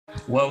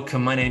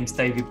Welcome, my name's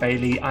David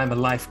Bailey. I'm a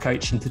life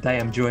coach, and today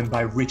I'm joined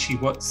by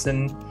Richi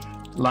Watson,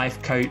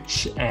 life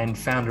coach and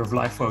founder of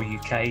LifeWell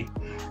UK,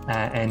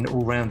 and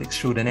all-round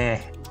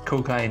extraordinaire.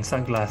 Cool guy in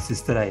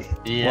sunglasses today.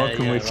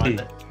 Welcome, Richi.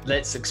 Right.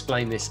 Let's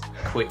explain this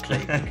quickly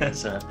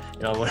because I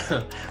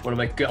want to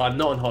make good. I'm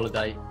not on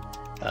holiday.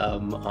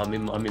 I'm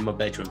in my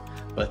bedroom,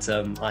 but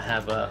I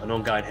have an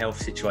ongoing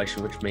health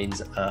situation, which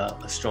means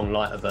a strong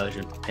light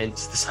aversion.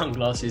 Hence the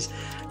sunglasses,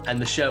 and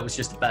the shirt was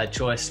just a bad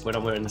choice when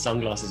I'm wearing the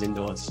sunglasses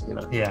indoors.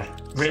 Yeah,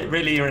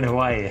 really, you're in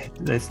Hawaii.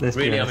 Let's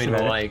really, I'm in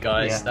Hawaii,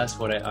 guys. Yeah. That's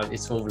what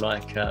it's all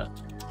like.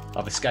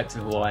 I've escaped to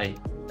Hawaii,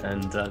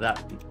 and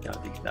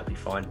that'd be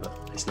fine,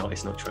 but it's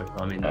not true.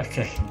 I'm in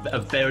a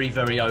very,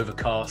 very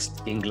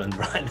overcast England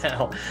right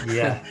now.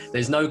 Yeah,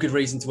 there's no good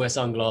reason to wear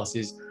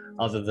sunglasses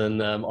other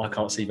than I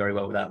can't see very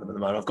well without them at the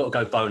moment. I've got to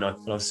go Bono,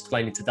 and I was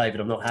explaining to David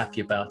I'm not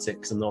happy about it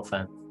because I'm not a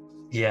fan.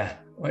 Yeah,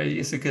 well,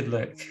 it's a good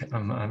look.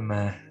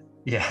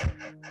 Yeah.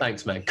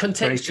 Thanks, man.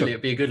 Contextually,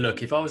 it'd be a good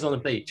look. If I was on a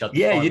beach,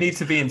 you need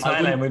to be in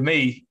Thailand with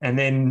me, and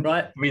then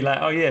be like,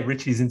 oh yeah,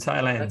 Richie's in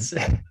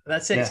Thailand.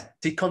 That's it. Yeah.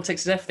 The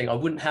context is everything. I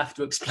wouldn't have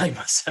to explain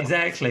myself.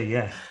 Exactly,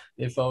 yeah.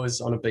 If I was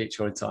on a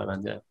beach or in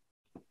Thailand, yeah.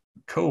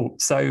 Cool.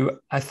 So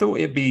I thought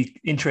it'd be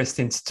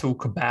interesting to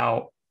talk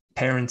about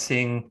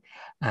parenting,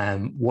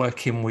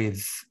 working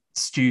with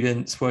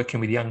students, working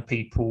with young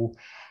people,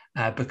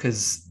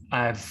 because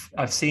I've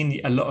seen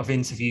a lot of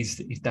interviews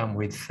that you've done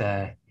with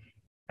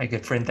a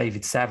good friend,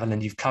 David Saville,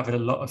 and you've covered a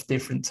lot of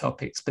different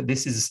topics, but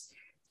this is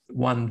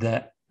one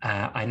that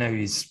I know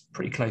is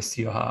pretty close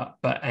to your heart,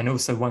 and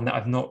also one that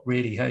I've not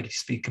really heard you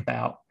speak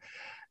about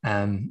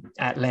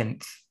at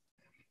length.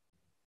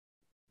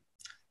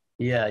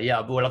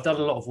 Yeah. Well, I've done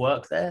a lot of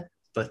work there,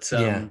 but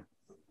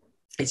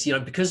it's,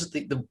 because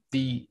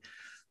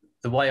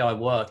the way I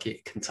work,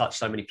 it can touch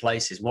so many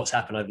places. What's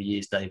happened over the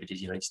years, David,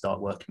 is, you start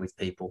working with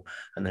people,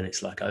 and then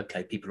it's like,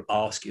 okay, people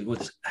ask you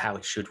how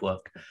it should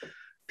work.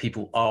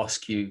 People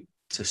ask you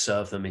to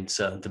serve them in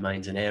certain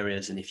domains and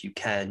areas, and if you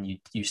can,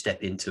 you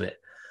step into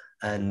it.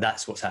 And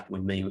that's what's happened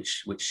with me,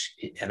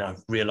 and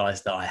I've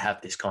realized that I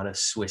have this kind of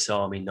Swiss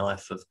Army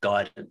knife of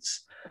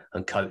guidance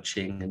and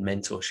coaching and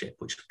mentorship,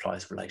 which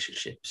applies to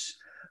relationships,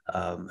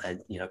 and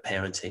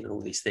parenting and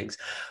all these things,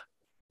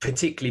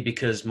 particularly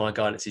because my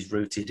guidance is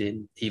rooted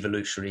in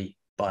evolutionary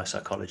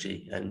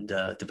biopsychology and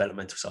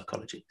developmental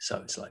psychology.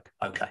 So it's like,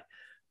 okay,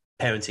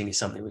 parenting is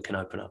something we can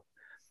open up,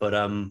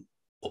 but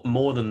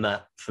more than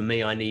that, for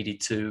me, I needed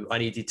to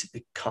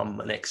become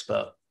an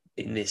expert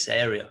in this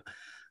area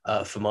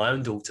for my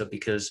own daughter,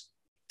 because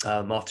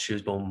after she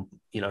was born,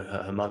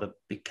 her mother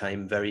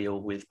became very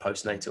ill with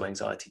postnatal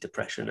anxiety,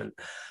 depression, and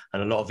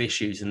a lot of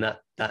issues, and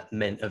that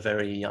meant a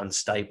very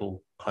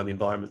unstable home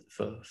environment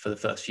for the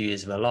first few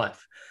years of her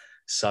life.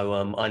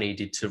 So I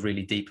needed to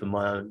really deepen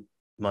my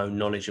own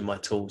knowledge and my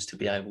tools to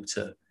be able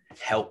to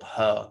help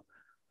her,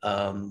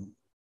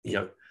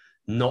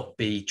 not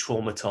be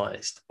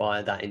traumatized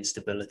by that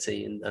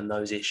instability and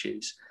those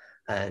issues,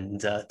 and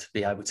to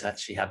be able to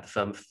actually have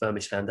the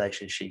firmest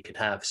foundation she could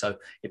have. So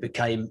it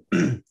became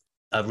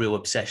a real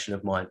obsession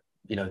of mine,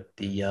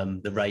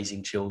 the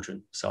raising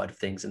children side of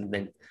things, and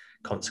then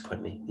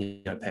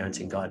consequently,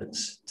 parenting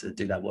guidance to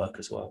do that work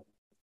as well.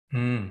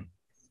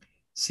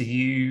 So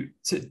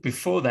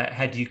before that,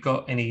 had you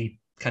got any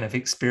kind of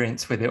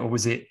experience with it, or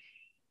was it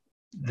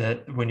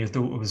that when your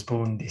daughter was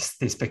born,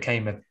 this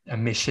became a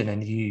mission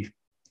and you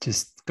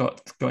just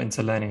got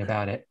into learning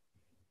about it?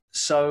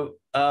 So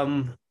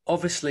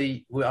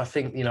obviously, I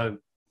think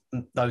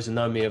those who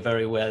know me are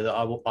very aware that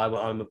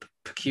I'm a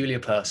peculiar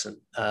person.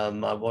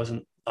 I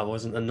wasn't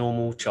a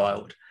normal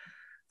child,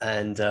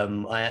 and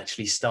I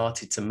actually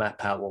started to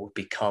map out what would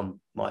become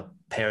my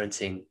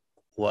parenting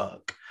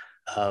work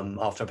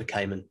after I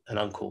became an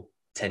uncle,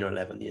 10 or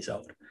 11 years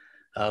old.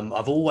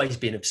 I've always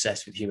been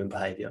obsessed with human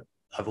behavior.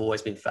 I've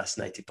always been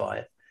fascinated by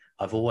it.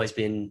 I've always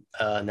been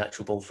a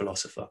natural born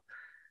philosopher.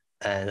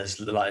 And as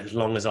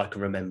long as I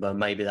can remember,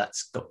 maybe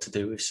that's got to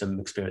do with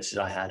some experiences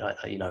I had,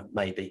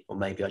 maybe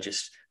I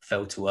just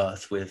fell to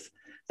earth with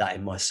that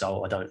in my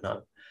soul. I don't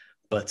know.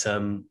 But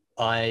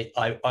I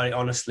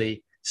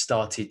honestly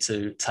started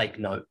to take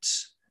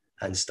notes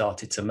and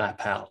started to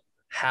map out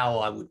how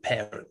I would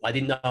parent. I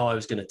didn't know I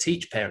was going to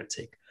teach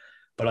parenting,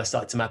 but I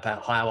started to map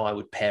out how I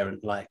would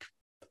parent, like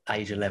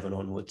age 11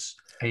 onwards.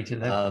 Age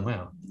 11,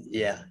 wow.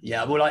 Yeah.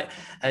 Well,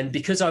 and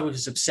because I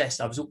was obsessed,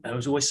 I was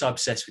always so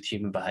obsessed with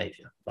human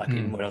behavior,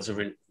 when I was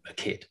a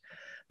kid,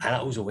 and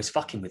I was always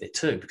fucking with it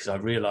too, because I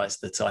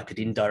realized that I could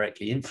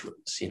indirectly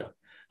influence,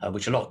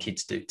 which a lot of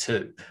kids do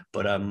too.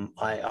 But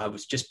I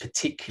was just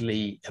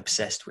particularly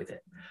obsessed with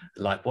it.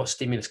 Like, what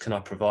stimulus can I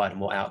provide, and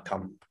what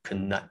outcome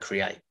can that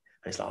create?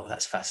 And it's like, oh,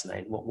 that's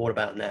fascinating. What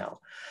about now?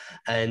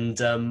 And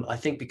I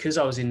think because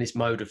I was in this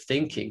mode of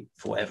thinking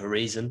for whatever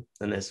reason,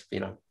 and there's,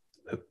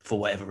 for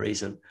whatever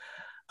reason,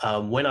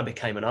 when I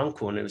became an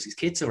uncle and there was these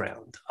kids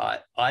around,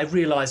 I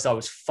realized I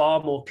was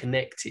far more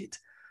connected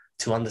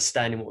to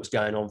understanding what was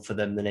going on for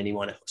them than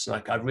anyone else.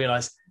 Like, I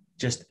realized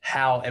just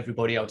how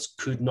everybody else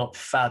could not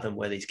fathom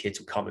where these kids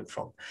were coming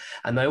from.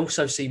 And they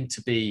also seemed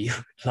to be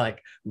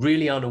like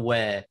really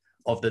unaware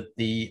of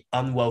the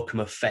unwelcome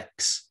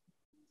effects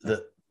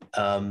that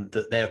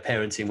that their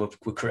parenting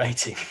were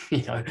creating,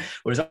 you know.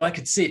 Whereas I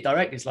could see it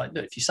directly. It's like,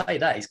 look, if you say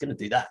that, he's going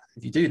to do that.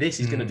 If you do this,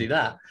 he's going to do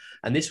that.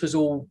 And this was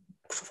all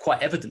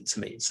quite evident to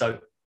me. So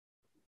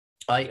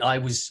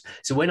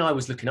so when I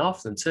was looking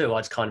after them too,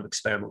 I'd kind of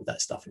experiment with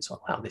that stuff. It's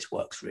like, wow, this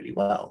works really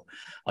well.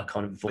 I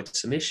kind of avoided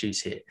some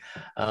issues here.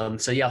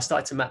 So yeah, I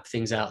started to map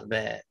things out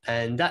there,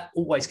 and that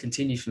always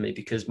continued for me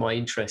because my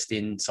interest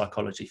in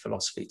psychology,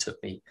 philosophy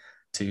took me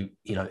to,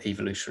 you know,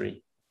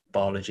 evolutionary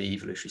biology,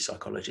 evolutionary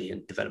psychology,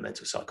 and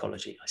developmental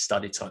psychology. I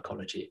studied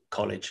psychology at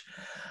college.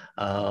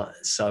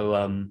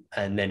 And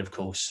then of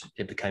course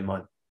it became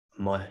my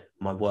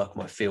work,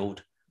 my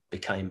field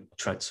became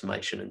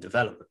transformation and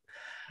development.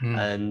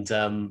 And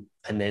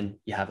then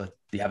you have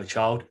a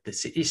child.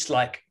 It's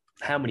like,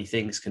 how many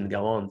things can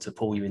go on to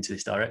pull you into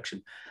this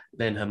direction?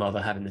 Then her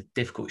mother having the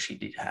difficulty she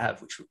did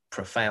have, which was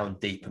profound,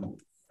 deep, and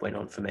went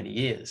on for many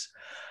years.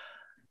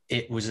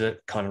 It was a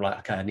kind of like,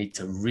 okay, I need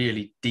to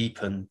really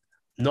deepen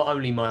not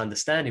only my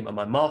understanding, but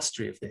my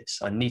mastery of this.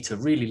 I need to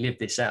really live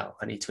this out.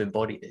 I need to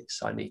embody this.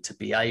 I need to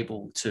be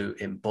able to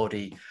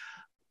embody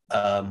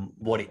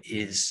what it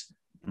is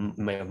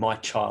my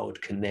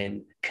child can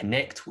then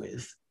connect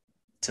with,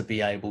 to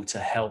be able to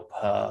help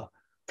her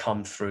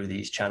come through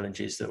these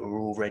challenges that were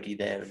already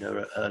there in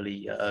her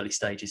early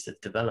stages of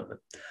development.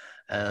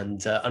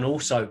 And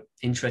also,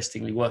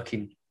 interestingly,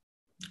 working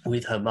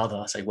with her mother,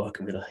 I say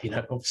working with her, you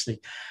know,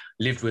 obviously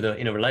lived with her,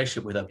 in a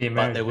relationship with her,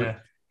 but there were,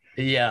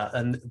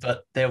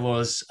 but there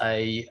was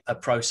a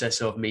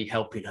process of me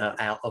helping her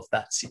out of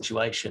that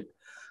situation.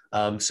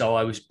 So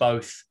I was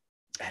both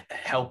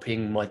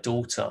helping my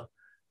daughter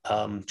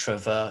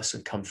traverse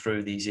and come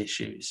through these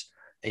issues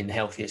in the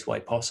healthiest way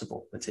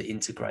possible, and to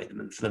integrate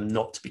them, and for them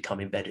not to become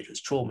embedded as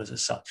traumas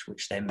as such,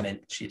 which then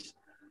meant she's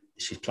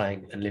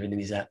playing and living in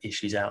these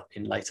issues out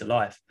in later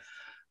life.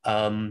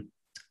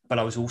 But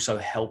I was also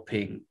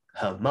helping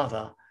her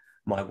mother,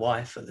 my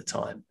wife at the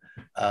time,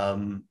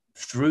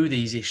 through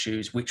these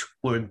issues which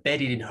were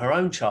embedded in her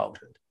own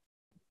childhood.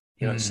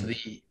 You know, so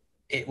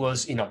it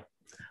was, you know,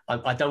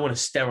 I don't want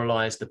to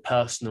sterilize the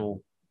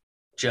personal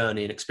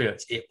journey and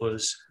experience. It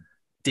was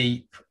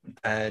deep,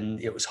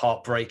 and it was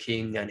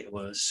heartbreaking, and it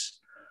was,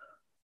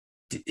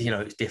 you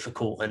know, it was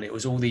difficult, and it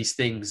was all these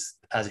things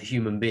as a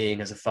human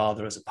being, as a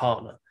father, as a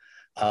partner.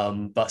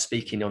 But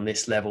speaking on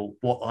this level,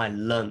 what I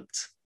learnt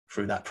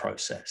through that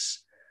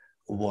process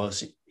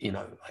was, you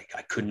know,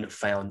 I couldn't have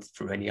found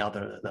through any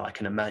other that I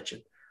can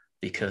imagine,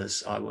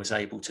 because I was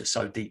able to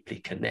so deeply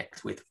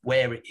connect with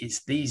where it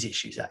is these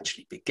issues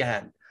actually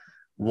began,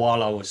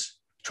 while I was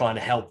trying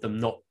to help them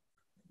not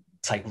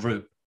take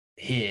root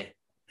here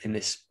in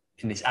this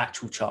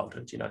actual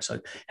childhood, you know. So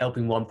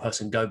helping one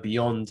person go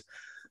beyond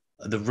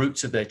the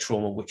roots of their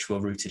trauma, which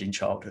were rooted in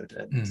childhood,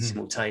 and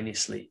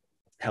simultaneously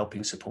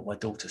helping support my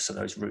daughter so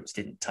those roots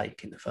didn't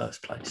take in the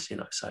first place, you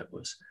know. So it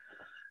was,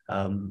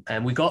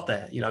 and we got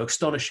there, you know,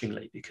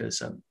 astonishingly,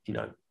 because, you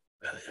know,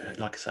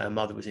 like I say, her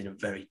mother was in a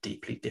very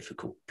deeply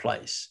difficult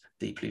place,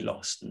 deeply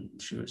lost, and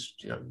she was,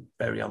 you know,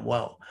 very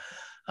unwell.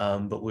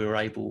 But we were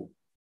able,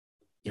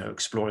 you know,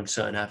 exploring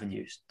certain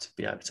avenues to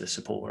be able to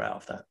support her out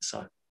of that.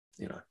 So,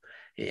 you know,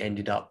 it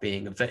ended up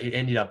being a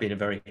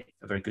very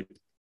good,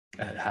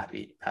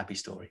 happy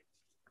story.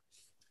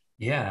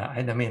 Yeah,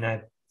 and I mean,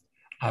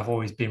 I've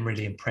always been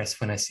really impressed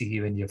when I see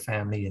you and your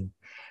family, and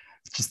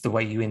just the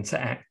way you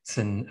interact,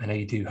 and I know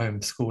you do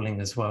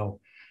homeschooling as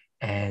well.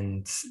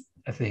 And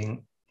I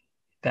think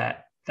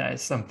that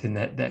is something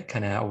that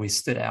kind of always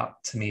stood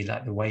out to me,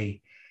 like the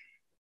way,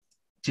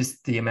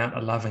 just the amount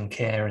of love and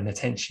care and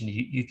attention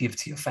you give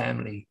to your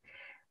family.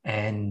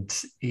 And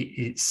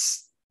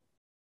it's,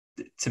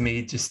 to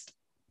me, just,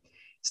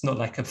 it's not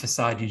like a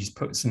facade. You just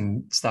put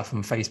some stuff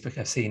on Facebook.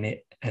 I've seen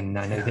it, and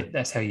I know that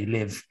that's how you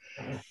live.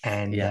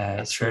 And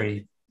it's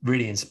very,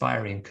 really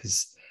inspiring,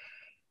 because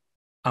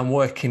I'm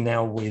working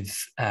now with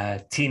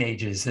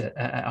teenagers at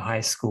a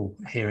high school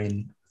here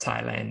in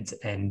Thailand.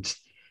 And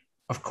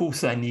of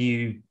course, I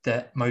knew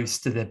that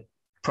most of the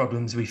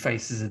problems we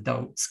face as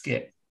adults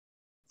get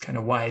kind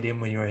of wired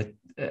in when you're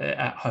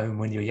at home,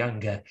 when you're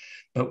younger.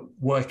 But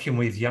working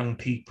with young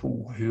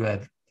people who are,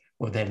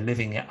 well, they're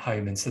living at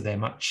home, and so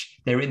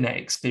they're in that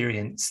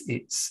experience.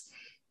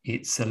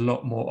 It's a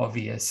lot more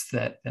obvious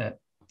that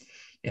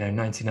you know,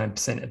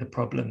 99% of the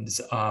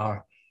problems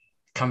are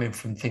coming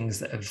from things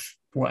that are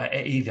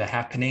either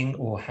happening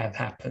or have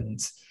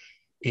happened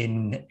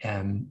in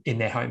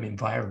their home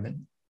environment.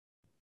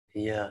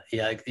 Yeah,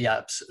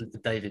 absolutely,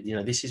 David. You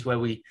know, this is where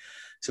we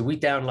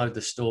download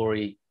the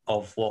story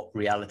of what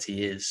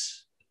reality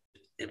is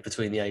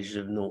between the ages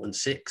of 0 and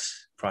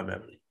 6,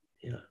 primarily.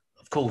 You know,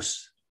 of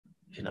course,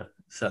 you know,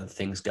 certain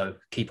things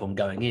keep on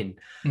going in,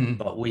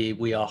 but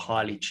we are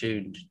highly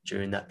tuned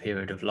during that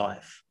period of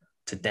life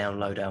to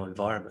download our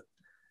environment.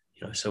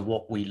 You know, so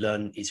what we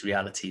learn is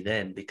reality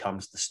then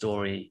becomes the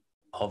story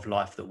of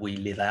life that we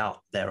live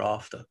out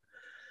thereafter.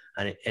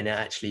 and it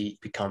actually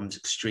becomes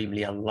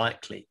extremely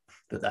unlikely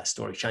that that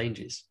story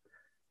changes.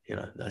 You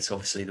know, that's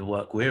obviously the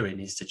work we're in,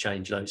 is to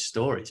change those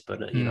stories.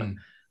 But you know,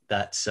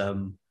 that's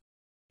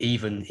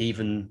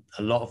even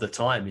a lot of the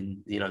time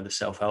in, you know, the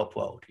self-help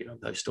world, you know,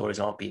 those stories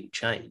aren't being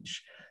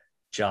changed,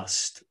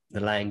 just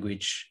the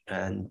language,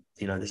 and,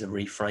 you know, there's a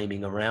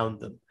reframing around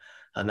them.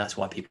 And that's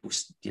why people,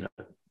 you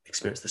know,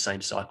 experience the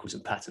same cycles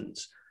and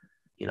patterns.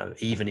 You know,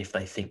 even if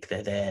they think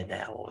they're there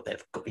now, or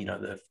they've got, you know,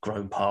 they've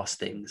grown past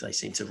things, they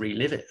seem to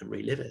relive it and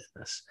relive it.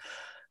 That's,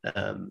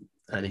 and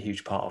a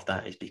huge part of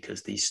that is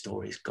because these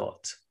stories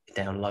got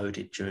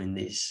downloaded during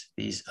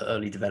these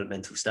early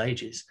developmental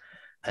stages,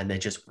 and they're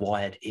just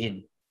wired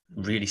in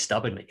really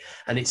stubbornly.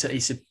 And it's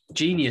a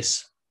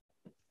genius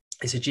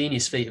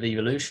feat of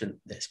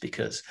evolution, this,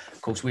 because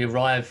of course we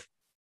arrive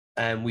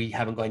and we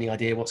haven't got any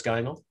idea what's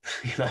going on.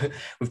 You know,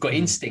 we've got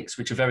instincts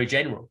which are very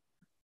general,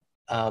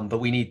 but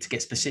we need to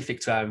get specific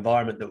to our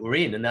environment that we're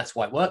in, and that's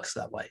why it works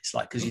that way. It's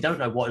like, because you don't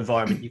know what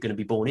environment you're going to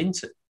be born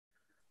into.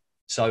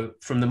 So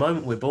from the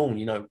moment we're born,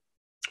 you know,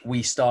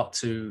 we start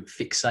to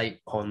fixate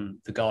on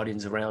the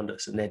guardians around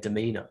us and their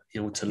demeanor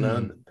in order to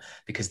learn them,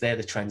 because they're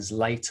the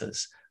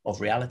translators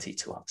of reality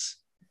to us,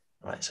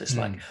 right? So it's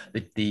like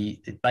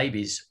the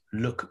babies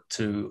look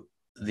to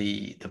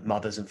the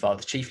mothers and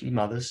fathers, chiefly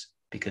mothers,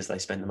 because they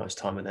spend the most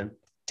time with them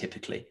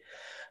typically,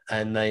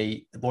 and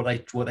what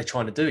they're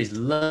trying to do is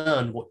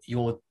learn what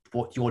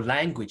your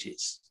language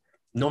is,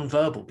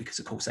 non-verbal, because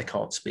of course they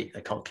can't speak,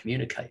 they can't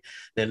communicate.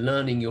 They're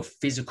learning your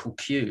physical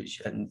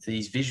cues and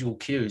these visual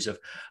cues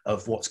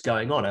of what's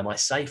going on. Am I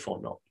safe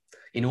or not?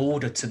 In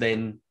order to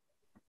then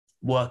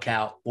work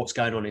out what's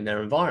going on in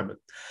their environment.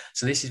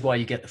 So this is why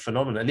you get the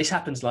phenomenon. And this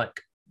happens like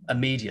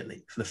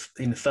immediately.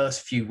 In the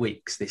first few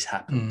weeks, this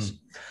happens.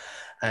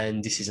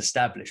 And this is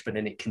established, but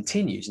then it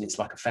continues, and it's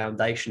like a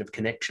foundation of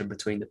connection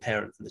between the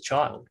parent and the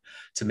child,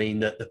 to mean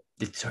that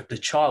the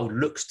child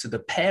looks to the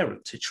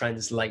parent to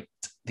translate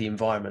the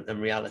environment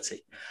and reality,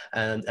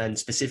 and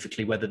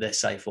specifically whether they're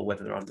safe or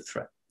whether they're under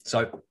threat.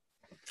 So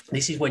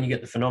this is when you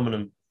get the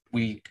phenomenon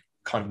we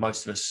kind of,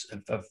 most of us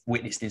have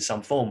witnessed in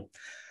some form,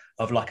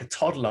 of like a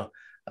toddler,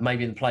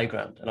 maybe in the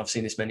playground, and I've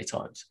seen this many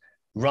times,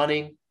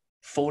 running,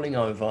 falling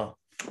over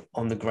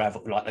on the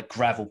gravel, like a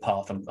gravel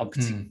path. I'm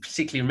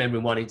particularly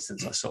remembering one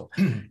instance I saw.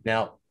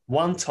 Now,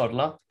 one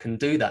toddler can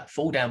do that,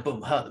 fall down,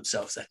 boom, hurt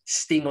themselves, they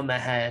sting on their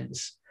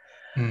hands.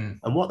 And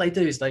what they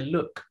do is they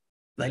look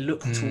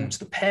towards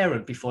the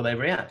parent before they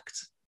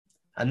react.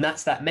 And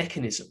that's that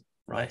mechanism,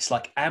 right? It's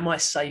like, am I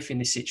safe in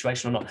this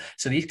situation or not?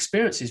 So the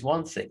experience is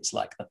one thing. It's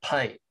like the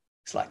pain.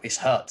 It's like, this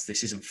hurts,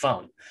 this isn't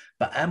fun.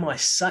 But am I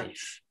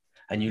safe?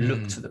 And you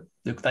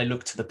they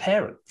look to the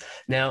parent.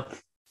 Now,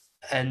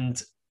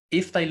 and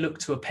if they look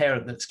to a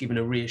parent that's given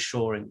a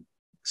reassuring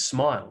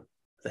smile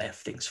that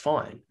everything's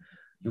fine,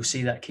 you'll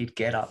see that kid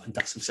get up and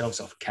dust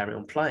themselves off and carry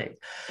on playing.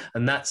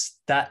 And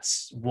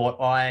that's what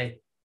I,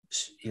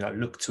 you know,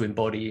 look to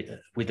embody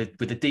with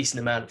a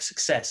decent amount of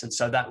success. And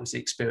so that was the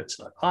experience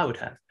that I would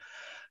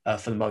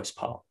have for the most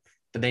part.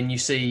 But then you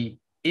see,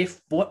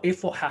 if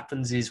what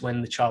happens is,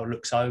 when the child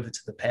looks over to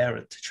the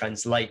parent to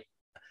translate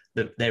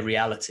their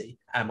reality,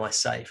 am I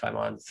safe? Am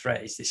I under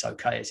threat? Is this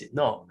okay? Is it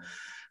not?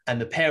 And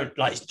the parent,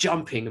 like, is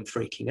jumping and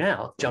freaking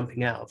out,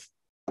 jumping out of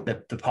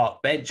the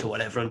park bench or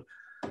whatever. And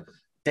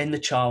then the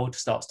child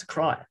starts to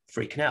cry,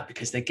 freaking out,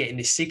 because they're getting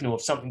this signal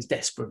of something's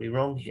desperately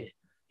wrong here,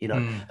 you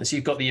know? And so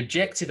you've got the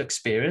objective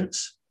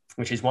experience,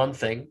 which is one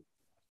thing,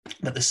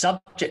 but the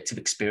subjective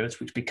experience,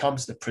 which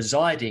becomes the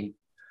presiding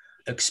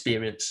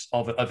experience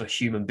of a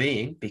human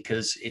being,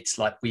 because it's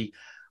like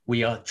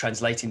we are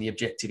translating the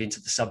objective into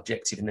the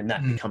subjective, and then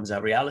that becomes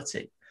our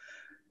reality.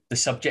 The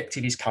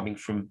subjective is coming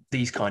from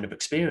these kind of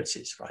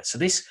experiences, right? So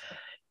this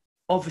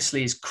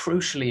obviously is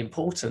crucially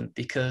important,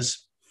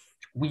 because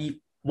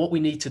what we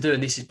need to do,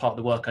 and this is part of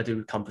the work I do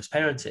with Compass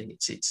Parenting,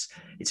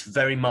 it's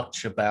very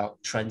much about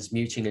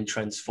transmuting and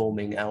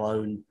transforming our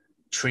own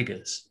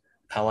triggers,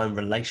 our own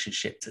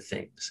relationship to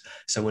things.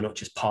 So we're not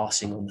just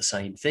passing on the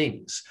same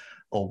things,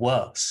 or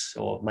worse,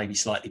 or maybe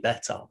slightly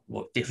better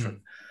or different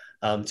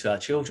to our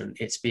children.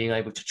 It's being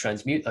able to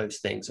transmute those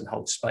things and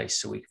hold space,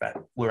 so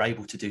we're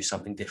able to do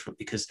something different,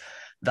 because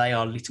they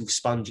are little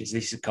sponges.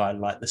 This is kind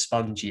of like the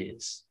sponge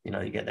years. You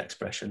know, you get that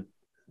expression.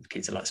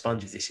 Kids are like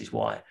sponges. This is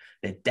why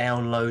they're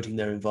downloading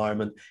their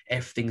environment.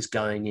 Everything's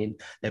going in.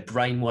 Their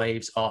brain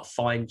waves are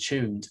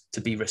fine-tuned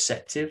to be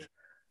receptive,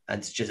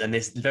 and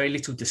there's very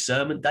little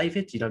discernment,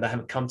 David. You know, they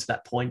haven't come to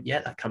that point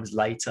yet. That comes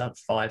later,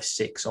 5,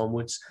 6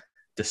 onwards.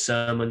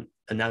 Discernment,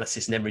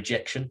 analysis, and then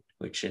rejection,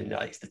 which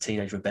it's the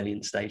teenage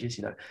rebellion stages.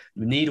 You know,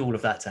 we need all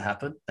of that to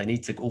happen. They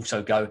need to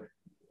also go,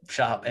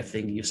 shut up,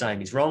 everything you're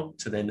saying is wrong,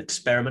 to then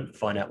experiment,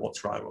 find out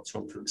what's right or what's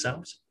wrong for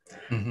themselves.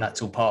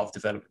 That's all part of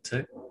development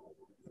too.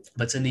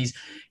 But in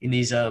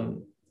these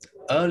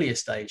earlier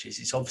stages,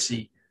 it's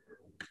obviously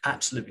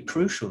absolutely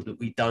crucial that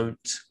we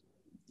don't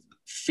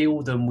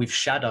fill them with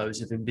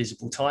shadows of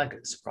invisible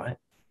tigers, right?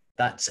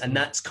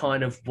 That's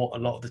kind of what a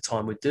lot of the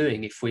time we're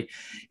doing.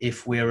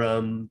 If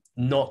we're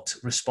not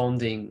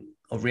responding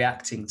of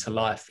reacting to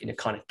life in a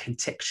kind of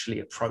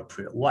contextually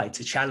appropriate way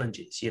to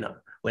challenges,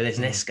 where there's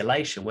an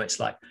escalation, where it's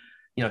like,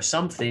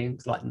 some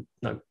things like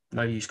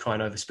no use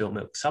crying over spilled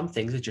milk. Some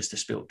things are just a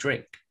spilled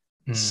drink.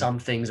 Some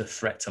things are a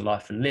threat to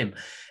life and limb.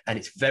 And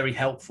it's very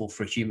helpful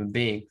for a human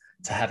being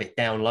to have it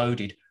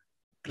downloaded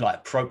like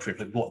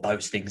appropriately what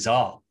those things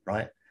are,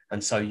 right?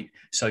 And so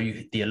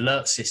the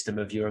alert system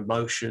of your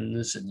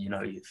emotions and your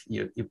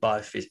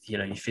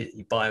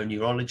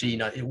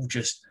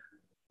bioneurology,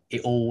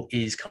 it all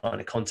is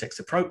kind of context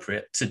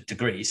appropriate to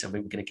degrees. I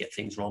mean, we're going to get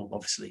things wrong,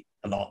 obviously,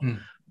 a lot.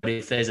 But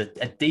if there's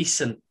a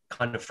decent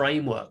kind of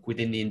framework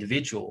within the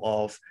individual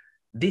of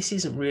this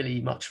isn't really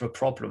much of a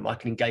problem, I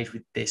can engage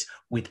with this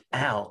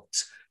without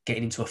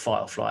getting into a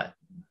fight or flight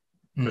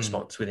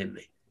response within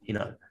me.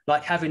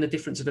 Like having a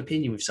difference of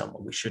opinion with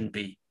someone, we shouldn't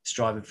be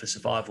striving for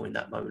survival in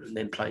that moment and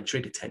then playing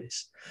trigger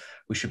tennis.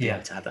 We should be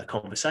able to have that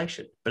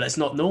conversation, but that's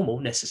not normal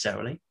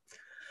necessarily.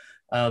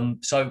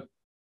 So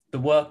the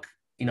work,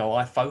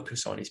 I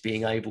focus on is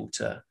being able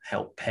to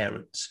help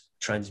parents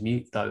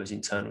transmute those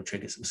internal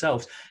triggers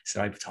themselves, so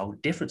they're able to hold a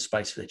different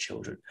space for their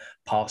children,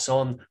 pass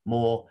on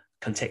more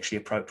contextually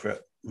appropriate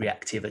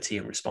reactivity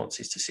and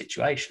responses to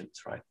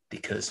situations, right?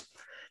 Because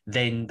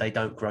then they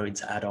don't grow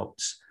into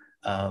adults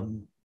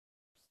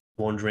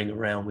wandering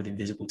around with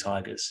invisible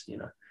tigers.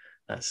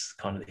 That's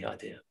kind of the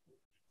idea.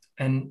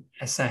 And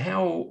so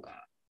how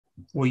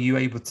were you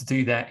able to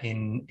do that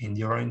in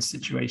your own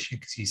situation?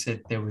 Because you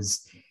said there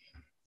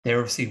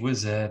obviously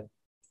was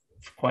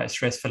quite a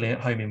stressful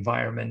home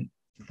environment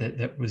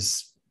that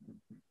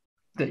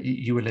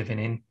you were living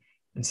in,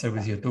 and so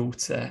was your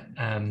daughter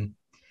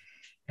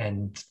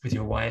and with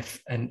your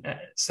wife. And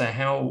so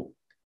how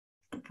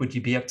would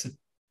you be able to,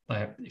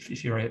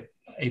 if you're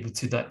able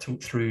to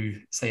talk through,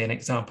 say, an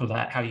example of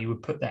that, how you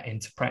would put that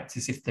into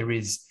practice if there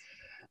is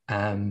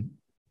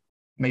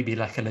maybe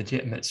like a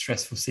legitimate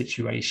stressful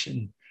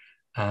situation,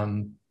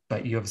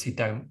 but you obviously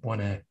don't want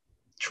to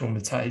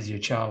traumatize your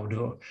child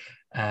or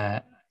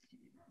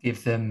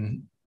give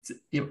them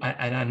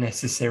an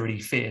unnecessary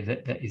fear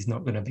that is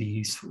not going to be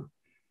useful.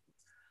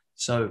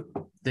 So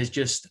there's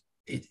just,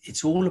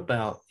 it's all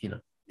about,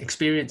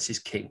 experience is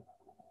king,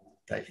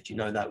 David,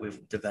 that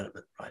with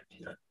development, right?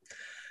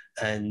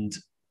 And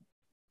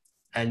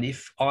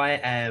if I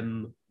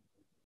am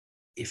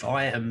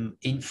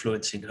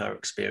influencing her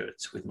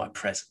experience with my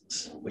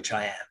presence, which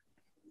I am,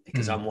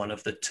 because I'm one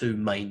of the two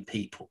main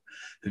people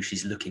who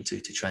she's looking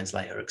to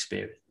translate her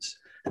experience,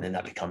 and then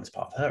that becomes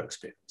part of her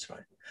experience,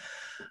 right?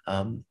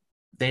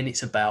 Then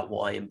it's about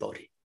what I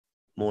embody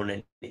more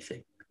than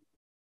anything.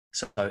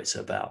 So it's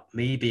about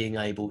me being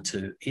able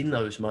to, in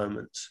those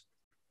moments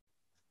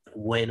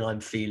when I'm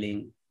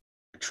feeling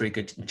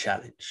triggered and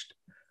challenged,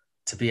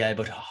 to be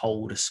able to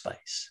hold a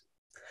space.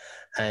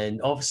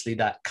 And obviously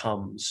that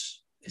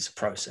it's a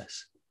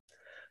process.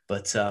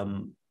 But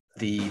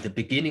the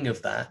beginning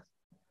of that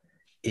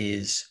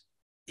is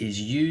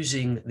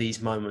using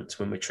these moments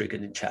when we're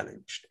triggered and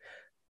challenged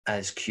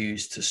as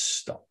cues to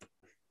stop.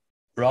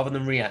 Rather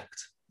than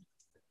react,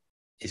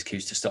 is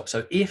cues to stop.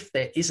 So if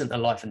there isn't a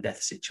life and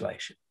death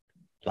situation,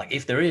 like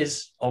if there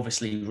is,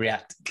 obviously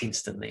react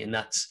instantly. And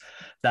that's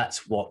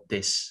what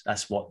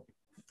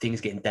things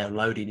getting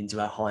downloaded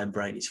into our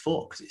hindbrain is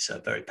for, because it's a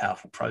very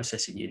powerful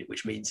processing unit,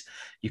 which means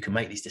you can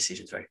make these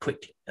decisions very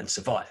quickly and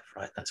survive,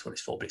 right? That's what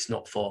it's for, but it's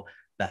not for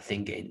that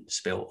thing getting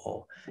spilt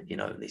or,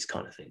 these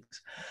kind of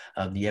things.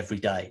 The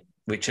everyday,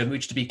 which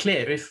to be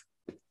clear,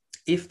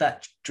 if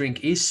that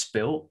drink is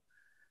spilt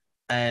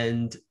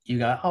and you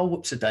go, oh,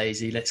 whoops a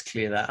daisy, let's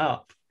clear that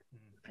up,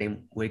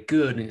 and we're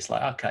good. And it's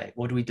like, okay,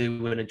 what do we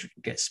do when a drink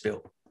gets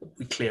spilt?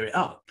 We clear it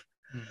up.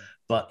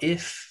 But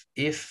if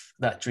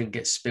that drink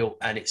gets spilt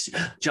and it's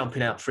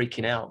jumping out,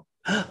 freaking out,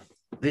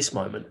 this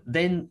moment,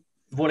 then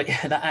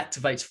that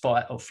activates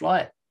fight or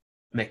flight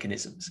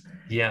mechanisms.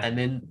 Yeah. And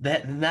then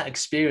that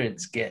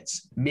experience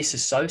gets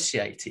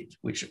misassociated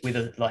with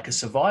a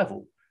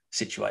survival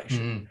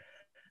situation.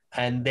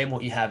 And then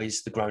what you have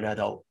is the grown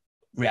adult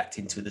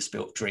reacting to the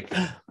spilt drink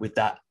with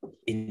that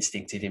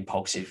instinctive,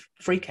 impulsive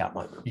freak out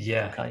moment.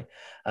 Yeah. Okay.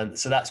 And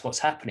so that's what's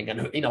happening.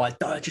 And,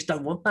 I just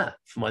don't want that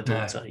for my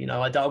daughter.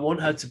 No. I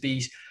want her to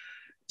be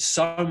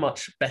so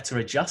much better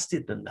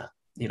adjusted than that,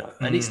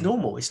 and it's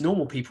normal. It's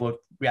normal people are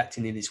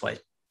reacting in this way,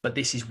 but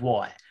this is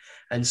why.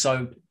 And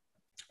so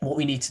what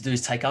we need to do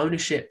is take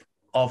ownership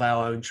of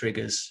our own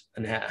triggers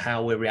and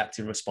how we're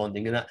reacting,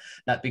 responding. And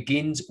that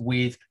begins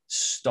with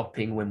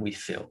stopping when we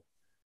feel.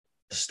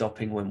 So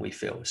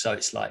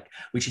it's like,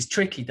 which is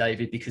tricky,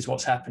 David, because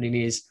what's happening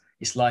is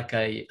it's like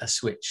a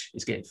switch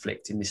is getting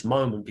flicked in this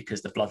moment,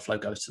 because the blood flow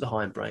goes to the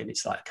hindbrain.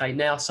 It's like, okay,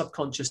 now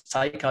subconscious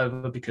take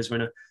over, because we're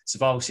in a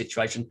survival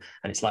situation,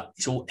 and it's like,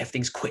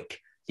 everything's quick.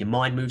 Your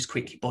mind moves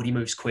quick, your body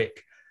moves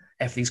quick,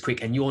 everything's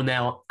quick. And you're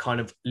now kind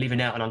of living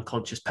out an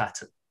unconscious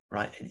pattern,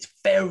 right? And it's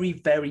very,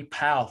 very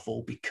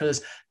powerful,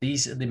 because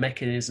these are the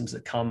mechanisms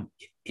that come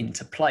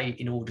into play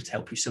in order to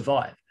help you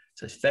survive.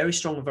 So it's very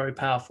strong and very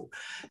powerful.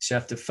 So you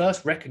have to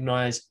first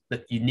recognize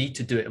that you need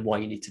to do it and why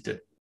you need to do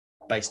it,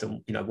 based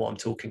on what I'm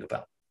talking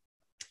about.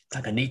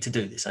 Like, I need to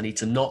do this. I need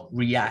to not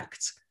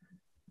react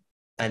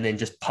and then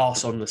just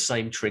pass on the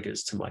same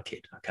triggers to my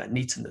kid. Okay, I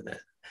need to know that.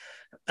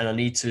 And I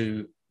need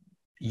to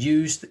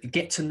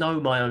get to know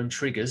my own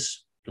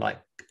triggers, like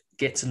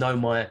get to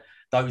know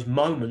those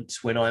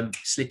moments when I'm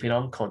slipping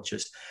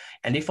unconscious.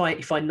 And if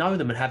I know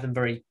them and have them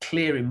very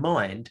clear in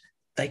mind,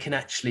 I can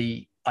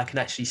actually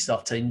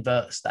start to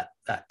invert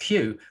that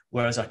cue,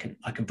 whereas I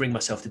can bring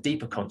myself to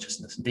deeper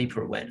consciousness and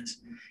deeper awareness.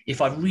 If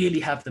I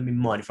really have them in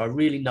mind, if I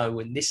really know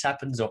when this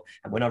happens, and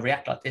when I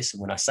react like this, and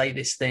when I say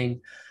this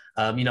thing,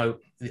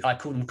 I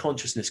call them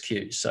consciousness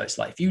cues. So it's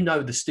like, if you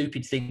know the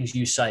stupid things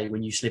you say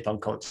when you slip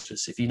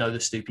unconscious, if you know the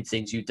stupid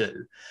things you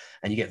do,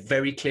 and you get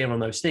very clear on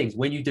those things,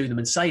 when you do them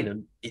and say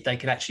them, they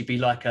can actually be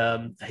like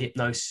a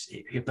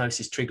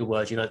hypnosis trigger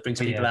word, it brings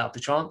people out of the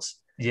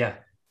trance. Yeah.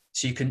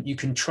 So you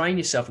can train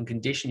yourself and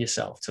condition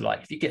yourself to,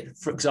 like, if you get,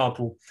 for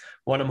example,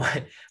 one of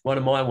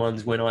my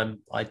ones when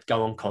I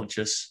go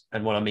unconscious,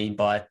 and what I mean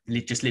by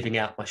just living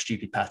out my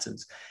stupid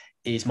patterns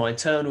is my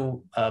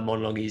internal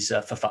monologue is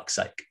for fuck's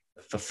sake.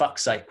 For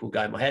fuck's sake will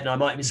go in my head, and I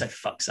might even say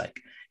for fuck's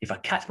sake. If I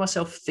catch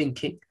myself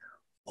thinking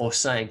or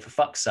saying for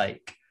fuck's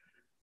sake,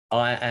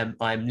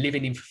 I'm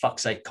living in for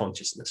fuck's sake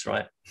consciousness,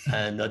 right?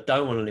 And I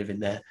don't want to live in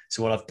there.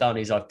 So what I've done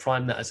is I've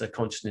primed that as a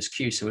consciousness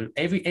cue. So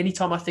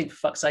anytime I think for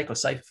fuck's sake or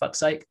say for fuck's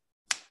sake,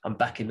 I'm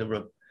back in the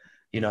room,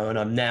 and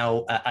I'm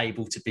now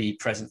able to be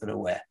present and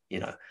aware,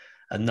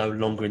 and no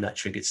longer in that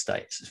triggered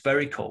state. So it's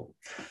very cool.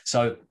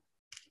 So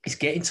it's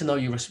getting to know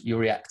your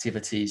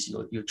reactivities,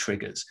 your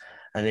triggers.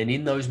 And then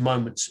in those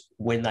moments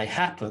when they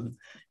happen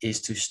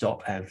is to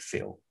stop and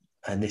feel.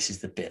 And this is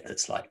the bit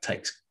that's like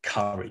takes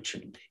courage,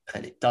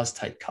 and it does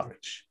take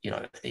courage.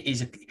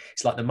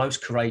 It's like the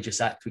most courageous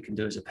act we can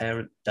do as a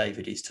parent,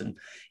 David, is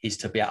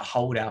to be able to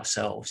hold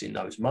ourselves in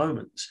those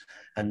moments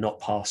and not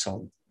pass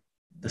on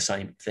the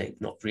same thing,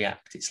 not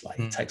react. It's like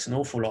it takes an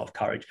awful lot of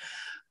courage.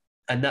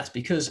 And that's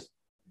because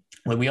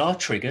when we are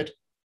triggered,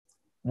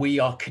 we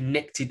are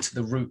connected to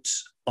the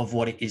roots of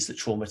what it is that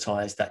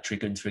traumatized that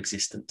trigger into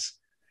existence.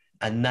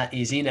 And that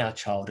is in our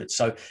childhood.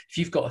 So if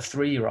you've got a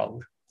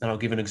 3-year-old, and I'll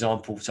give an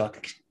example so I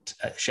can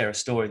share a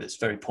story that's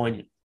very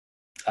poignant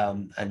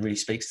and really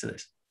speaks to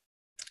this.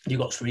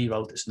 You've got a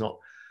 3-year-old that's not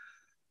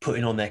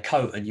putting on their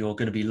coat, and you're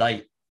going to be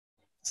late,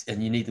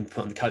 and you need them to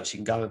put on the coat so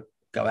you can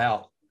go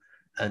out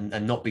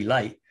and not be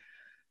late.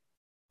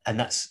 And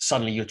that's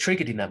suddenly you're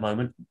triggered in that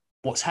moment.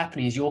 What's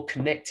happening is you're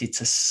connected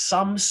to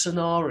some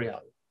scenario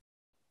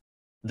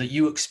that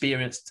you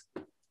experienced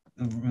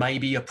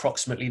maybe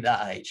approximately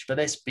that age, but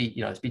let's be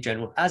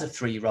general. As a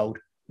 3-year-old,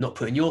 not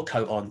putting your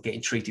coat on,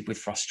 getting treated with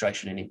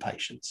frustration and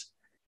impatience.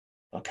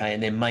 Okay.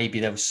 And then maybe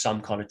there was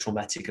some kind of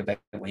traumatic event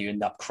where you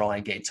end up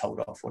crying, getting told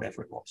off,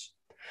 whatever it was.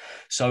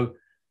 So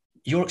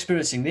you're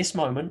experiencing this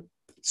moment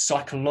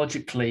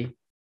psychologically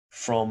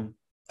from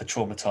a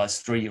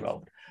traumatized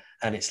 3-year-old.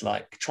 And it's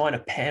like trying to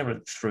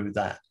parent through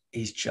that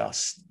is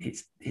just,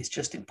 it's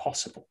just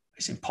impossible.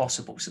 It's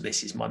impossible. So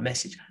this is my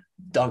message.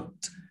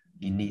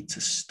 You need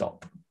to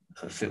stop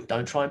and feel.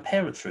 Don't try and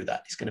parent through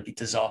that. It's going to be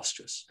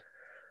disastrous.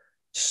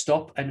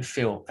 Stop and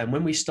feel. And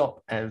when we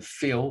stop and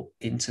feel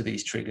into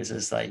these triggers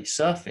as they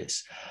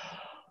surface,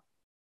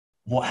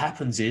 what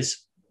happens is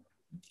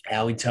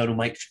our internal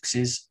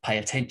matrices pay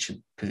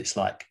attention, because it's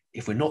like,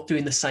 if we're not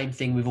doing the same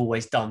thing we've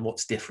always done,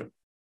 what's different?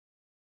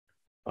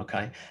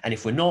 Okay. And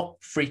if we're not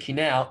freaking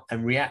out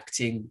and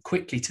reacting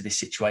quickly to this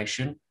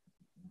situation,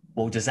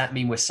 well, does that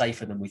mean we're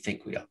safer than we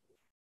think we are?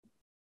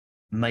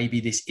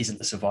 Maybe this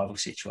isn't a survival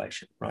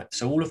situation, right?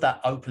 So all of that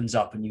opens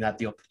up, and you have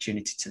the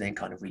opportunity to then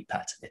kind of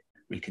repattern it,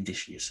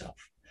 recondition yourself.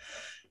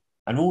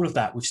 And all of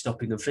that with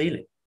stopping and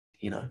feeling,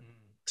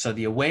 So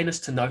the awareness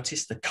to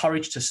notice, the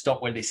courage to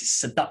stop when there's this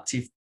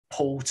seductive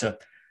pull to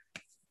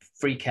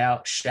freak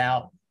out,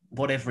 shout,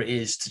 whatever it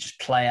is, to just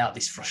play out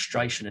this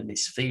frustration and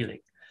this feeling.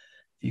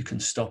 You can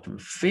stop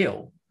and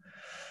feel,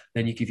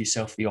 then you give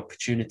yourself the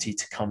opportunity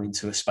to come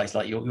into a space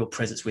like your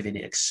presence within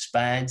it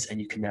expands,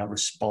 and you can now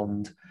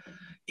respond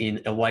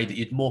in a way that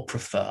you'd more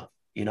prefer,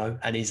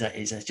 and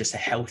is just a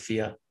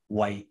healthier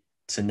way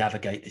to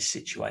navigate this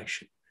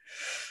situation.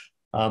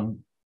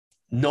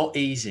 Not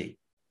easy,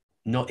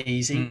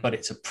 but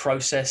it's a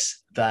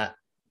process that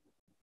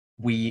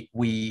we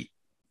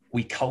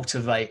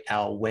cultivate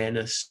our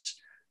awareness.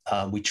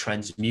 We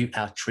transmute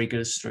our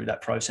triggers through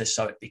that process,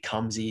 so it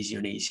becomes easier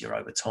and easier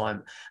over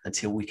time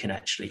until we can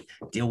actually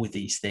deal with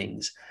these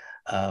things,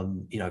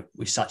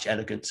 with such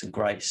elegance and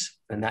grace.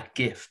 And that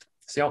gift,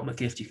 it's the ultimate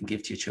gift you can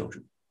give to your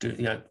children.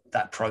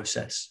 That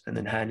process, and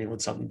then handing on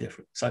something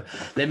different. So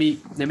let me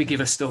give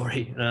a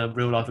story, a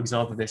real life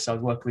example of this. I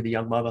was working with a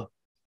young mother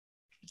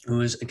who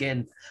was,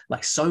 again,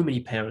 like so many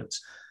parents,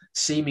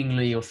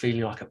 seemingly or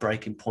feeling like a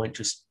breaking point,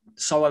 just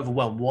so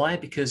overwhelmed. Why?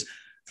 Because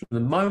from the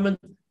moment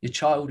your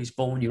child is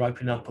born, you're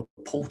opening up a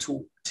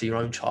portal to your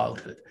own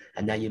childhood,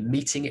 and now you're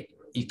meeting it.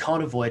 You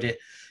can't avoid it.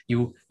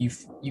 You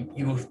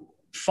were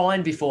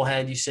fine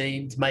beforehand, you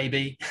seemed,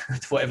 maybe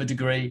to whatever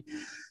degree.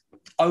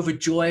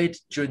 Overjoyed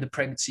during the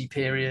pregnancy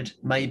period,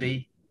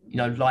 maybe,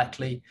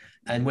 likely.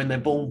 And when they're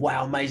born,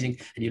 wow, amazing.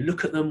 And you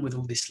look at them with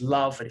all this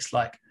love, and it's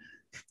like,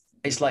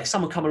 it's like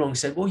someone come along and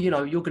said, well, you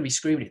know, you're going to be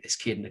screaming at this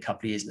kid in a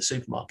couple of years in the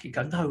supermarket. You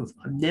go, no,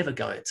 I'm never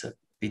going to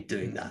be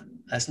doing that.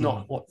 That's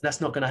not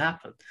going to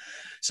happen.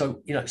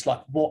 So, you know, it's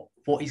like what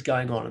is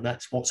going on? And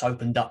that's what's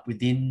opened up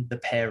within the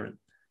parent,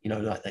 you know,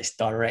 like this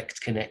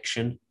direct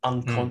connection,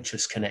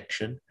 unconscious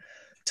connection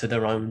to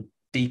their own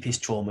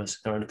deepest traumas,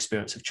 their own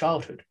experience of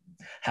childhood.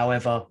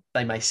 However,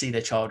 they may see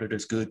their childhood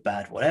as good,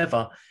 bad,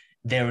 whatever.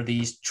 There are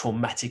these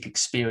traumatic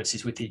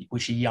experiences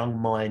which a young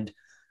mind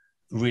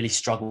really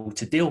struggle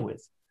to deal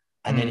with.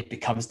 And then it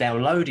becomes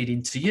downloaded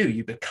into you.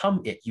 You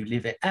become it, you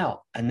live it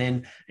out. And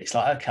then it's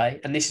like, okay,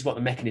 and this is what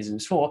the mechanism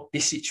is for.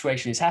 This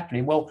situation is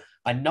happening. Well,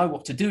 I know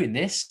what to do in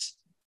this.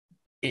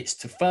 It's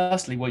to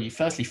you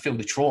firstly feel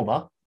the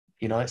trauma.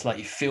 You know, it's like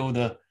you feel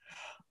the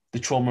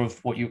trauma of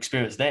what you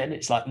experienced then.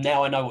 It's like,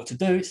 now I know what to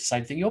do. It's the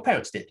same thing your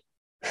parents did,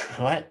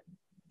 right?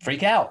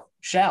 Freak out,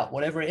 shout,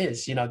 whatever it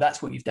is. You know,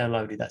 that's what you've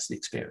downloaded. That's the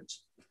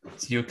experience.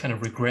 So you're kind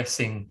of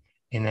regressing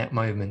in that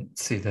moment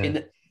to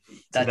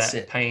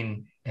that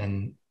pain,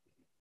 and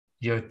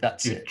you're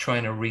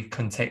trying to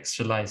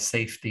recontextualize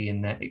safety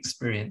in that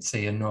experience, so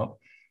you're not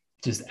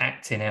just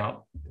acting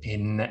out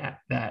in that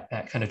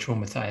kind of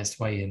traumatized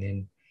way. And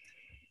then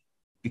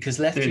because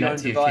left to your own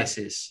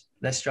devices,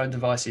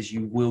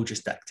 you will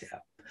just act it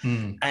out.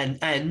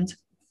 And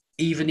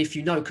even if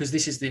you know, because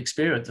this is the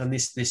experience, and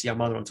this young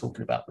mother I'm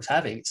talking about was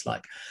having, it's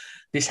like,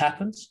 this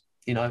happens,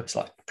 you know, it's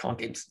like, can't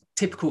get into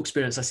typical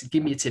experience. I said,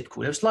 give me a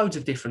typical. There was loads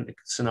of different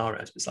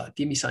scenarios, but it's like,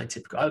 give me something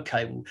typical.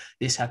 Okay, well,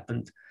 this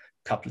happened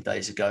a couple of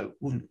days ago,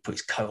 wouldn't put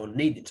his coat on,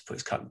 needed to put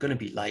his coat, I'm going to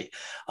be late.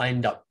 I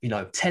end up, you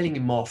know, telling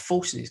him more,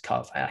 forcing his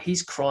coat out.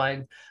 He's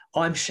crying,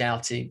 I'm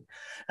shouting.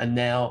 And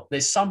now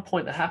there's some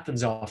point that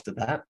happens after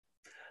that,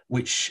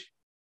 which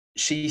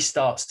she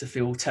starts to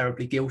feel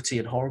terribly guilty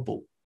and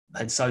horrible.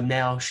 And so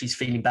now she's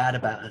feeling bad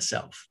about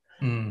herself.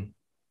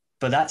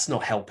 But that's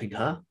not helping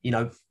her. You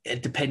know,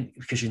 it depends,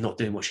 because she's not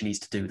doing what she needs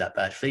to do with that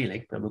bad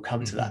feeling. And we'll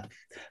come to that.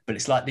 But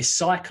it's like this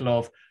cycle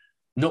of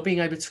not being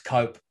able to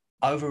cope,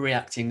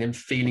 overreacting, then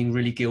feeling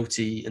really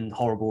guilty and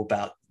horrible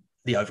about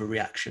the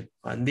overreaction.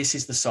 And this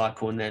is the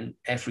cycle. And then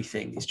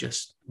everything is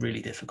just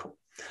really difficult.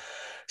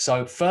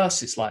 So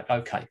first it's like,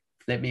 okay,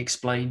 let me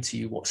explain to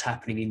you what's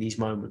happening in these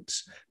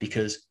moments,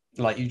 because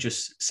like you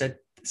just said,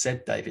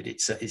 David,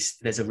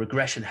 there's a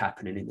regression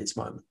happening in this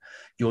moment.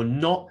 You're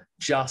not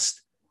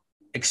just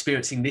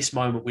experiencing this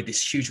moment with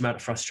this huge amount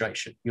of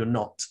frustration. You're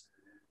not,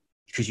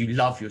 because you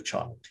love your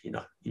child, you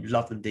know, you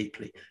love them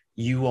deeply.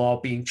 You are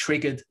being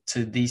triggered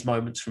to these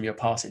moments from your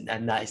past,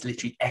 and that is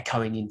literally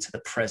echoing into the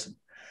present.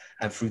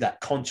 And through that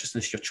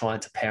consciousness, you're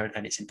trying to parent,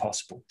 and it's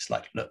impossible. It's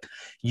like, look,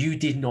 you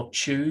did not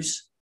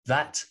choose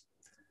that.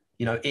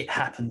 You know, it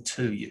happened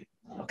to you.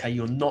 Okay,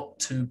 you're not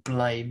to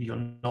blame.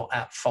 You're not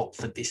at fault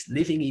for this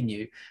living in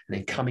you and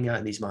then coming out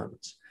in these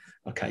moments.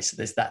 Okay, so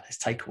there's that. Let's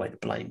take away the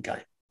blame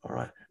game. All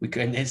right, we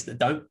can.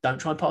 Don't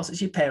try and pass it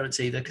to your parents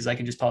either, because they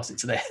can just pass it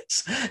to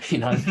theirs. You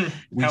know,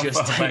 we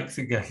just take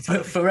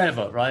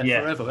forever, right?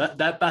 Yeah. Forever.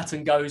 That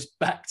baton goes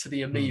back to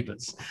the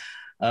amoebas,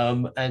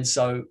 and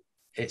so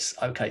it's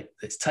okay.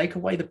 Let's take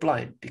away the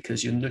blame,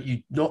 because you're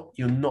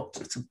not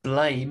to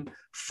blame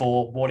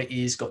for what it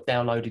is got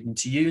downloaded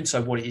into you, and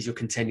so what it is you're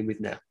contending with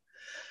now.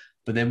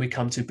 But then we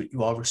come to, but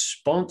you are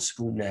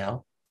responsible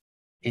now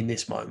in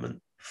this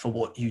moment for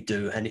what you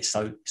do. And it's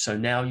so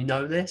now you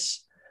know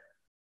this,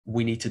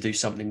 we need to do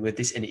something with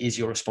this. And it is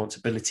your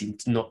responsibility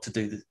not to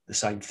do the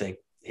same thing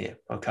here.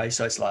 Okay.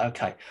 So it's like,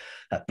 okay,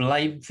 that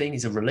blame thing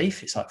is a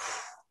relief. It's like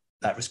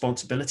that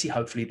responsibility,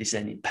 hopefully this is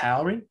then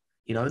empowering,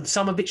 you know, and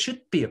some of it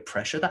should be a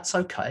pressure. That's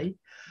okay.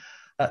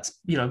 That's,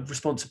 you know,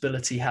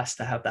 responsibility has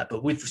to have that.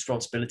 But with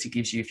responsibility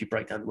gives you, if you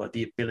break down the word,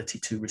 the ability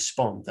to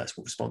respond. That's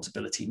what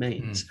responsibility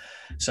means.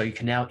 So you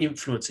can now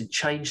influence and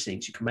change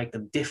things. You can make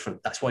them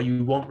different. That's why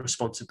you want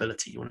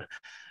responsibility. You want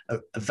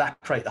to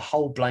evaporate the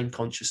whole blame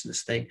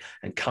consciousness thing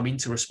and come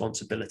into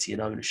responsibility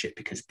and ownership,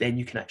 because then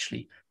you can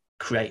actually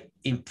create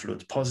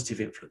influence,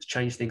 positive influence,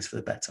 change things for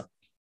the better.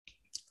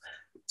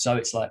 So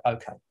it's like,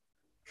 okay,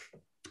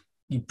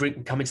 you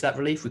come into that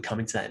relief, we come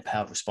into that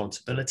empowered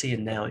responsibility,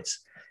 and now it's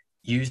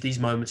use these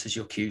moments as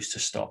your cues to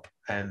stop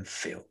and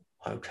feel.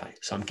 Okay,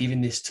 so I'm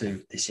giving this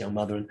to this young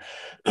mother,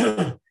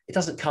 and it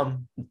doesn't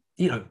come,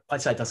 you know,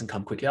 I'd say it doesn't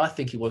come quickly. I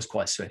think it was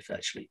quite swift,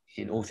 actually,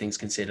 in all things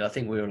considered. I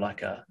think we were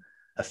like a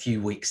few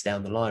weeks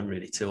down the line,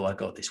 really, till we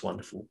had this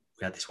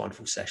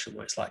wonderful session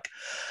where it's like,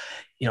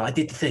 you know, I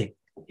did the thing,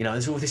 you know,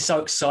 there's all this,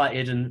 so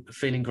excited and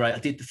feeling great. I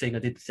did the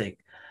thing.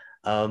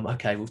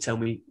 Okay, well, tell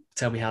me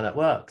how that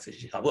worked.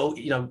 Like, well,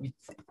 you know,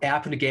 it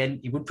happened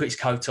again. He wouldn't put his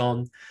coat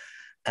on.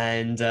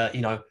 And,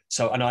 you know,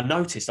 and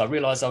I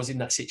realized I was in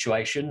that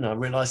situation, and I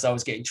realized I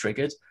was getting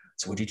triggered.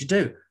 So what did you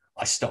do?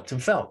 I stopped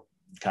and felt.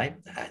 Okay.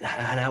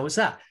 And how was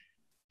that?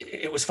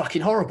 It was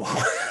fucking horrible,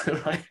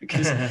 right?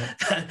 Because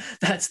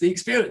that's the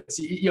experience.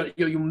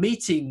 You're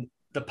meeting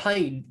the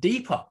pain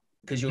deeper,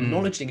 because you're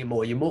acknowledging it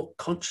more. You're more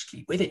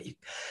consciously with it.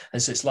 And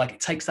so it's like,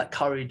 it takes that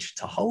courage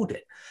to hold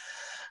it.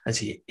 And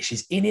so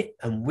she's in it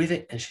and with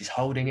it, and she's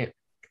holding it.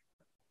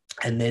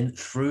 And then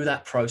through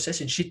that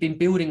process, and she'd been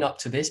building up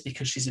to this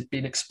because she's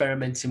been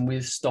experimenting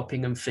with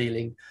stopping and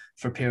feeling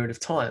for a period of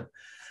time.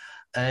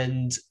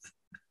 And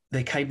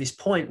there came this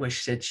point where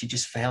she said she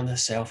just found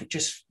herself, it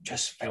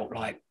just felt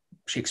like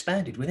she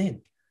expanded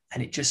within,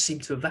 and it just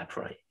seemed to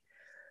evaporate.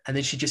 And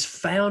then she just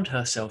found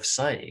herself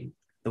saying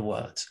the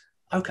words,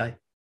 okay,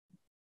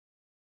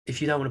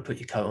 if you don't want to put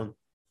your coat on,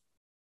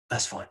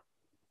 that's fine.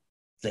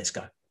 Let's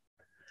go.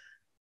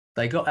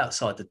 They got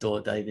outside the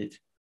door, David.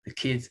 The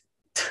kid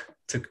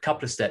took a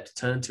couple of steps,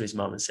 turned to his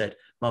mum and said,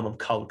 Mum, I'm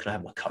cold. Can I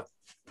have my coat?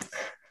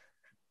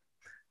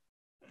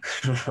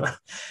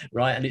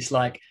 Right. And it's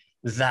like,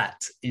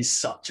 that is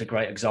such a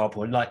great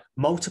example. And like,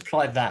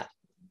 multiply that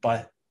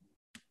by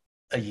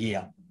a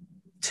year,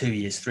 2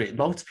 years, 3,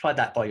 multiply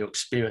that by your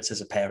experience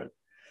as a parent.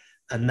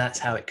 And that's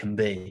how it can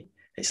be.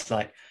 It's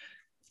like,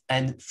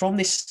 and from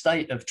this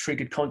state of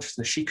triggered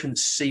consciousness, she couldn't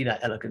see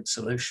that elegant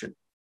solution.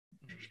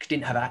 She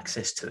didn't have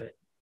access to it.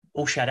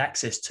 All she had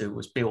access to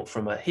was built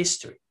from her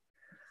history.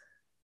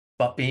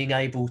 But being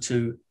able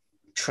to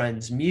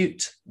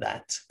transmute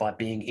that by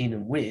being in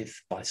and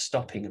with, by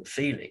stopping and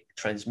feeling,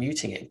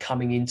 transmuting it and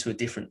coming into a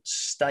different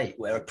state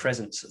where a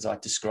presence, as I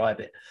describe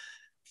it,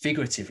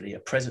 figuratively, a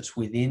presence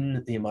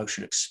within the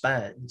emotion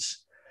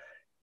expands,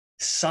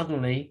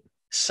 suddenly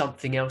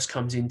something else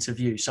comes into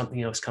view,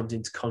 something else comes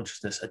into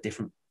consciousness, a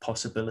different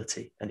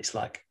possibility. And it's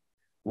like,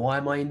 why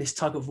am I in this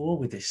tug of war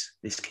with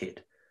this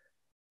kid?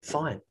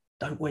 Fine,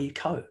 don't wear your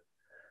coat.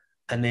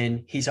 And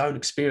then his own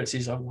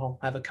experiences, oh, well,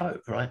 have a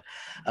coat, right?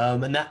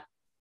 And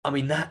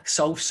that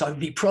solves so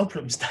many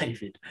problems,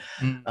 David.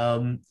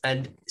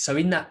 And so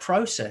in that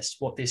process,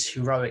 what this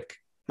heroic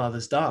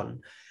mother's done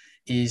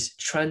is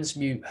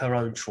transmute her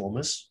own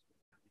traumas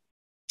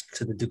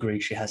to the degree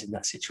she has in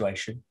that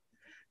situation,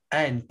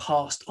 and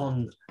passed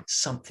on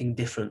something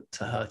different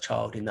to her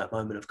child in that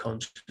moment of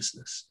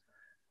consciousness,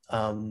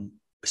 so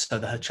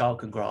that her child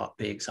can grow up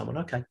being someone,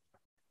 okay,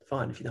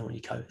 fine, if you don't want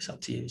your coat, it's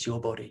up to you, it's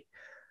your body.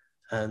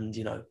 And,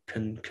 you know,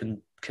 can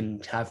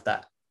have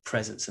that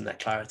presence and that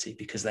clarity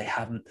because they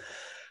haven't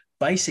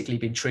basically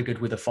been triggered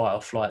with a fight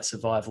or flight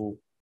survival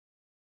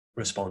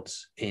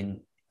response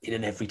in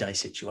an everyday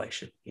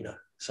situation, you know.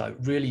 So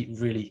really,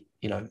 really,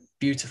 you know,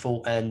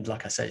 beautiful. And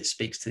like I said, it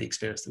speaks to the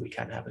experience that we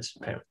can have as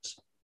parents.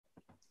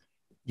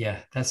 Yeah,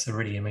 that's a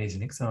really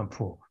amazing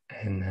example.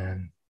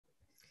 And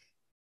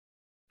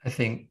I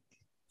think,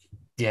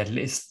 yeah,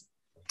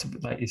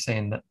 like you're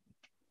saying, that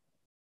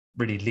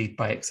really lead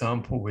by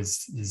example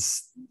is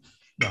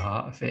the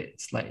heart of it.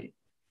 It's like,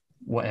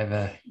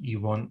 whatever you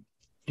want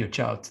your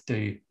child to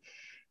do,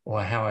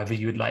 or however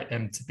you would like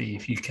them to be,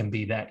 if you can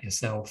be that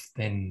yourself,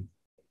 then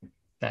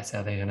that's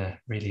how they're going to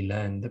really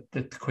learn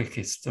the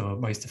quickest or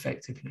most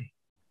effectively.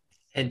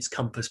 Hence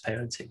compass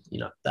parenting, you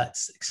know,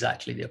 that's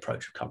exactly the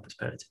approach of compass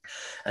parenting.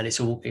 And it's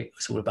all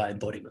about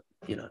embodiment,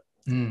 you know,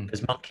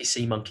 because monkey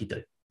see, monkey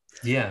do.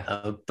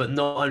 Yeah. But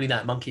not only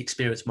that, monkey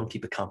experience, monkey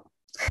become,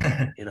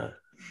 you know.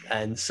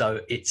 And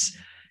so it's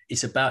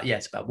about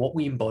what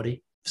we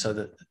embody, so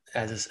that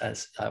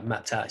as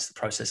mapped out, it's the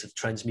process of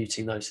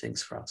transmuting those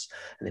things for us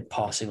and then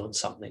passing on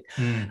something.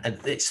 And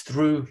it's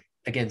through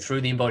the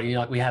embodiment.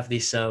 Like we have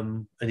these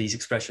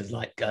expressions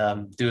like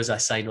do as I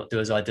say, not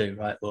do as I do,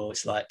 right? Well,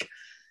 it's like,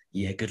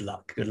 yeah, good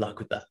luck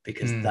with that,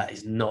 because that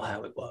is not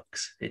how it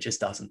works. It just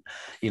doesn't.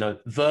 You know,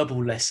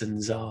 verbal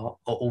lessons are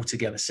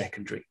altogether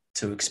secondary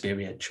to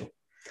experiential.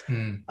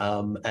 And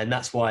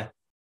that's why,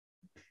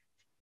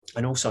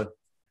 and also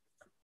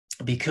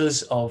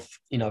because of,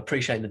 you know,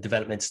 appreciating the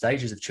developmental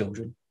stages of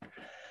children,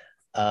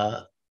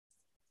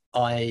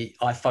 I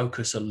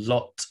focus a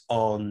lot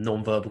on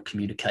nonverbal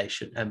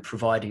communication and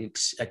providing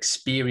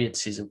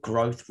experiences of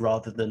growth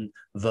rather than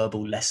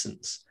verbal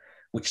lessons,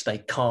 which they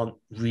can't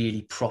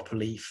really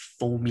properly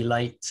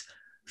formulate,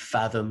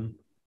 fathom,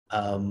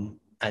 and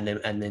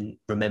then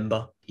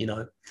remember, you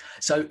know.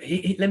 So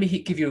let me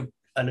give you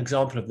an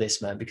example of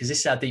this, man, because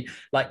this is how deep,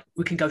 like,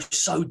 we can go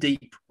so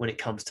deep when it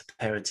comes to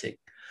parenting.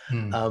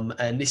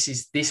 And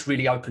this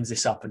really opens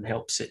this up and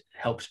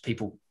helps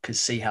people can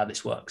see how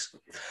this works.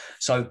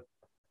 So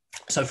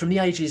from the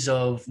ages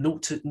of 0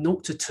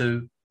 to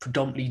 2,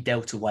 predominantly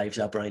delta waves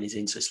our brain is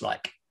in. So it's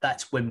like,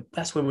 that's when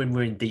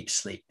we're in deep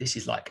sleep. This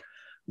is like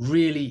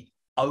really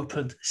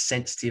open,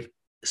 sensitive,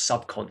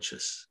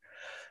 subconscious.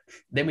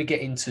 Then we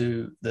get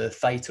into the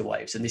theta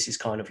waves, and this is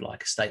kind of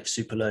like a state of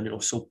super learning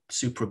or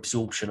super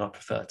absorption, I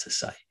prefer to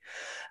say.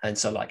 And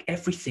so like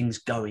everything's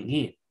going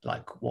in,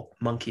 like what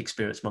monkey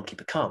experience, monkey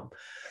become.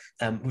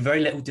 With very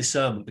little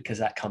discernment, because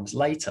that comes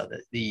later,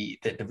 the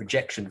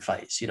rejection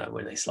phase, you know,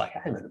 when it's like,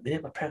 hang on a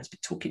minute, my parents been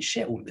talking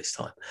shit all this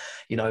time,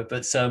 you know.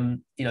 But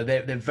you know,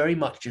 they're very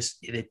much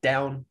just,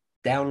 they're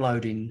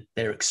downloading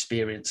their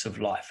experience of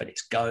life, and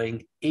it's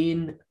going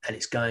in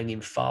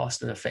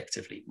fast and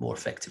effectively, more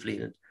effectively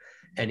than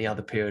any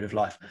other period of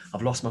life.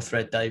 I've lost my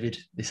thread, David.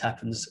 This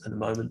happens at the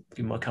moment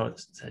in my current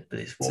state.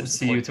 But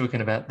so you were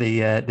talking about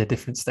the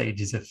different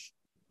stages of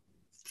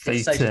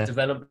theta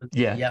development.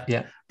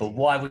 Yeah. But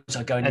why was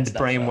I going and into the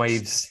brain that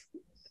waves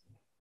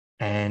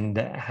and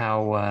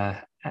how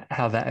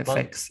that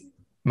affects?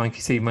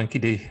 Monkey see, monkey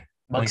do.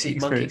 Monkey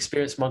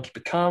experience, monkey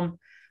become.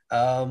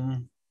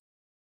 Sorry,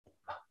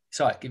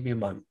 give me a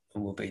moment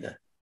and we'll be there.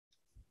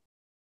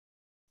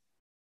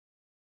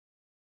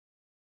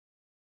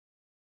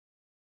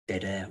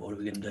 Dead air. What are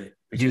we going to do?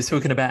 You were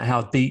talking about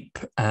how deep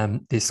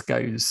this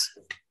goes.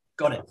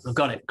 Got it. I've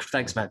got it.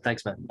 Thanks, man.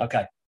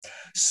 Okay.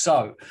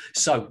 So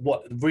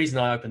what the reason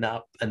I open that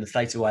up and the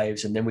theta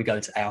waves, and then we go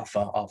to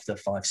alpha after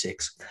 5,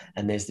 6,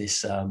 and there's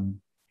this.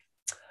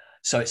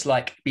 So it's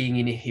like being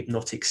in a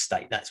hypnotic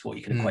state. That's what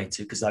you can equate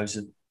to, because those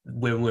are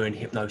when we're in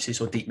hypnosis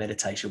or deep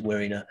meditation,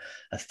 we're in a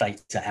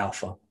theta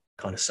alpha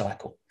kind of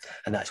cycle,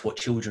 and that's what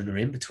children are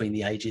in between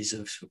the ages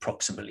of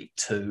approximately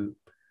 2,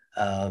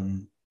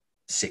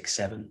 6,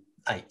 7,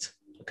 8.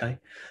 Okay, and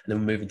then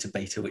we're moving to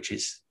beta, which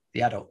is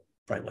the adult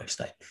brainwave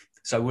state.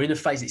 So we're in a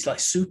phase, it's like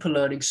super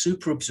learning,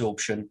 super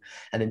absorption,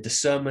 and then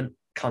discernment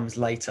comes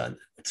later. And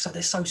so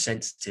they're so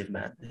sensitive,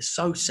 man. They're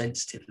so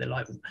sensitive. They're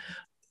like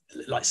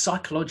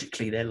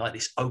psychologically, they're like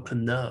this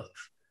open nerve,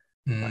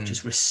 like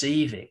just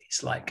receiving.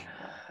 It's like,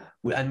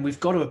 and we've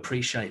got to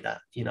appreciate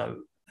that, you know,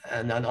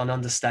 and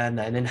understand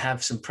that, and then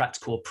have some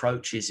practical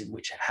approaches in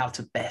which how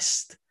to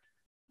best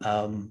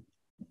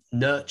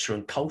nurture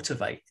and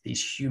cultivate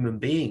these human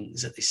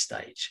beings at this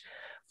stage,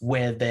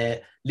 where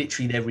they're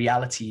literally their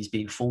reality is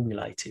being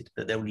formulated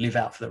that they'll live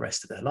out for the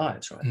rest of their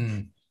lives,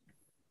 right?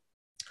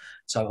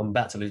 So I'm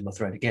about to lose my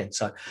thread again.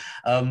 So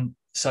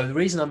the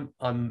reason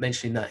I'm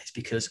mentioning that is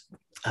because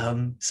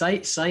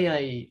say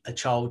a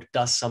child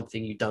does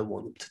something you don't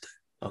want them to do,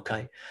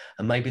 okay,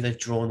 and maybe they've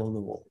drawn on the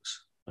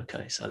walls,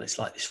 okay. So it's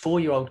like this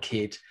 4-year-old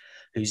kid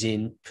who's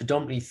in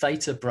predominantly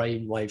theta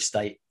brainwave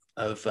state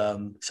of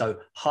so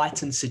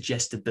heightened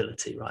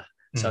suggestibility, right?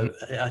 So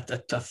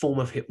a form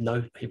of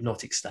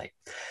hypnotic state.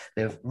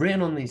 They've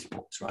written on these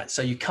walls, right?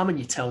 So you come and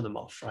you tell them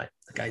off, right?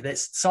 Okay,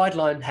 let's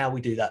sideline how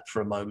we do that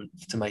for a moment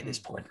to make this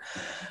point.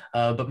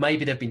 But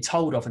maybe they've been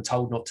told off and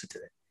told not to do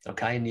it,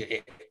 okay? And you're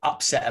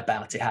upset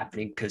about it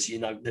happening because, you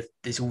know,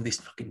 there's all this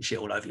fucking shit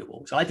all over your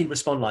walls. I didn't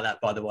respond like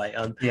that, by the way.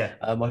 I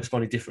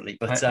responded differently,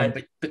 but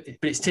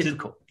it's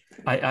typical.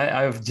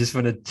 I just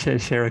want to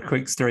share a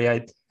quick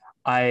story.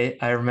 I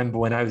remember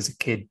when I was a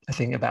kid, I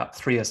think about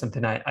 3 or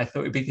something, I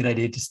thought it'd be a good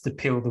idea just to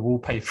peel the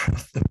wallpaper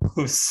off the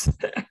walls.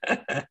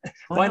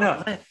 Why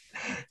not?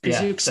 Because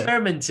you're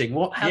experimenting.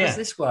 How does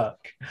this work?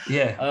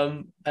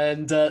 Yeah.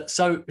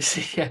 So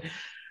yeah,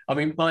 I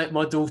mean,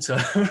 my daughter,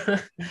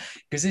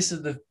 because this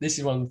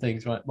is one of the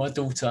things, right? My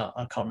daughter,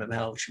 I can't remember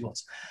how old she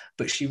was,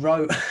 but she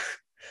wrote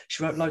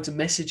loads of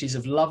messages,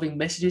 of loving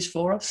messages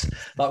for us.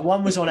 Like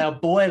one was on our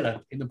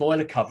boiler, in the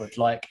boiler cupboard,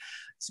 like,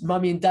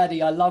 "Mummy and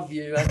Daddy, I love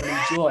you, and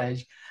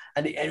enjoy."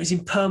 And it was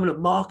in permanent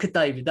marker,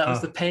 David. That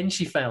was the pen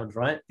she found,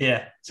 right?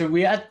 Yeah. So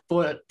we had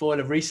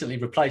boiler recently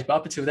replaced, but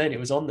up until then it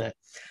was on there.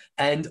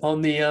 And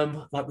on the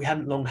like, we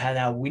hadn't long had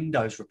our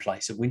windows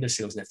replaced, the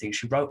windowsills and everything.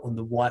 She wrote on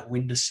the white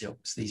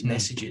windowsills these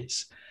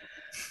messages,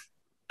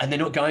 and they're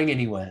not going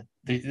anywhere.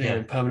 They're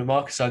in permanent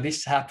marker. So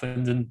this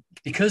happened, and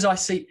because I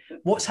see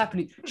what's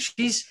happening,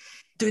 she's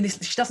doing this,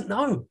 she doesn't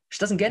know, she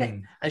doesn't get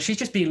it, and she's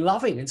just being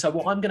loving. And so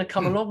what, I'm going to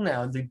come along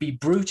now and be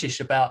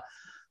brutish about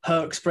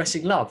her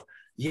expressing love.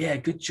 Yeah,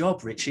 good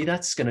job, Richie.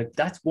 That's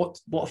what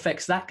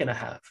effects that going to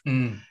have.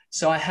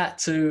 So I had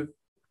to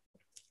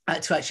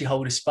actually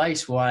hold a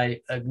space where I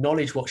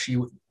acknowledge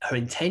her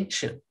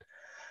intention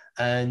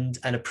and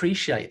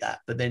appreciate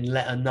that, but then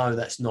let her know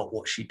that's not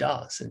what she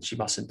does and she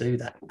mustn't do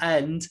that.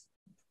 And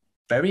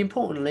very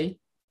importantly,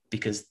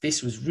 because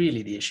this was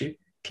really the issue,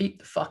 keep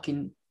the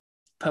fucking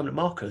permanent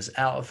markers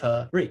out of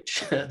her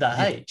reach at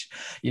that age.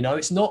 You know,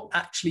 it's not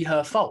actually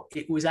her fault.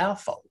 It was our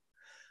fault,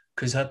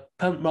 because her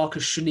permanent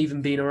markers shouldn't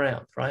even been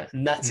around, right?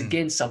 And that's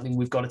again something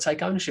we've got to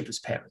take ownership as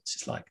parents.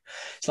 It's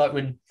like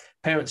when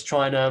parents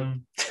try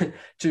and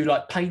do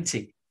like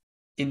painting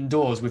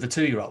indoors with a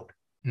 2-year-old,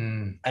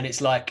 and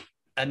it's like,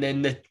 and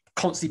then they're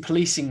constantly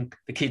policing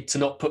the kid to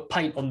not put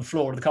paint on the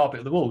floor or the carpet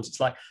or the walls.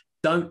 It's like,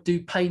 don't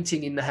do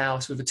painting in the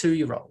house with a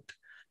 2-year-old.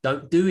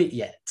 Don't do it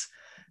yet.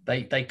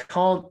 They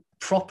can't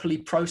properly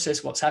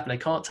process what's happening.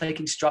 They can't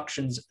take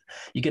instructions.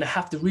 You're going to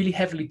have to really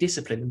heavily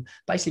discipline them,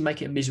 basically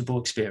make it a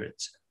miserable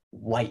experience.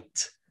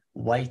 Wait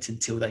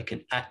until they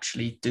can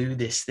actually do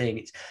this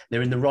thing.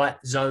 They're in the right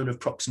zone of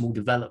proximal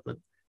development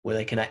where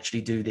they can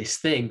actually do this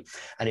thing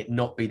and it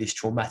not be this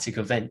traumatic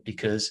event,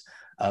 because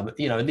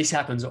you know, and this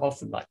happens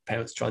often, like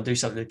parents try and do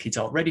something that kids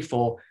aren't ready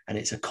for, and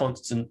it's a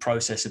constant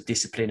process of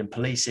discipline and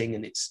policing,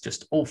 and it's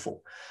just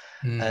awful.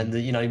 And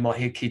you know, you might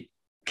hear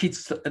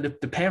kids,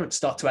 the parents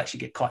start to actually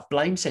get quite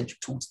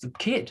blame-centric towards the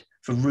kid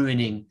for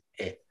ruining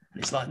it.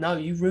 And it's like, no,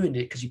 you ruined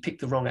it because you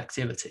picked the wrong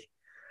activity.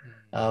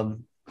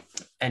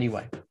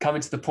 Anyway,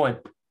 coming to the point,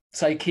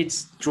 say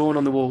kids drawn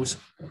on the walls,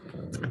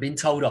 been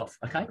told off,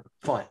 okay,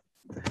 fine.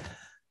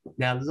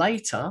 Now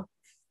later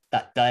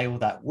that day or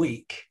that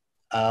week,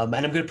 and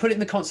I'm going to put it in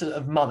the concept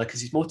of mother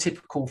because it's more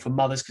typical for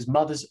mothers, because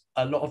mothers,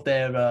 a lot of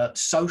their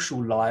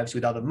social lives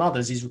with other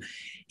mothers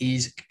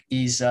is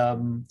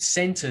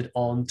centered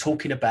on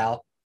talking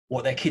about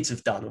what their kids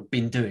have done or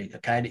been doing,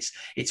 okay? And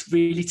it's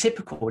really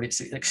typical, and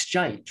it's an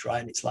exchange, right?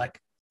 And it's like,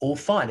 all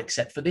fine,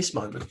 except for this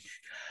moment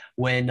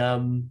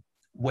when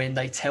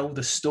they tell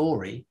the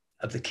story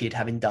of the kid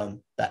having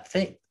done that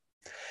thing.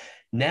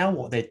 Now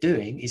what they're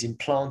doing is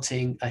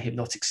implanting a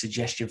hypnotic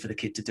suggestion for the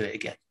kid to do it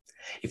again.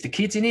 If the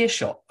kid's in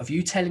earshot of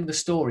you telling the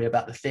story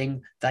about the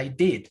thing they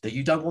did that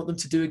you don't want them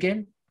to do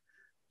again,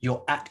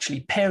 you're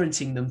actually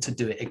parenting them to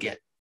do it again.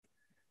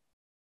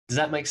 Does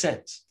that make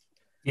sense?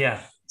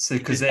 Yeah. So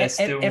because they're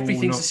still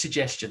everything's a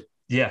suggestion.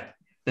 Yeah.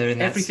 They're in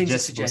that Everything's a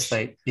suggestion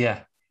state.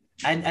 Yeah.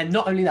 And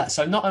not only that,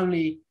 so not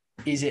only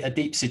is it a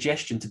deep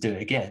suggestion to do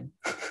it again,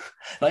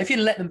 like if you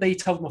let them be,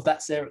 told them off,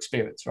 that's their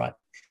experience, right?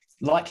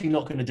 Likely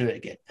not going to do it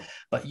again.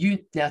 But you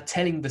now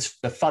telling the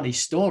funny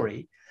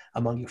story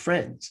among your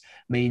friends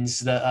means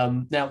that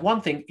now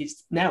one thing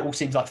is now it all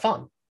seems like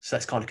fun. So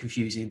that's kind of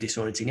confusing and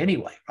disorienting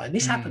anyway, right? And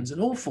this happens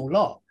an awful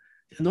lot.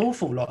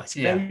 It's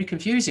very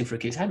confusing for a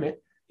kid. Hey, mate,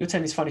 you're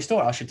telling this funny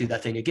story. I should do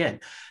that thing again.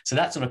 So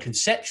that's on a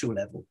conceptual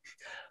level.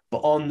 But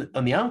on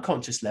the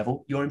unconscious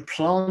level, you're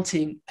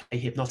implanting a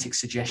hypnotic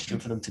suggestion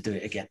for them to do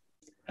it again.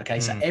 Okay,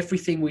 so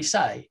everything we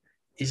say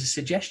is a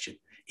suggestion,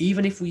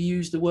 even if we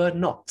use the word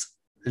not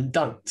and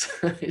don't.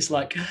 It's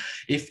like,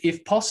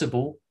 if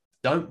possible,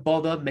 don't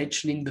bother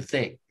mentioning the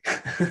thing.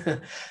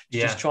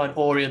 Just try and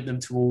orient them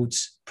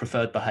towards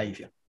preferred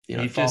behavior.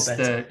 You just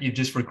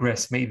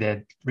regressed me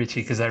there,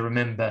 Richie, because I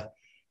remember,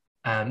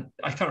 I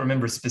can't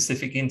remember a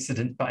specific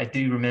incident, but I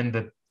do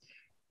remember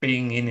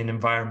being in an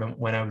environment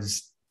when I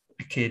was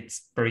a kid,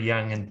 very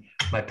young, and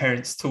my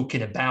parents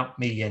talking about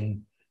me,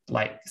 and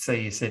like,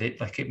 say you said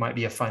it, like it might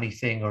be a funny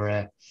thing or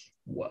a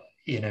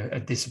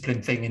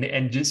discipline thing,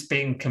 and just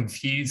being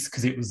confused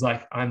because it was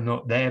like, I'm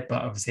not there,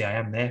 but obviously I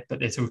am there, but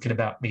they're talking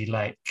about me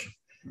like,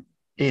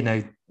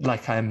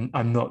 like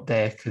I'm not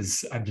there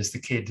because I'm just a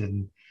kid,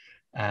 and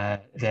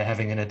they're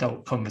having an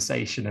adult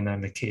conversation and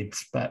I'm a kid.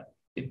 But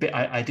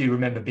I do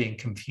remember being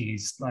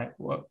confused, like,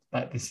 what,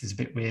 like, this is a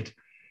bit weird.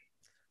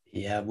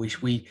 Yeah,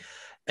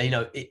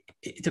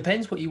 it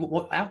depends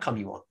what outcome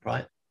you want,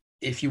 right?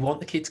 If you want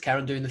the kids to carry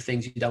on doing the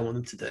things you don't want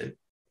them to do,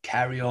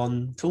 carry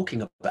on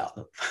talking about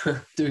them,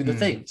 doing the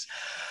things.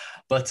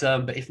 But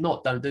if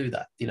not, don't do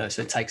that.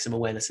 So it takes some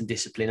awareness and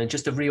discipline and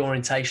just a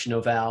reorientation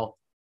of our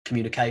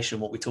communication,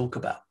 what we talk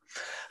about,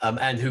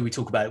 and who we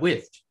talk about it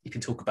with. You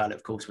can talk about it,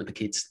 of course, with the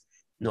kids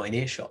not in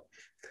earshot.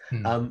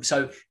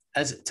 So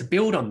as to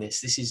build on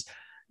this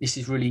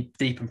is really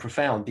deep and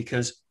profound,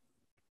 because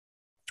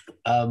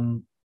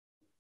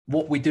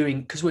what we're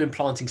doing, because we're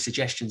implanting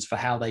suggestions for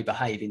how they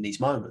behave in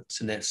these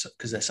moments, and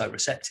because they're so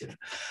receptive.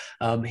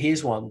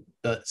 Here's one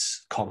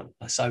that's common.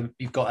 So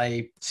you've got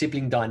a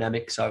sibling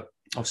dynamic. So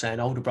I'll say an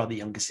older brother,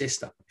 younger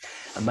sister,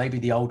 and maybe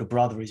the older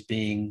brother is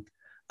being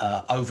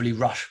overly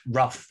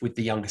rough with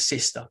the younger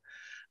sister,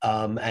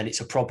 and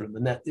it's a problem.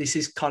 And that this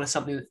is kind of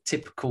something that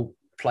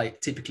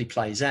typically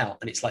plays out,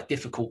 and it's like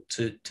difficult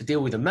to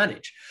deal with and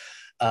manage.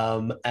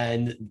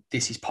 And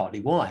this is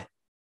partly why.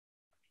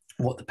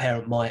 What the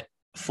parent might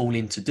fall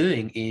into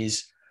doing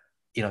is,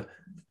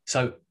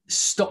 so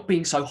stop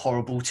being so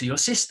horrible to your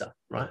sister,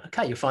 right?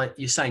 Okay,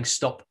 you're saying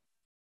stop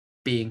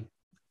being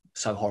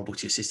so horrible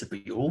to your sister,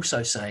 but you're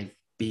also saying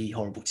be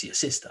horrible to your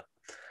sister.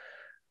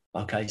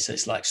 Okay, so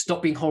it's like,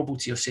 stop being horrible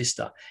to your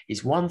sister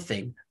is one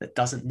thing that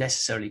doesn't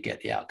necessarily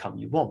get the outcome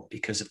you want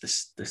because of the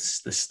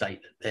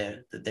state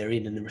that they're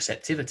in and the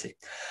receptivity.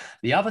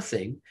 The other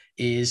thing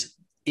is,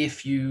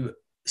 if you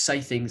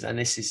say things, and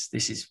this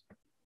is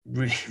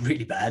really,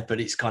 really bad,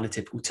 but it's kind of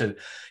typical too.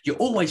 You're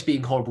always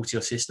being horrible to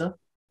your sister.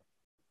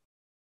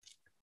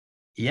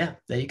 Yeah,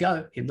 there you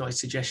go. Hypnotic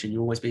suggestion.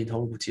 You're always being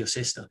horrible to your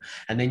sister.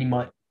 And then you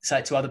might say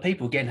it to other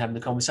people, again, having the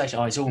conversation.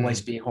 Oh, he's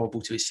always being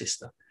horrible to his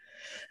sister.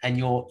 And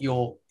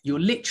you're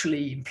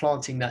literally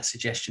implanting that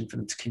suggestion for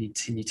them to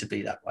continue to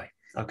be that way.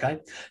 Okay.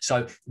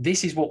 So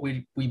this is what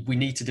we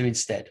need to do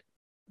instead,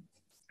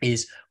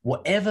 is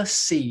whatever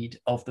seed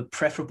of the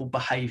preferable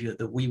behavior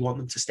that we want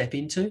them to step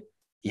into,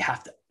 you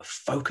have to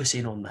focus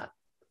in on that.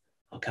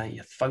 Okay,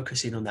 you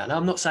focus in on that. Now,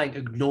 I'm not saying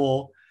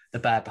ignore the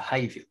bad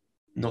behavior.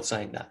 I'm not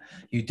saying that.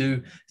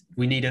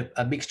 We need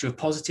a mixture of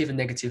positive and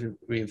negative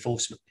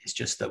reinforcement. It's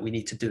just that we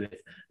need to do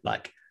it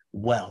like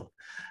well.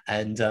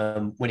 And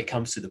when it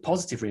comes to the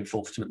positive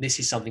reinforcement, this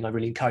is something I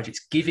really encourage.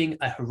 It's giving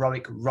a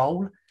heroic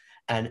role,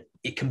 and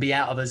it can be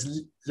out of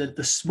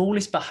the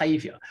smallest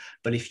behavior.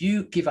 But if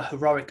you give a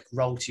heroic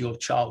role to your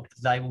child,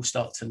 they will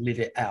start to live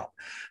it out.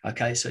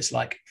 Okay, so it's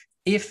like,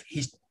 if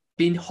he's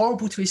been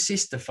horrible to his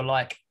sister for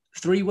like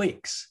 3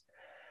 weeks,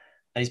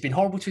 and he's been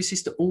horrible to his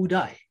sister all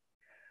day,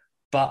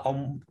 but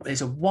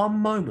there's one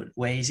moment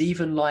where he's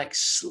even like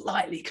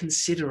slightly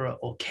considerate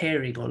or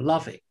caring or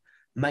loving.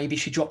 Maybe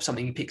she drops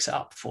something, he picks it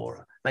up for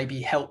her. Maybe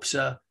he helps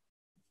her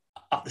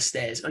up the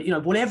stairs,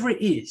 whatever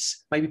it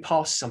is, maybe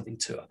passes something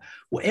to her.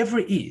 Whatever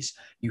it is,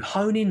 you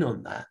hone in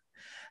on that,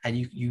 and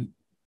you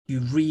you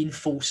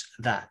reinforce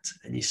that,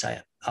 and you say,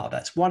 oh,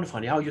 that's wonderful,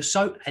 honey. Oh, you're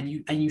so, and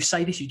you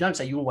say this, you don't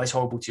say you're always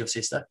horrible to your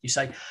sister. You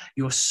say,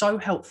 you're so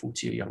helpful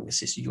to your younger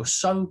sister. You're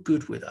so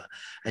good with her.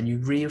 And you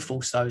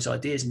reinforce those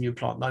ideas and you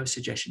implant those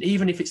suggestions.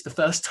 Even if it's the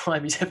first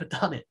time he's ever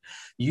done it,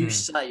 you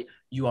say,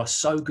 you are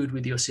so good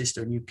with your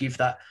sister, and you give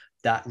that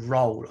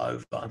role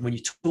over. And when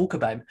you talk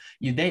about him,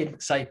 you then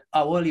say,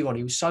 oh, early on,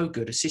 he was so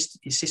good. His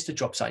sister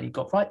dropped something. He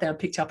got right down,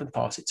 picked up and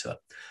passed it to her.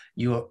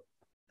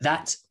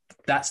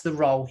 That's the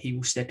role he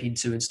will step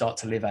into and start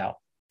to live out.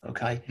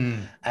 Okay.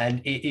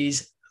 And it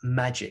is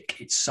magic.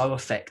 It's so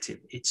effective.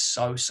 It's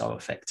so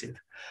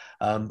effective.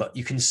 But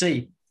you can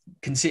see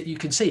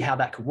how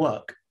that can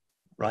work,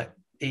 right?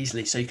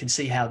 Easily. So you can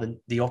see how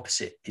the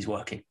opposite is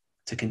working,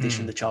 to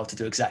condition the child to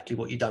do exactly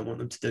what you don't want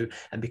them to do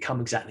and become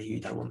exactly who you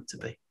don't want them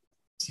to be.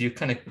 So you're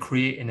kind of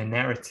creating a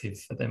narrative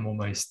for them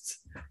almost.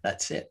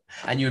 That's it.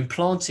 And you're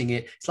implanting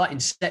it. It's like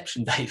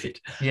Inception, David.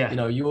 Yeah. You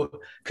know,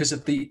 because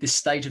of the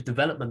stage of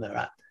development they're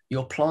at,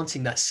 you're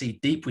planting that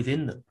seed deep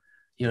within them.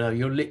 You know,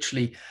 you're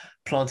literally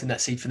planting that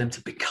seed for them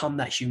to become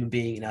that human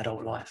being in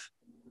adult life.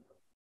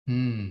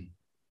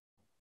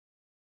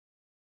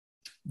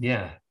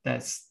 Yeah,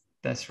 that's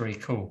really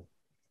cool.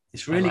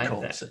 It's really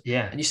cool. That. So,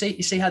 yeah. And you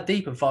see how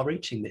deep and far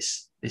reaching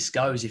this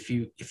goes if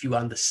you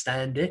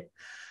understand it,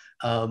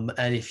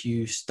 and if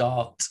you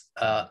start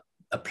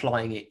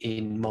applying it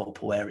in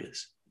multiple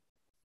areas.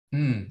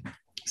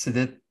 So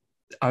that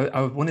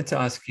I wanted to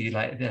ask you,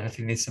 like, I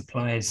think this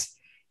applies,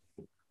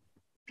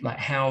 like,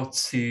 how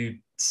to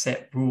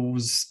set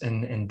rules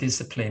and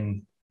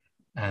discipline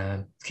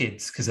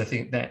kids, because I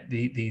think that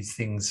these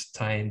things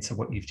tie into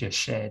what you've just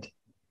shared.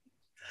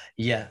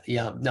 Yeah.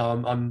 No,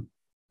 I'm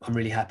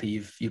really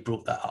happy you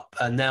brought that up.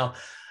 And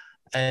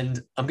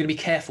I'm going to be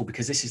careful,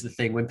 because this is the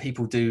thing: when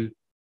people do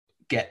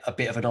get a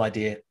bit of an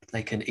idea,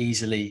 they can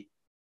easily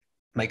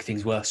make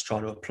things worse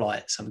trying to apply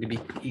it. So I'm going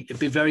to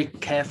be very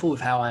careful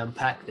with how I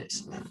unpack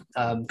this,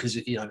 because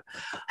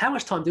how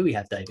much time do we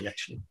have, David?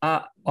 Actually,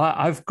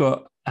 I've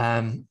got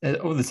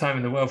all the time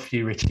in the world for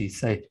you, Richie.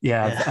 So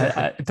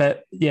yeah.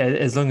 But yeah,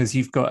 as long as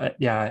you've got it,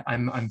 yeah,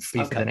 I'm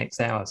free for the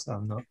next hour, so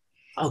I'm not.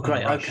 Oh,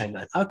 great. Okay,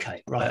 man.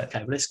 Okay, right. Okay,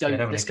 well, let's go. I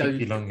don't let's want to go.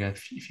 keep you longer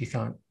if you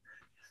can't.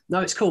 No,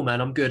 it's cool,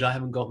 man. I'm good. I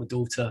haven't got my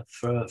daughter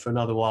for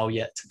another while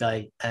yet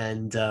today,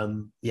 and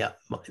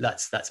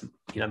that's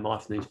my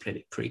afternoon's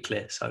pretty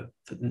clear. So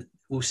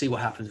we'll see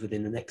what happens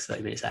within the next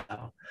 30 minutes,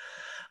 hour.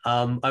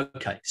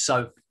 Okay,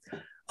 so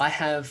I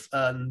have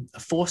a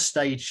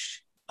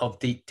 4-stage of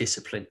deep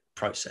discipline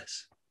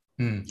process.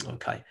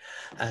 Okay,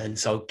 and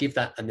so I'll give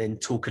that, and then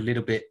talk a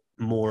little bit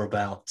more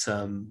about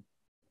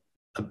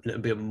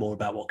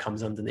what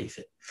comes underneath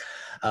it.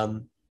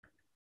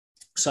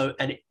 So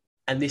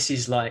this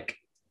is like,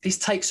 this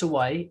takes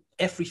away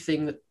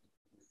everything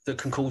that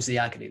can cause the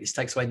agony. This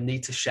takes away the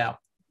need to shout,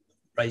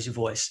 raise your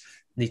voice,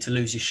 need to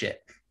lose your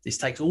shit. This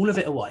takes all of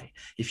it away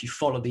if you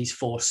follow these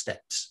 4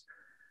 steps.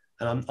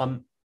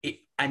 And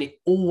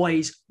it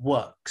always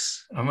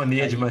works. I'm on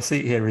the edge of my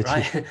seat here, Richie.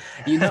 Right?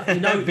 You know,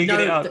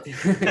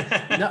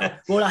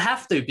 well, I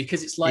have to,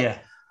 because it's like,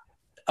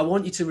 I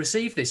want you to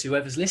receive this,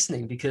 whoever's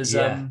listening, because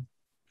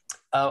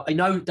I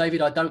know,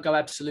 David, I don't go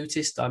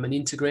absolutist. I'm an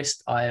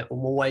integrist. I am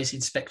always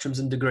in spectrums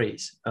and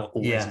degrees. In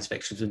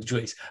spectrums and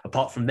degrees.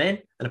 Apart from then,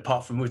 and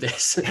apart from with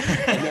this,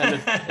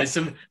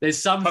 there's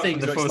some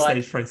things where it's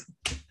like,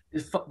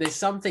 there's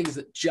some things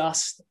that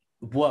just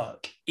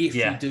work if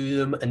you do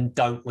them, and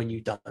don't when you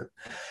don't.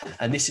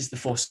 And this is the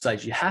 4th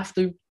stage. You have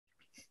to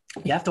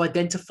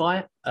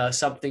identify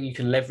something you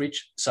can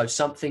leverage. So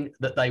something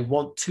that they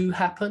want to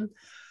happen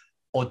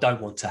or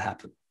don't want to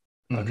happen.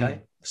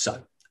 Okay,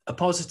 so a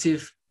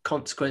positive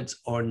consequence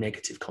or a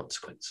negative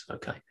consequence.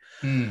 Okay.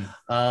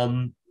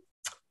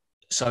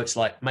 So it's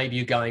like, maybe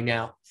you're going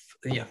out,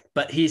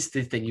 but here's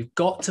the thing: you've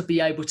got to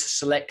be able to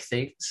select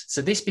things.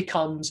 So this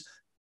becomes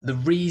the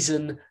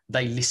reason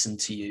they listen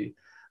to you,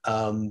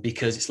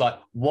 because it's like,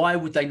 why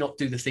would they not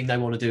do the thing they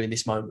want to do in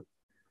this moment?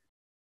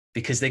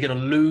 Because they're going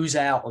to lose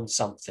out on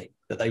something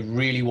that they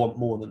really want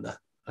more than that.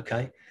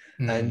 Okay.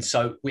 And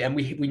so we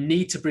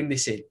need to bring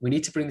this in. We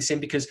need to bring this in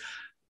because,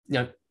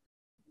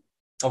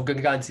 I'm going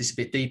to go into this a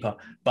bit deeper,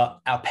 but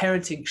our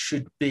parenting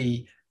should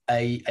be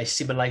a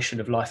simulation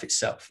of life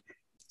itself.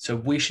 So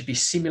we should be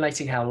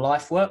simulating how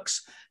life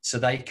works, so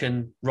they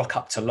can rock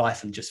up to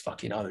life and just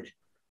fucking own it.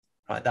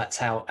 Right? That's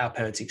how our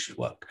parenting should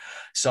work.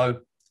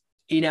 So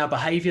in our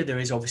behavior, there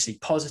is obviously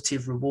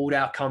positive reward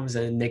outcomes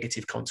and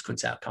negative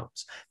consequence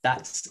outcomes.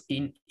 That's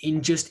in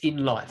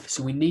life.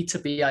 So we need to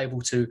be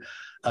able to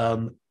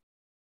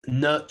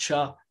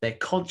nurture their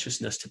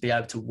consciousness to be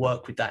able to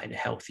work with that in a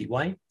healthy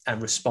way and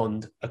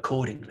respond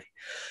accordingly.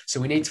 So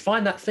we need to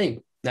find that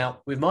thing.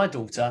 Now, with my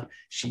daughter,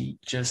 she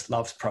just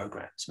loves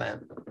programs,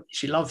 man.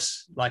 She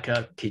loves like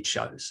kid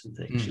shows and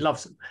things. She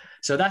loves them.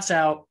 So that's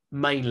our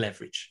main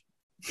leverage,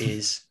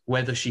 is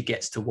whether she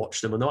gets to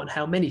watch them or not, and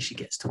how many she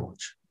gets to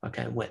watch.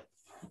 Okay, and when.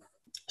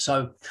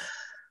 So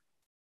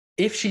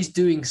if she's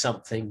doing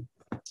something,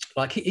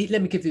 like,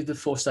 let me give you the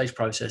 4-stage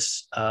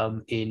process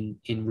in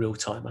real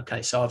time.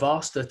 Okay, so I've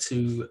asked her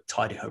to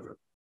tidy her room.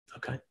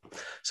 Okay,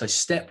 So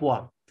step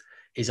one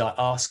is I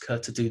ask her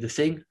to do the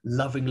thing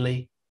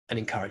lovingly and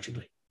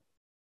encouragingly.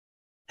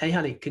 Hey,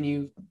 honey, can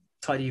you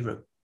tidy your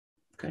room?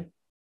 Okay.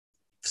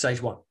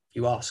 Stage one,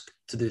 you ask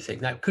to do the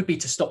thing. Now, it could be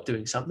to stop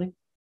doing something,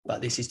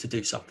 but this is to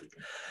do something.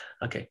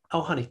 Okay.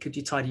 Oh, honey, could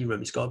you tidy your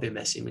room? It's got a bit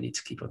messy. We need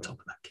to keep on top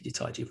of that. Could you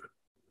tidy your room?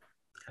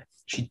 Okay.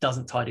 She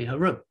doesn't tidy her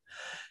room.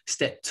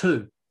 Step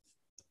two,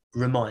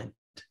 remind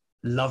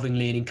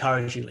lovingly and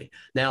encouragingly.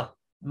 Now,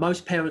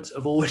 most parents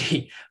have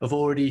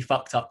already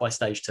fucked up by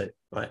stage two,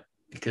 right?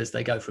 Because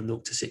they go from 0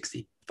 to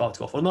 60 far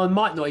too often. Well, I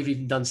might not have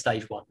even done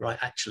stage one, right?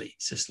 Actually,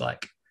 it's just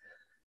like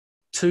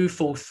too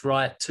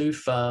forthright, too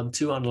firm,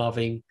 too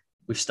unloving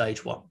with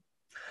stage one.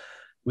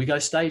 We go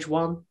stage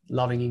one,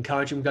 loving,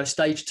 encouraging. We go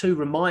stage two,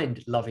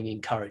 remind, loving,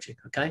 encouraging.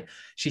 Okay.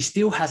 She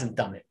still hasn't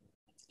done it.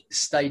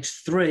 Stage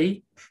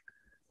three,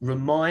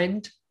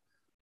 remind,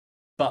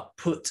 but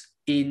put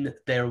in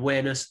their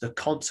awareness the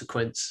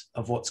consequence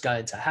of what's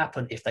going to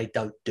happen if they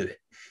don't do it.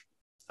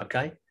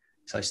 Okay.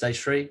 So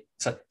stage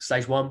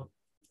one,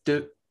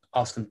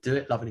 ask them to do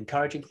it, loving,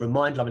 encouraging,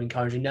 remind, loving,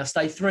 encouraging. Now,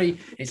 stage three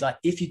is like,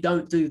 if you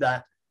don't do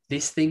that,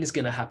 this thing is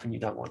going to happen you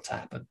don't want to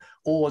happen,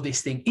 or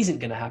this thing isn't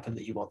going to happen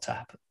that you want to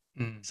happen.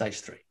 Stage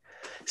three.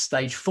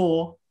 Stage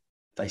four,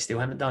 they still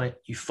haven't done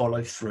it. You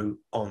follow through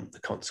on the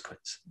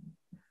consequence.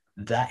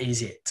 That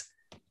is it.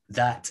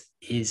 That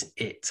is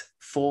it.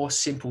 4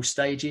 simple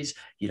stages.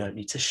 You don't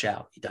need to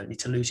shout. You don't need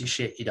to lose your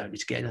shit. You don't need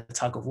to get in a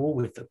tug of war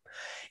with them.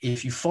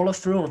 If you follow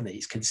through on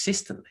these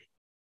consistently,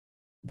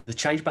 the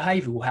change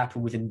behavior will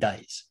happen within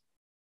days.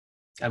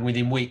 And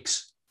within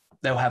weeks,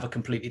 they'll have a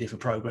completely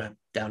different program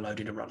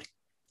downloaded and running.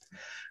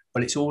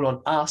 But it's all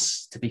on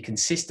us to be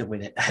consistent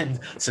with it. And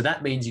so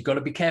that means you've got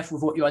to be careful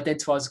with what you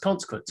identify as a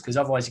consequence, because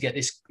otherwise you get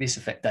this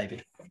effect,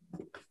 David.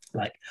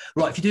 Like,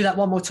 right, if you do that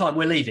one more time,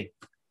 we're leaving.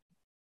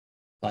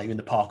 Like you're in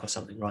the park or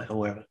something, right? Or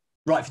wherever.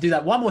 Right, if you do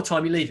that one more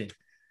time, you're leaving.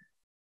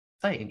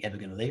 They ain't ever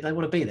going to leave. They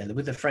want to be there. They're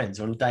with their friends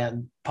or on a day out in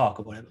the park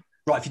or whatever.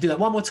 Right, if you do that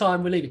one more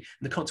time, we're leaving.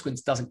 And the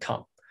consequence doesn't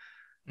come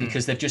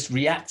because they've just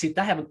reacted.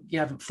 You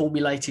haven't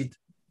formulated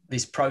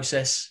this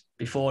process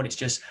before, and it's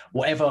just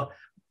whatever.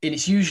 And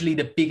it's usually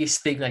the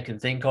biggest thing they can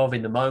think of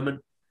in the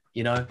moment,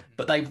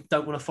 but they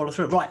don't want to follow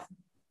through. Right,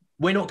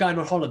 we're not going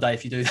on holiday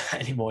if you do that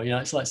anymore.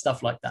 It's like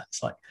stuff like that.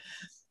 It's like,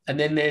 and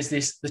then there's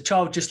this, the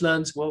child just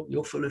learns, well,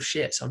 you're full of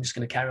shit, so I'm just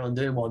going to carry on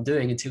doing what I'm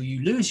doing until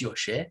you lose your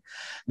shit.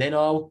 Then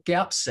I'll get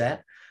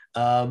upset.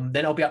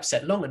 Then I'll be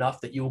upset long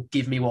enough that you'll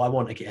give me what I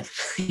want again,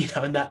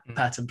 and that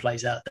pattern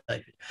plays out,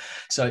 David.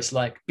 So it's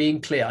like being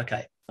clear.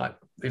 Okay, like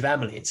with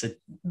Emily, it's a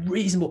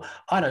reasonable.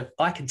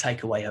 I can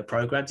take away her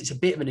programs. It's a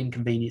bit of an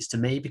inconvenience to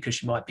me because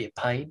she might be a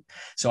pain.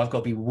 So I've got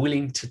to be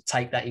willing to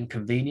take that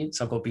inconvenience.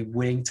 I've got to be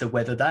willing to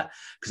weather that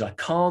because I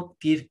can't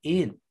give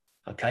in.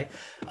 Okay,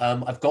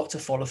 I've got to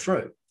follow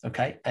through.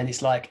 Okay, and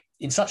it's like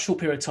in such a short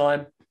period of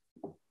time,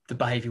 the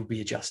behavior will be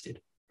adjusted.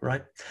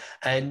 Right.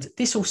 And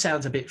this all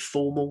sounds a bit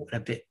formal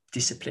and a bit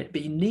disciplined,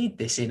 but you need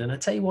this in. And I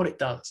tell you what it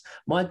does.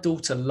 My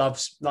daughter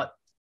loves, like,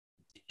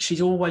 she's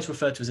always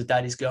referred to as a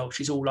daddy's girl.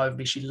 She's all over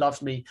me. She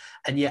loves me.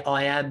 And yet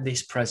I am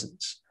this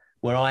presence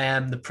where I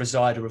am the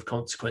presider of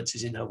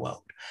consequences in her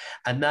world.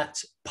 And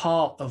that's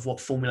part of what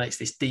formulates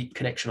this deep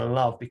connection and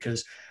love,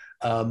 because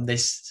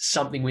there's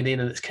something within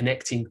her that's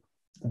connecting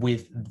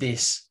with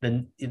this,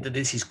 then that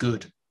this is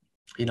good,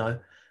 and,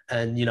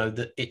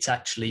 that it's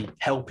actually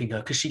helping her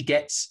because she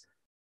gets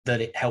that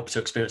it helps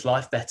her experience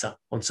life better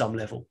on some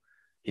level,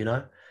 and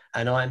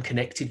I am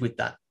connected with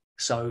that.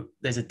 So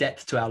there's a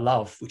depth to our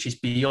love, which is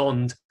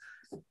beyond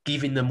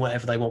giving them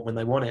whatever they want when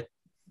they want it,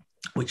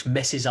 which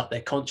messes up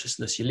their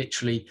consciousness. You're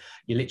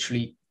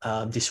literally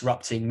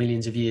disrupting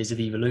millions of years of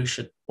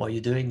evolution while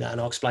you're doing that.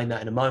 And I'll explain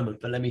that in a moment,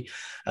 but let me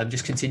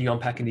just continue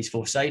unpacking these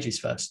 4 stages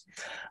first.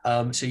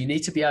 So you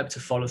need to be able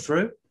to follow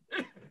through.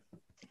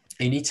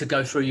 You need to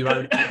go through your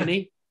own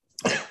agony.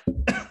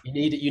 You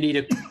need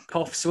a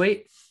cough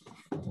sweet.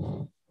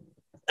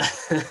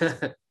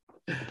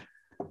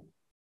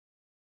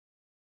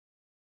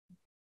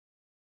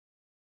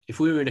 If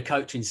we were in a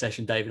coaching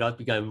session, David, I'd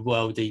be going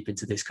well deep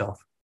into this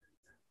cough.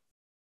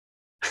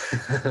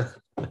 Are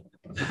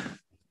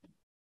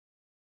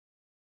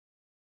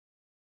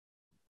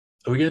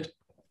we good?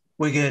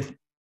 We're good.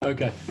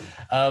 Okay.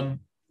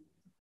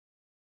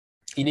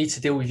 You need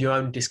to deal with your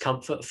own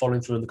discomfort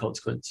following through on the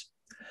consequence.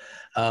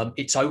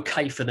 It's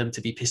okay for them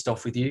to be pissed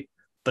off with you.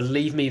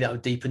 Believe me, that will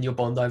deepen your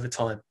bond over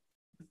time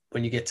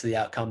when you get to the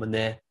outcome and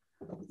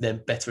they're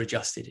better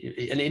adjusted.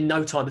 And in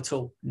no time at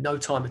all.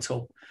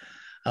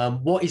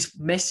 What is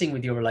messing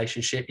with your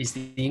relationship is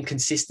the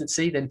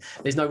inconsistency. Then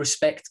there's no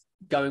respect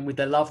going with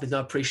their love. There's no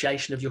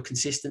appreciation of your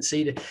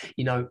consistency,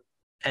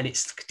 and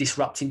it's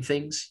disrupting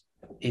things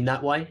in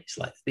that way. It's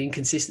like the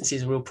inconsistency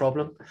is a real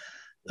problem.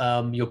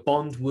 Your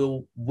bond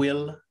will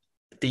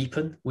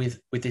deepen with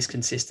this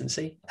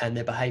consistency, and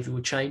their behavior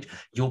will change.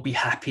 You'll be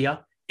happier.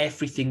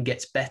 Everything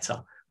gets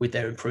better with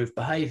their improved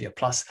behavior.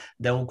 Plus,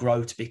 they'll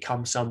grow to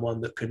become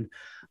someone that can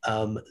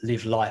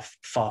live life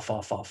far,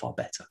 far, far, far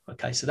better.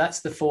 Okay, so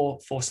that's the four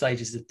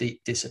stages of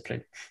deep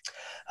discipline.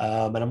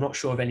 And I'm not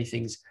sure if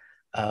anything's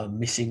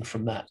missing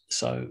from that.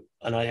 So,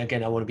 and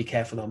I want to be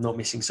careful that I'm not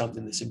missing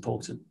something that's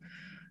important.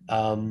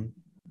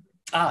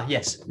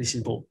 Yes, this is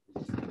important.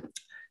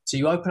 So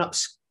you open up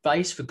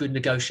space for good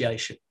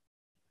negotiation.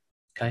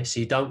 Okay, so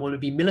you don't want to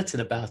be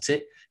militant about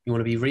it. You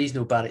want to be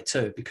reasonable about it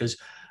too, because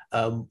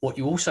what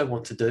you also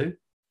want to do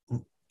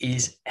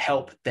is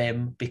help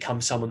them become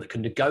someone that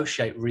can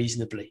negotiate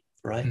reasonably,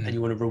 right? And you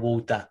want to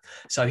reward that.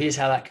 So here's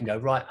how that can go.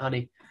 Right,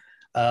 honey,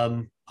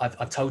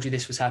 I've told you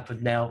this was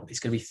happened. Now it's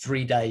going to be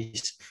 3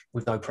 days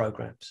with no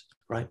programs,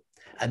 right?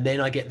 And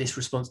then I get this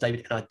response,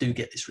 David, and I do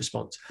get this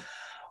response.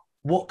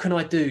 What can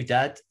I do,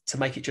 Dad, to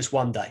make it just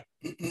 1 day?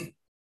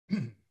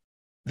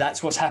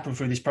 That's what's happened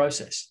through this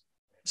process.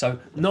 So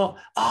not,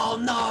 oh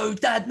no,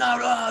 Dad,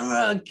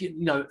 no,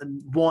 you know,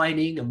 and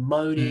whining and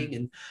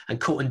moaning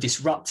and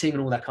disrupting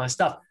and all that kind of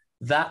stuff.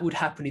 That would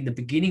happen in the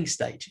beginning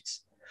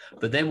stages.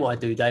 But then what I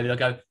do, David, I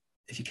go,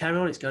 if you carry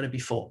on, it's going to be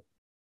 4.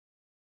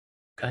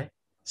 Okay.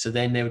 So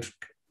then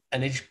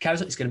and then she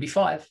carries on, it's going to be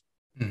 5.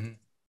 And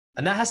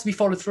that has to be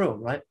followed through,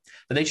 right?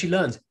 But then she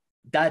learns,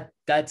 Dad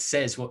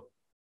says what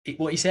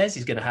he says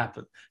is going to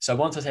happen. So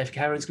once I say, if you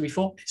carry on, it's going to be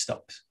 4, it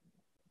stops.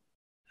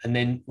 And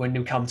then when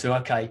you come to,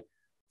 okay,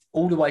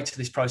 all the way to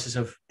this process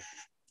of,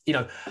 you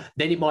know,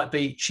 then it might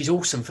be she's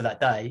awesome for that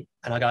day.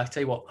 And I go, I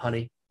tell you what,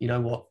 honey, you know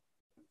what?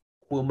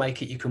 We'll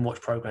make it, you can watch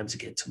programs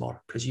again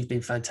tomorrow because you've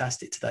been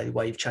fantastic today, the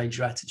way you've changed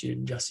your attitude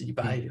and adjusted your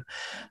behavior.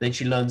 Then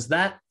she learns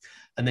that.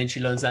 And then she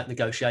learns that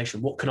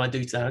negotiation. What can I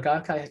do today? I go,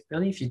 okay,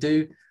 honey, if you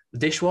do the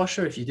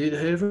dishwasher, if you do the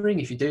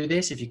hoovering, if you do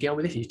this, if you get on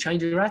with it, if you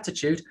change your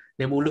attitude,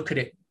 then we'll look at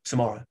it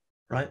tomorrow,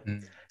 right?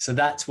 So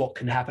that's what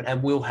can happen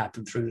and will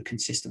happen through the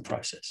consistent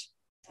process.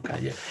 Okay,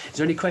 yeah. Is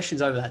there any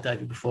questions over that,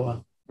 David, before I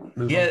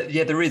move on?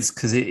 Yeah, there is,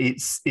 because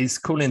it's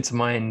calling to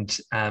mind.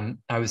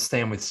 I was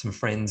staying with some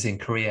friends in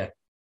Korea,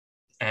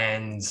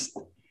 and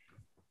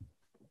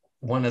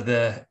one of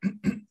the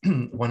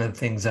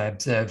things I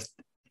observed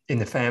in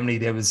the family,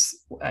 there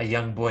was a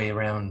young boy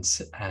around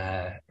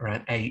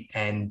 8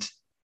 and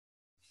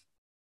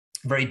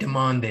very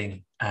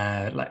demanding.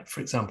 Like,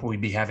 for example,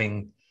 we'd be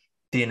having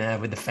dinner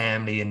with the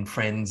family and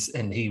friends,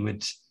 and he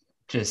would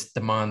just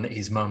demand that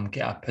his mum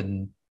get up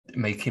and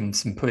make him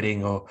some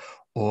pudding,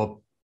 or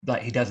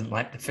like he doesn't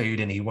like the food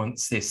and he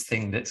wants this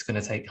thing that's going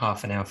to take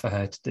half an hour for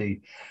her to do.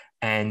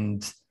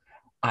 And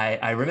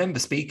I remember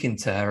speaking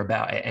to her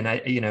about it, and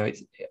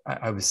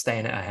I was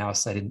staying at her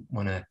house. I didn't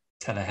want to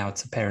tell her how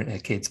to parent her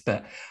kids,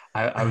 but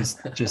I was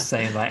just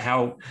saying, like,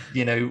 how,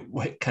 you know,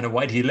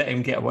 why do you let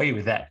him get away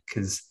with that?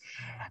 Because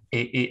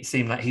it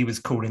seemed like he was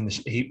calling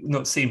he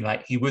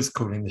was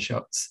calling the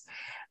shots.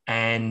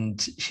 And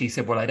she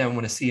said, well, I don't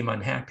want to see him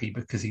unhappy,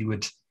 because he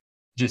would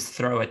just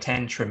throw a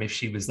tantrum if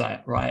she was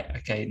like, right,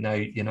 okay, no,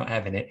 you're not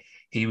having it.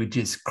 He would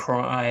just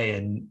cry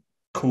and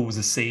cause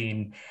a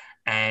scene,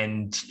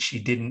 and she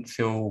didn't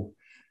know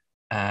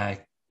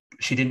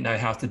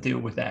how to deal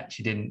with that.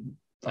 She didn't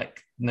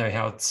know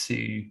how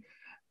to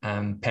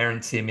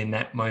parent him in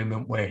that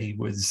moment where he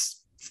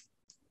was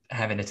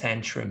having a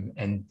tantrum.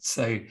 And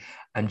so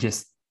I'm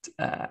just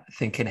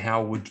thinking,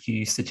 how would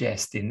you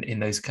suggest in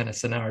those kind of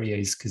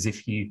scenarios? Because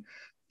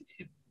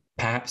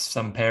perhaps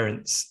some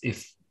parents,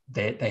 if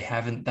they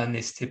haven't done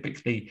this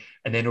typically,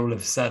 and then all of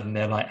a sudden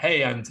they're like,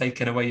 hey, I'm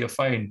taking away your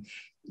phone,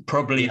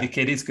 probably the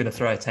kid is going to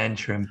throw a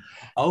tantrum.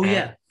 So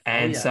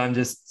I'm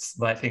just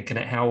like thinking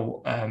at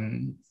how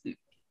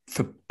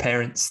for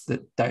parents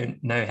that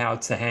don't know how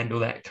to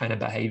handle that kind of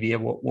behavior,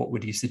 what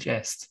would you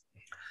suggest?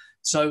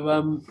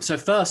 So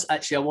first,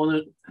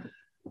 actually,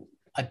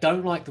 I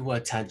don't like the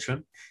word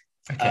tantrum.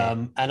 Okay.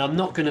 And I'm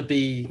not going to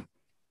be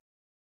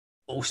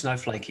all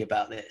snowflakey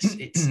about this.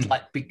 It's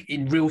like,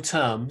 in real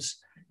terms,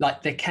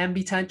 like, there can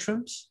be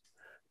tantrums,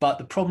 but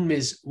the problem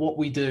is what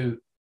we do,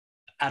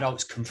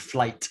 adults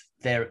conflate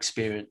their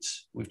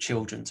experience with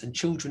children's, and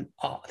children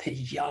they're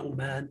young,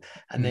 man,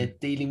 and they're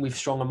dealing with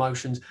strong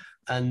emotions.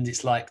 And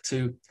it's like,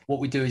 what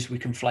we do is we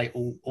conflate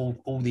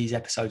all these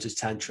episodes as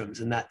tantrums,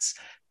 and that's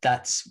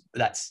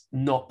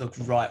not the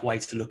right way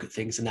to look at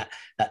things, and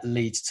that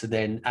leads to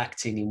then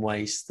acting in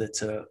ways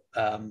that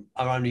are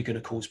only going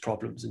to cause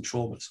problems and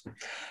traumas.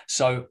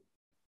 So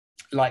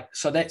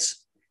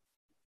that's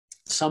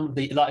some of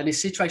the, like, in a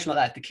situation like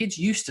that, the kid's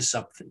used to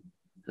something.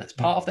 That's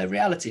part of their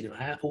reality.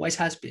 It always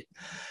has been.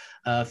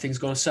 Things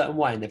go a certain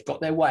way, and they've got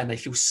their way, and they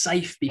feel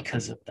safe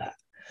because of that.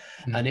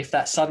 And if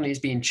that suddenly is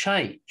being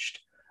changed,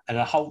 and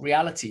a whole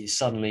reality is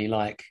suddenly,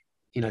 like,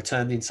 you know,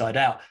 turned inside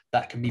out,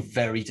 that can be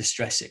very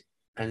distressing.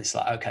 And it's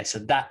like, okay, so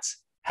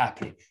that's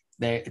happening.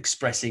 They're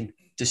expressing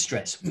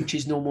distress, which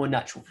is normal and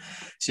natural.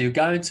 So you're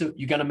going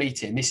to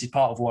meet it, and this is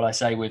part of what I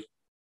say with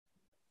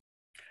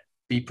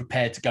be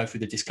prepared to go through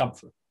the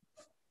discomfort.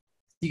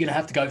 You're going to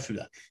have to go through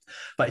that.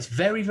 But it's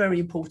very, very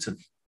important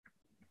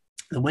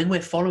that when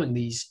we're following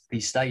these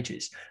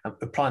stages and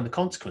applying the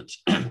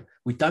consequence,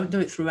 we don't do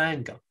it through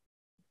anger.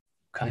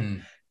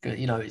 Okay.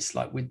 You know, it's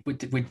like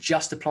we're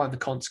just applying the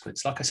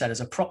consequence, like I said,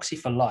 as a proxy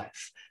for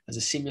life. as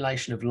a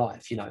simulation of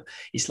life.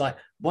 It's like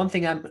one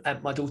thing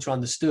my daughter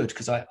understood,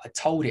 because I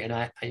told it and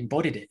I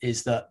embodied it,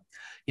 is that,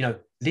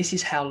 this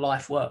is how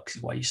life works,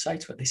 is what you say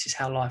to her. This is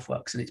how life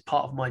works. And it's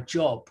part of my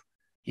job.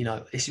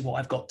 This is what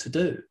I've got to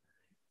do,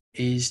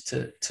 is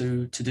to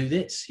do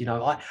this.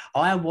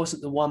 I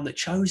wasn't the one that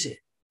chose it.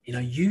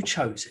 You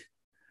chose it.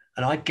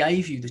 And I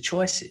gave you the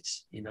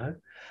choices,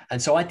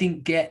 And so I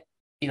didn't get,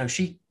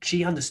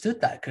 she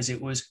understood that, because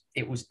it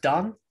was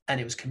done and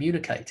it was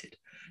communicated.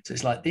 So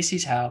it's like, this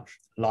is how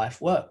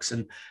life works.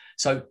 And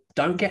so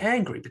don't get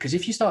angry, because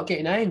if you start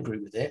getting angry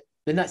with it,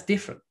 then that's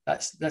different.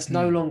 That's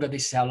no longer,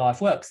 this is how life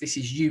works. This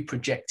is you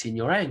projecting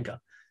your anger.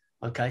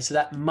 Okay. So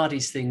that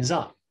muddies things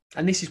up.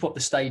 And this is what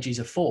the stages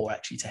are for,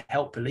 actually, to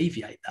help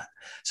alleviate that.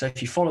 So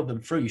if you follow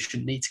them through, you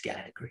shouldn't need to get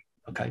angry.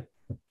 Okay.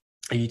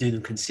 And you do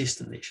them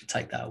consistently, it should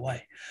take that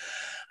away.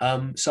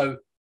 So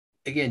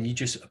again, you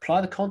just apply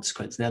the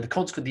consequence. Now,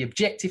 the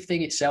objective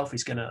thing itself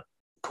is going to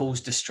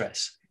cause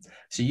distress.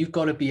 So you've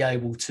got to be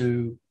able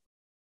to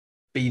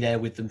be there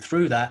with them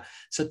through that.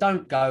 So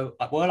don't go,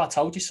 well, I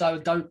told you so.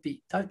 Don't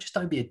be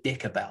a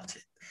dick about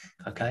it.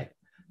 Okay.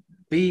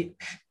 Be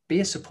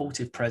a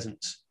supportive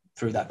presence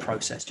through that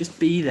process. Just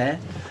be there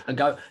and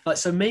go, like,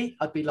 so me,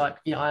 I'd be like,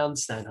 I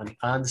understand, honey.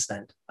 I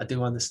understand. I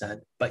do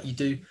understand. But you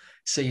do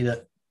see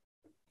that,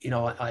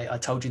 I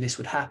told you this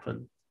would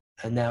happen,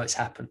 and now it's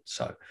happened.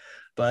 So,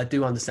 but I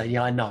do understand.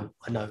 Yeah, I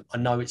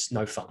know it's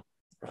no fun,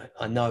 right?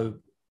 I know,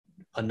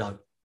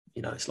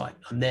 it's like,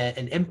 I'm there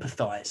and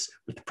empathize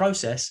with the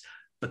process,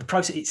 but the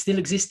process, it's still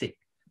existing,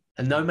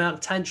 and no amount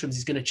of tantrums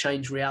is going to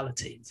change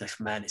reality. It's like,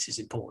 man, this is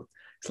important.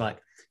 It's like,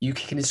 you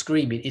kicking and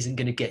screaming isn't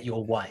going to get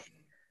your way,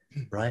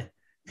 right?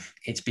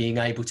 It's being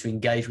able to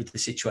engage with the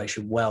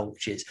situation well,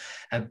 which is,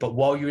 but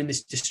while you're in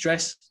this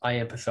distress, I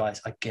empathize.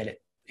 I get it.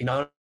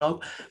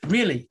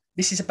 Really,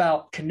 this is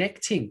about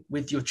connecting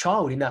with your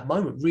child in that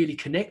moment, really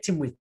connecting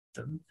with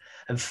them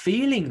and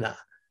feeling that,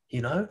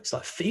 it's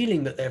like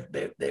feeling that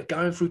they're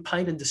going through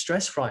pain and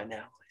distress right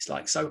now. It's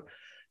like, so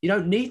you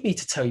don't need me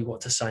to tell you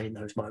what to say in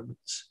those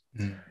moments.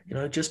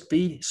 Just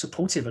be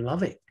supportive and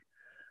loving.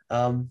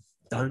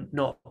 Don't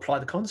not apply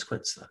the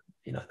consequence though.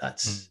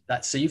 That's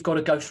so you've got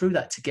to go through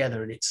that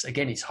together. And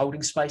it's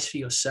holding space for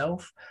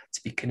yourself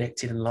to be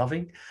connected and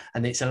loving,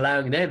 and it's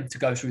allowing them to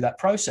go through that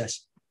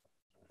process.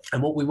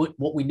 And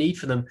what we need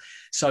for them.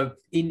 So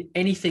in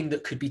anything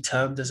that could be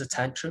termed as a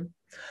tantrum,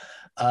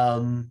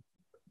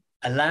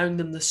 allowing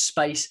them the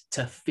space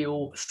to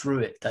feel through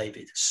it,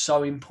 David,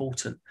 so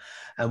important.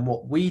 And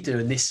what we do,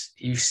 and this,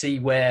 you see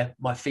where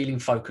my feeling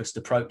focused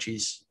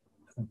approaches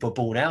were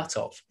born out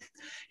of,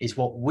 is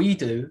what we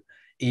do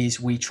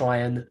is we try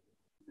and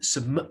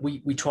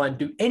we try and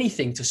do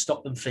anything to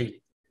stop them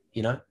feeling,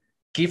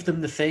 give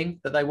them the thing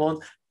that they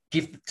want,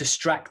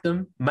 distract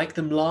them, make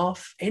them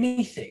laugh,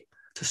 anything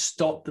to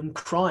stop them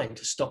crying,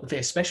 to stop them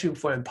feeling, especially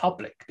if we're in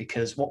public,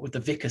 because what would the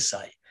vicar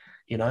say,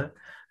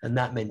 and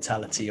that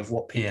mentality of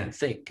what people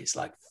think. It's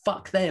like,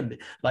 fuck them.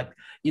 Like,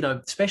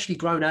 especially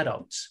grown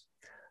adults,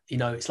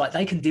 it's like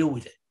they can deal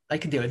with it. They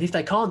can deal with it. If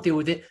they can't deal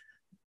with it,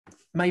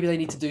 maybe they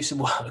need to do some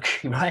work,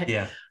 right?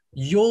 Yeah.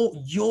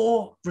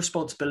 Your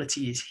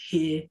responsibility is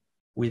here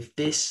with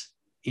this,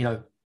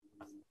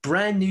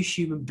 brand new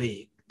human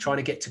being trying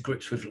to get to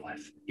grips with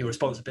life. Your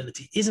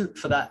responsibility isn't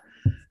for that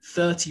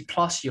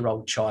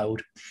 30-plus-year-old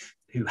child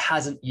who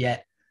hasn't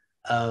yet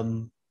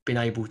been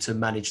able to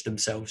manage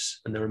themselves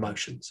and their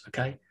emotions.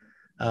 Okay.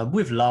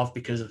 With love,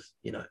 because of,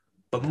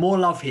 but more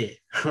love here,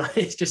 right?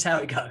 It's just how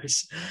it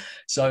goes.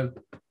 So,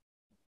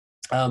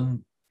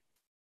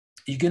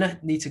 you're going to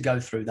need to go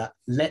through that.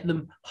 Let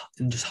them,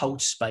 and just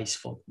hold space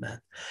for them, man.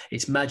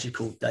 It's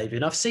magical,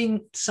 David. I've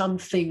seen some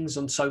things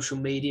on social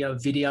media,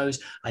 videos.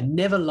 I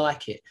never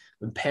like it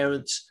when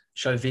parents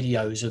show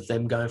videos of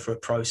them going through a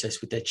process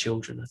with their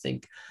children. I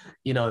think,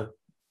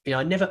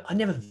 I never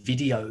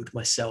videoed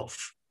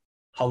myself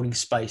holding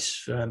space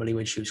for Emily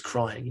when she was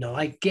crying.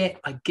 I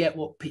get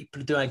what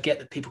people do. I get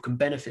that people can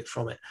benefit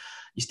from it.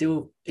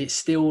 It's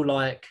still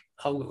like,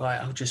 oh, right,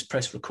 I'll just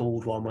press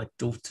record while my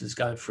daughter's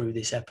going through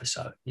this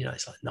episode.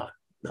 It's like, no,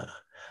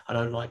 I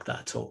don't like that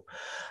at all.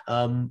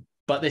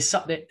 But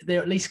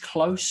they're at least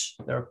close.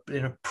 They're in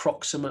an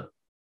approximate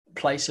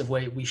place of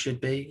where we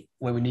should be,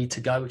 where we need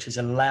to go, which is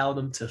allow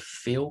them to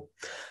feel,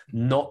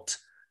 not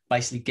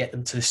basically get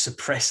them to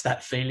suppress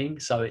that feeling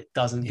so it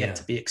doesn't get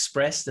to be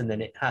expressed, and then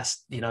it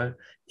has,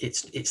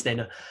 it's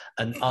then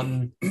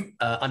an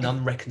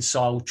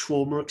unreconciled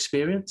trauma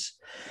experience.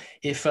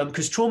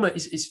 Because trauma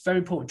is very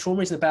important.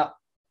 Trauma isn't about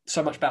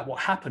so much about what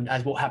happened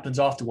as what happens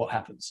after what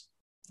happens.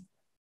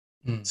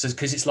 So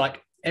because it's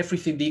like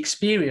everything, the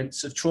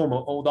experience of trauma,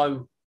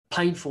 although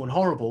painful and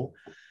horrible,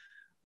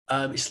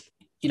 it's,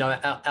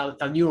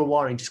 our neural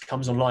wiring just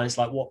comes online. It's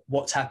like,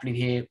 what's happening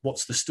here?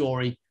 What's the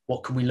story?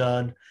 What can we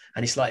learn?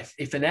 And it's like,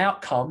 if an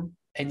outcome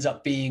ends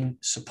up being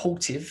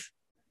supportive,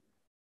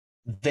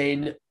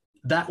 then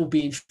that will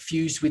be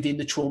infused within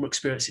the trauma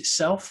experience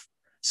itself.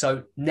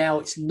 So now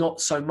it's not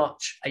so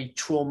much a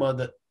trauma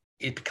that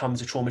it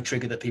becomes a trauma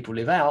trigger that people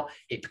live out.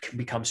 It can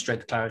become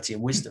strength, clarity,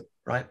 and wisdom,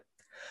 right?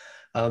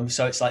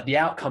 So it's like the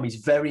outcome is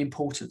very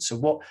important. So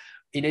what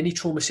in any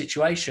trauma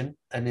situation,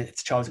 and if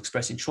the child's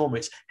expressing trauma,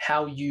 it's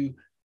how you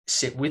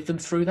sit with them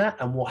through that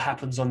and what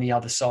happens on the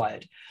other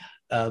side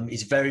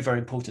is very, very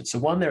important. So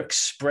one, they're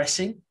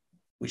expressing,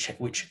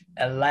 which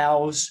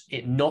allows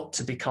it not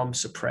to become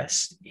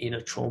suppressed in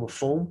a trauma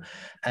form.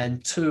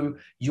 And two,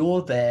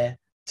 you're there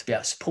to be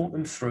able to support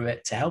them through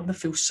it, to help them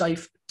feel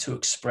safe to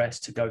express,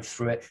 to go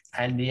through it.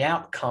 And the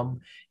outcome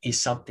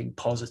is something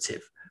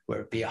positive,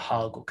 whether it be a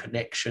hug or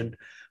connection,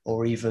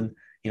 or even,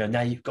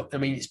 now you've got,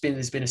 there's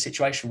been a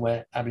situation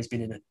where Abby's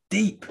been in a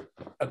deep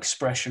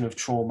expression of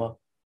trauma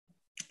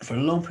for a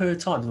long period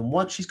of time. And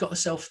once she's got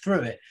herself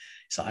through it,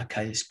 it's like,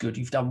 okay, it's good,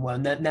 you've done well.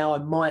 And then now I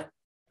might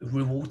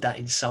reward that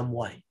in some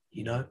way,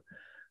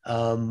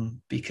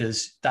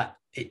 because that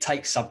it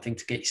takes something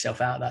to get yourself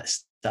out of that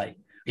state.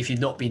 If you're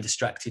not being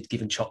distracted,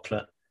 given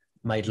chocolate,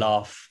 made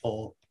laugh,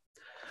 or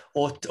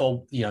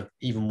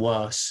even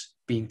worse,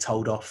 being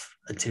told off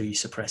until you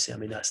suppress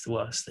it. That's the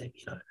worst thing.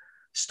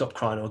 Stop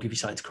crying, or I'll give you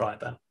something to cry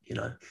about.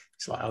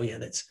 It's like, oh yeah,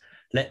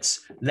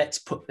 let's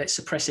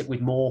suppress it with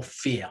more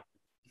fear.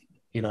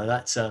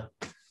 That's a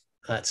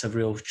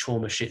real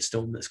trauma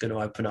shitstorm that's going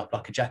to open up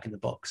like a Jack in the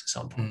Box at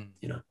some point.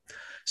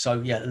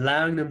 So yeah,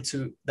 allowing them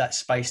to that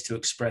space to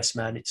express,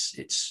 man,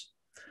 it's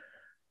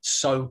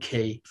so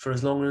key for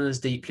as long and as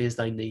deeply as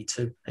they need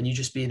to. And you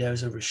just be there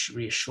as a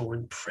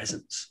reassuring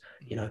presence,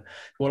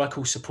 what I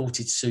call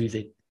supported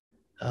soothing,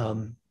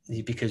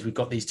 because we've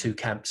got these two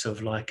camps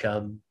of like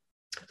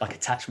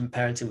attachment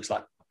parenting, which is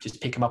like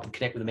just pick them up and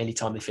connect with them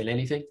anytime they feel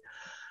anything.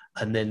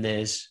 And then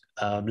there's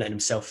letting them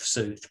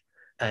self-soothe.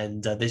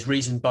 And there's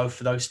reason both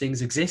of those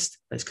things exist.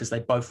 That's because they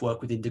both work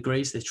within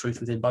degrees. There's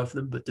truth within both of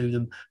them, but do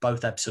them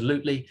both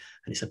absolutely,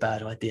 and it's a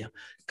bad idea.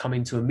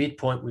 Coming to a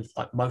midpoint with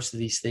like most of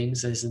these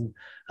things, there's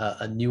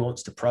a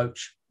nuanced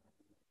approach.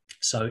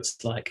 So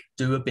it's like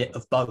do a bit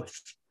of both.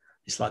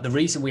 It's like the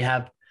reason we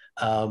have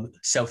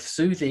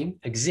self-soothing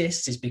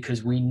exists is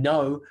because we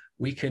know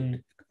we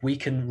can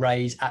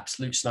raise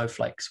absolute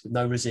snowflakes with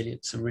no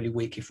resilience and really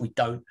weak if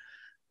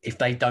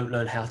they don't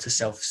learn how to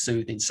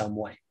self-soothe in some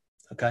way.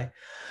 Okay.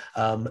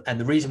 And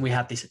the reason we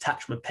have this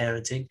attachment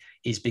parenting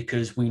is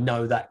because we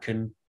know that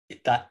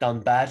done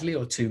badly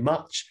or too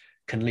much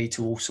can lead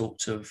to all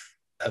sorts of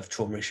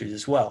trauma issues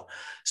as well.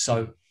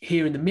 So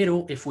here in the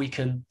middle, if we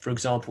can, for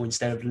example,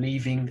 instead of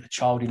leaving a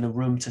child in the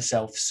room to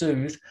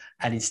self-soothe,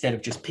 and instead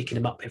of just picking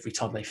them up every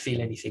time they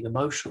feel anything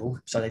emotional,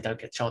 so they don't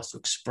get a chance to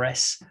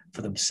express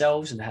for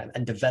themselves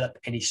and develop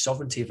any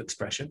sovereignty of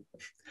expression,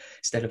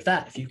 instead of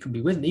that, if you can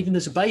be with them, even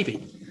as a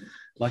baby,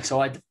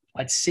 so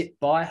I'd sit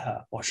by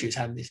her while she was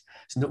having this.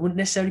 So I wouldn't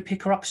necessarily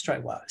pick her up straight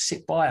away. I'd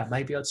sit by her.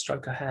 Maybe I'd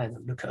stroke her hand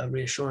and look at her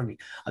reassuringly.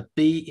 I'd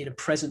be in a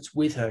presence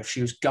with her if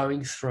she was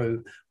going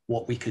through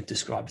what we could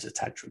describe as a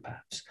tantrum,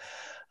 perhaps.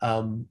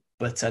 And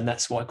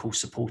that's what I call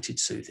supported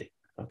soothing.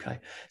 Okay.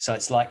 So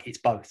it's like, it's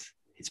both.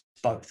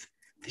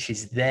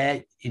 She's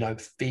there,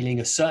 feeling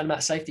a certain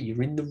amount of safety.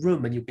 You're in the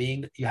room and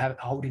you're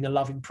holding a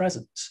loving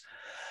presence.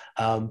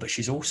 But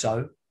she's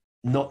also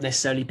not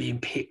necessarily being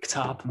picked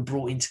up and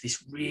brought into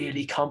this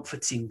really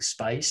comforting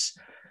space.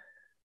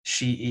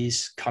 She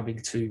is coming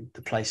to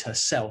the place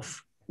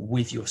herself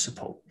with your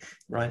support,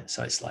 right?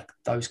 So it's like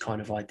those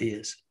kind of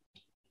ideas.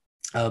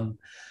 So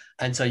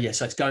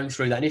it's going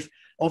through that. And if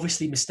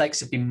obviously mistakes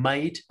have been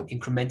made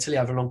incrementally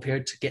over a long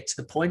period to get to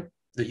the point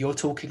that you're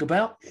talking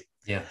about.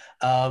 Yeah.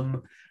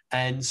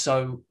 And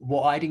so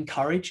what I'd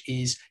encourage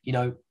is,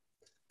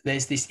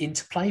 there's this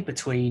interplay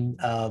between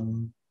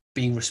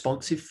being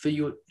responsive to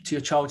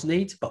your child's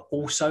needs, but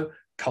also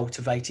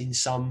cultivating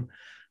some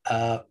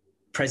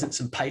presence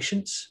and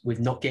patience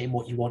with not getting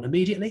what you want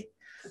immediately.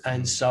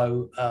 And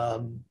so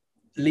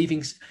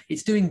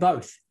it's doing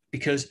both,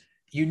 because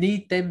you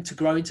need them to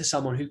grow into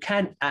someone who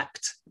can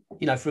act,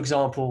 for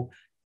example,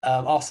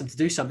 ask them to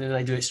do something and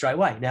they do it straight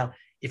away. Now,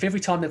 if every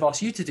time they've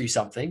asked you to do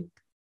something,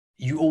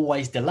 you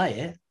always delay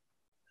it,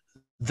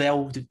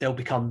 they'll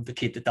become the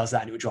kid that does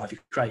that and it would drive you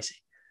crazy,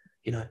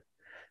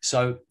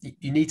 So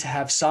you need to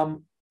have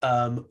some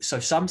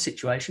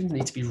situations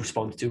need to be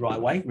responded to right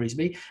away,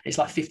 reasonably. It's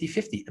like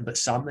 50-50, but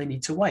some they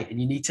need to wait, and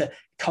you need to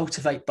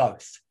cultivate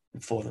both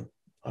for them.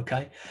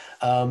 Okay.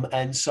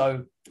 And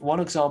so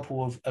one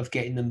example of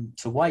getting them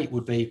to wait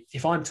would be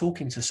if I'm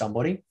talking to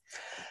somebody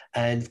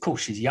and of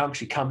course she's young,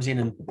 she comes in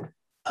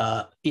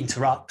and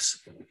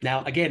interrupts.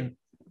 Now, again,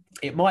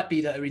 it might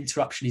be that her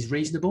interruption is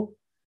reasonable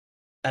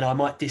and I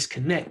might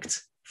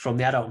disconnect from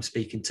the adult I'm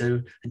speaking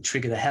to and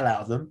trigger the hell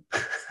out of them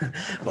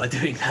by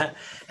doing that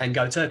and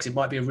go to her, because it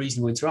might be a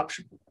reasonable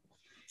interruption.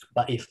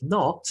 But if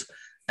not,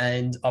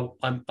 and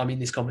I'm in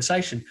this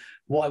conversation,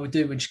 what I would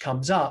do when she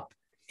comes up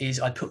is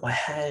I put my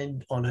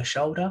hand on her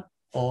shoulder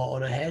or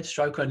on her head,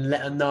 stroke her and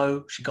let her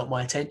know she got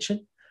my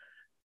attention,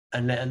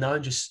 and let her know,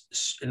 and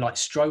just like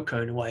stroke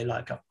her in a way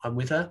like I'm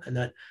with her, and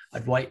then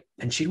I'd wait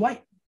and she'd wait.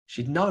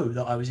 She'd know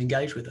that I was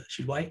engaged with her.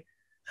 She'd wait.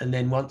 And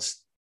then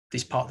once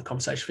this part of the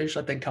conversation finished,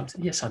 I'd then come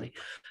to, yes, honey.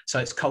 So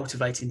it's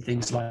cultivating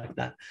things like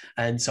that.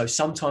 And so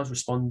sometimes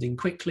responding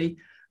quickly,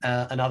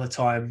 and other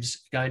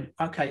times going,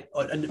 okay,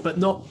 but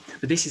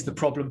this is the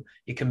problem.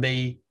 It can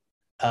be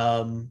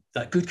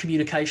like good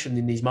communication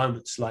in these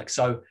moments. Like,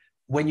 so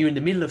when you're in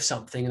the middle of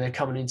something and they're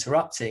coming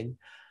interrupting,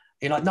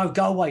 you're like, no,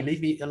 go away,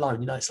 leave me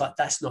alone. It's like,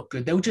 that's not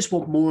good. They'll just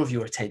want more of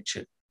your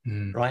attention,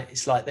 right?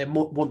 It's like they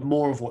want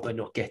more of what they're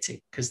not getting,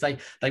 because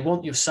they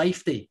want your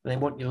safety and they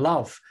want your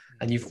love,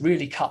 and you've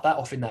really cut that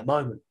off in that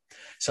moment.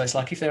 So it's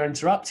like, if they're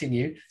interrupting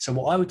you, so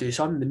what I would do is,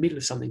 I'm in the middle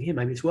of something here,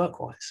 maybe it's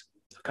work-wise,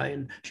 okay,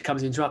 and she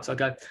comes and interrupts, I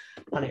go,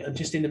 honey, I'm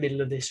just in the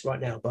middle of this right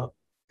now, but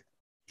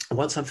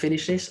once I'm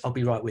finished this, I'll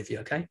be right with you,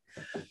 okay?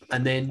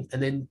 And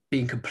then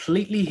being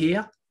completely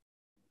here,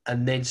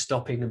 and then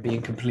stopping and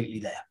being completely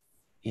there,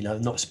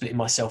 not splitting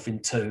myself in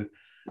two,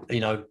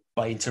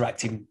 by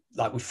interacting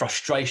like with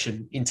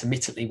frustration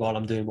intermittently while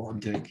I'm doing what I'm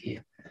doing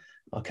here.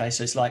 Okay,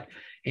 so it's like,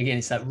 again,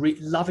 it's that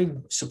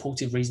loving,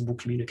 supportive, reasonable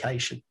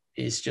communication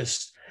is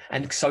just,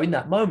 and so in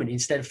that moment,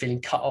 instead of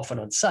feeling cut off and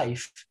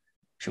unsafe,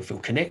 she'll feel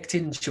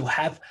connected, and she'll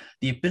have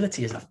the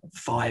ability, as a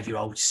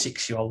 5-year-old,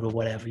 6-year-old, or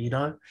whatever,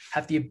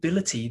 have the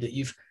ability that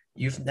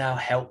you've now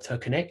helped her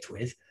connect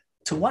with,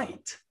 to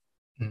wait,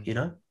 and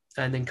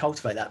then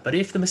cultivate that. But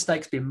if the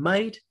mistake's been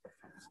made,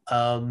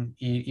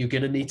 you're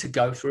going to need to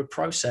go through a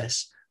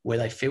process where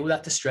they feel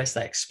that distress,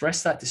 they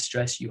express that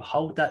distress, you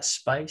hold that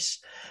space,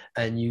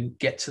 and you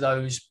get to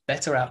those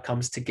better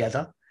outcomes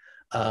together,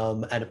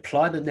 and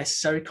apply the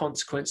necessary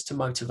consequence to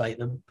motivate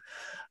them,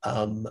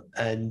 and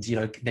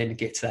then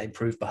get to that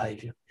improved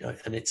behavior.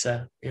 And it's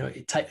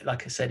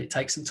like I said, it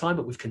takes some time,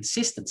 but with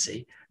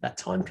consistency, that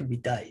time can be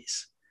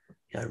days.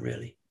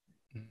 Really.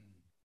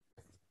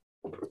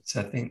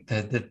 So I think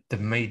the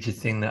major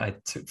thing that I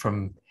took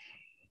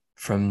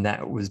from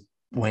that was,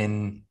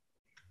 when,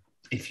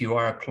 if you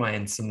are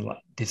applying some like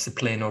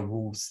discipline or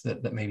rules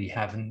that maybe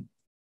haven't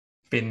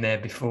been there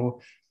before,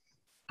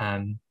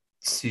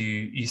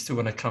 you still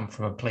want to come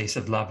from a place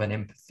of love and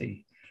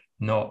empathy,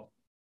 not,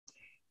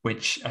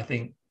 which I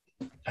think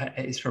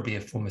is probably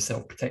a form of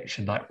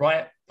self-protection. Like,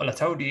 right, well, I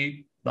told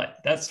you,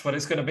 like, that's what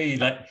it's going to be,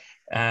 like,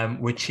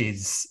 which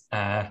is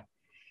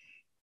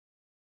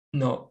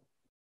not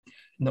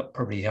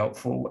probably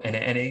helpful.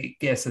 And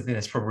yes, I think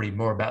it's probably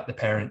more about the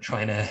parent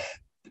trying to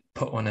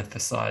put on a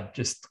facade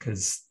just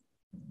because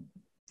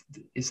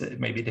it's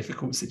maybe a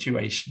difficult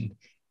situation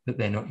that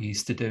they're not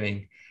used to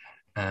doing.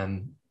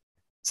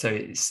 So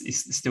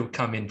it's still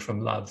coming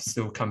from love,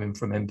 still coming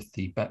from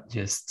empathy, but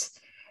just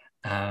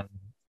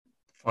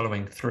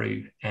following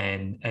through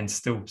and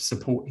still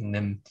supporting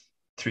them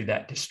through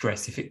that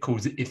distress.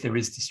 If there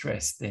is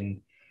distress,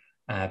 then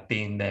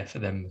being there for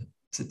them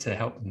to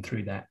help them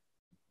through that.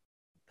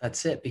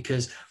 That's it.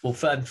 Because, well,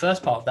 the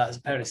first part of that as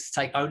a parent is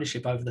to take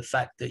ownership over the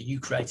fact that you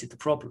created the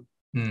problem,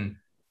 and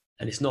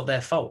it's not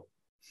their fault.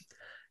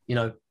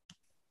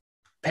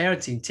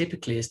 Parenting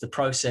typically is the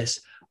process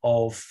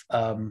of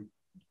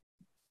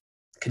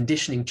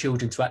conditioning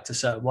children to act a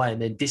certain way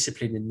and then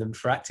disciplining them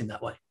for acting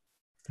that way.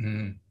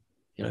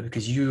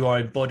 Because you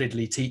are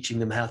embodiedly teaching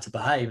them how to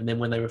behave, and then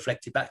when they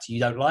reflect it back to you,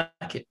 you don't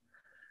like it,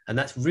 and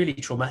that's really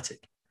traumatic.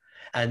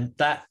 And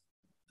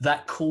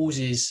that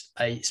causes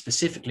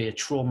specifically a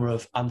trauma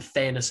of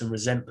unfairness and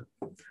resentment,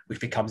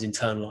 which becomes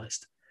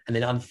internalized. And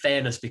then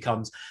unfairness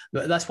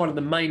that's one of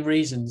the main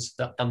reasons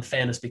that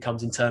unfairness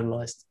becomes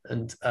internalized.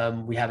 And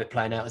we have it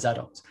playing out as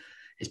adults.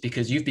 It's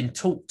because you've been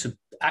taught to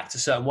act a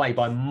certain way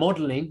by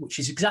modeling, which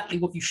is exactly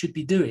what you should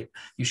be doing.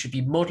 You should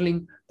be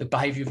modeling the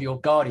behavior of your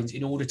guardians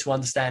in order to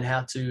understand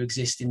how to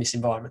exist in this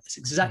environment. That's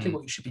exactly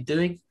what you should be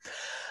doing.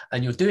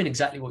 And you're doing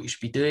exactly what you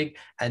should be doing.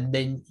 And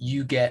then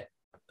you get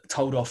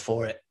told off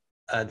for it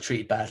and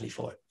treated badly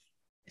for it.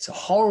 It's a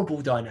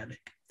horrible dynamic.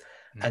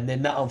 And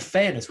then that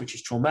unfairness, which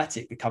is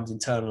traumatic, becomes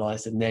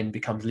internalized and then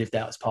becomes lived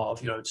out as part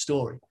of your own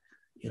story.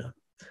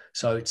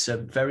 So it's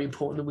very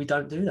important that we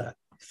don't do that.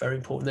 It's very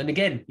important. And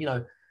again,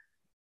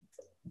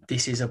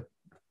 this is a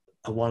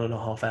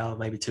 1.5 hour,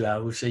 maybe 2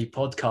 hour, we'll see,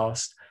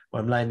 podcast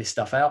where I'm laying this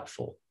stuff out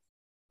for.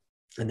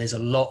 And there's a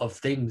lot of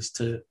things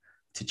to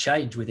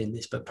change within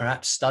this, but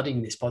perhaps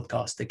studying this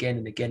podcast again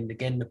and again and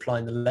again,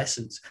 applying the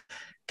lessons,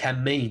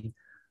 can mean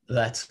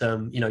that,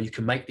 you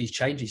can make these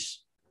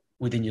changes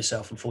within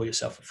yourself and for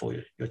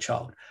your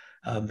child,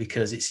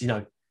 because it's,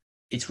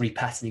 it's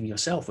repatterning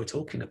yourself we're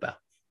talking about,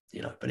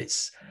 but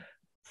it's,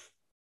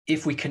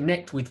 if we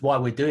connect with why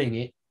we're doing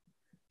it,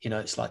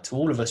 it's like, to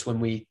all of us, when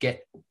we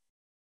get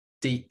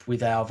deep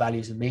with our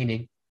values and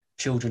meaning,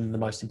 children are the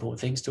most important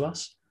things to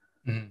us.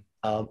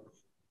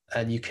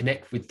 And you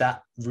connect with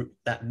that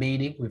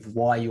meaning, with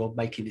why you're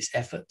making these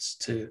efforts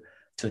to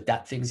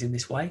adapt things in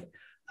this way.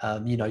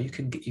 You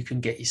can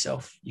get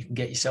yourself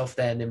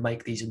there, and then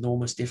make these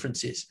enormous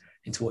differences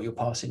into what you're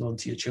passing on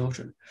to your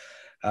children.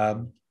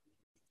 And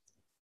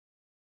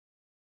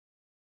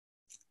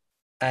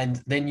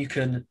then you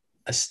can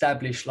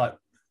establish like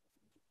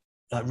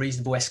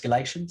reasonable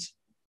escalations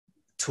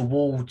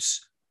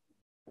towards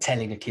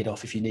telling a kid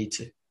off if you need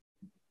to.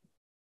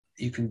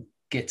 You can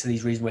get to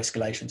these reasonable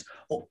escalations.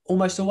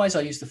 Almost always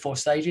I use the 4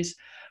 stages,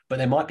 but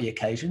there might be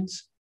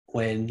occasions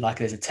when, like,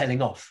 there's a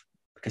telling off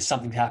because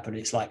something happened.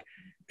 It's like,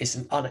 it's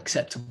an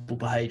unacceptable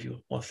behavior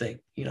or thing.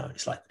 You know,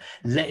 it's like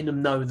letting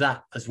them know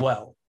that as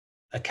well.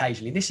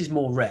 Occasionally, this is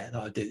more rare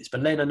that I do this,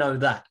 but letting her know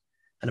that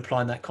and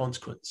applying that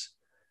consequence.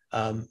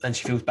 And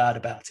she feels bad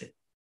about it,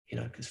 you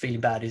know, because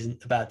feeling bad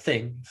isn't a bad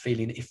thing.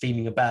 If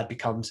feeling bad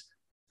becomes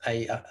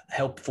a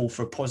helpful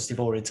for a positive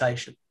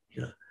orientation,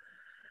 you know.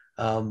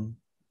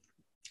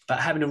 But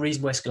having a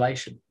reasonable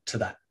escalation to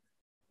that,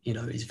 you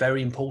know, is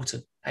very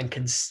important, and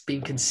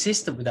being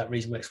consistent with that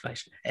reasonable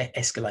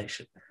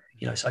escalation,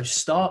 you know. So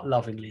start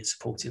lovingly and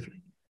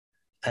supportively,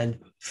 and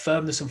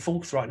firmness and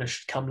forthrightness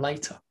should come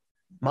later,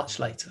 much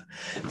later.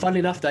 Funnily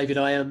enough, David,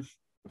 I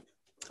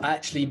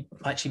actually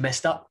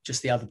messed up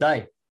just the other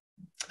day,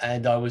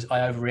 and I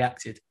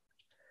overreacted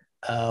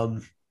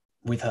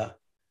with her,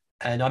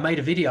 and I made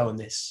a video on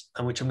this,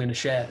 and which I'm going to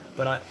share,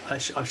 but I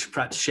should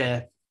perhaps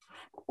share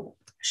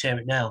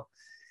it now.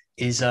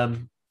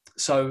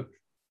 So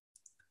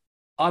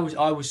I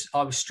was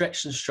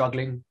stretched and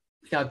struggling,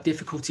 you know,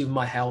 difficulty with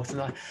my health,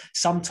 and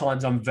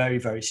sometimes I'm very,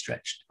 very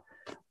stretched.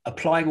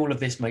 Applying all of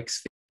this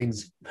makes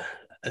things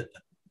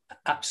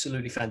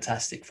absolutely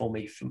fantastic for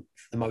me for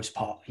the most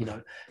part. You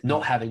know,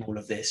 not having all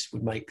of this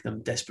would make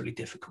them desperately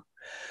difficult.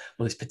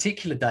 Well, this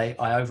particular day,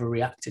 I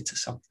overreacted to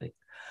something,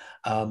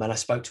 and I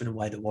spoke to her in a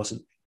way that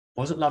wasn't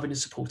loving and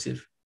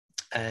supportive.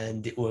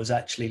 And it was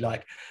actually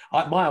like,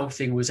 my whole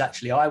thing was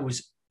actually I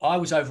was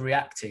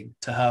overreacting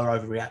to her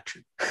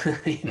overreaction.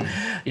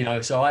 You know,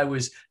 so I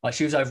was like,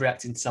 she was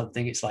overreacting to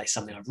something. It's like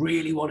something I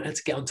really wanted her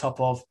to get on top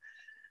of,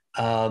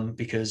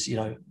 because, you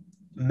know,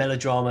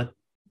 melodrama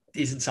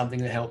isn't something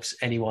that helps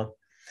anyone.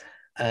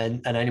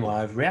 And anyway,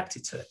 I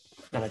overreacted to it,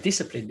 and I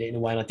disciplined it in a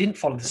way, and I didn't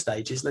follow the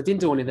stages, and I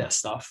didn't do any of that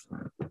stuff.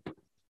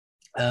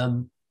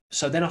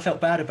 So then I felt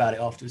bad about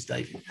it afterwards,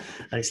 David.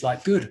 And it's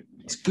like, good.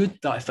 It's good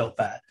that I felt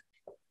bad.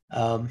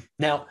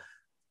 Now,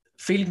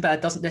 feeling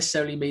bad doesn't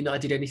necessarily mean that I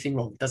did anything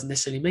wrong. It doesn't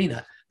necessarily mean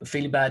that. But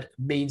feeling bad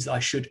means that I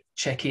should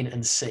check in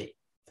and see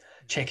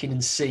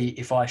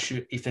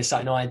if there's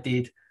something I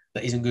did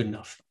that isn't good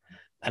enough.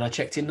 And I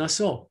checked in and I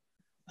saw.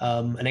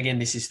 And again,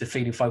 this is the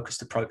feeling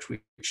focused approach,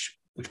 which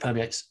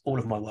permeates all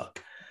of my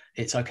work.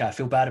 It's okay, I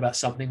feel bad about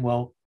something.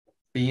 Well,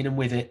 be in and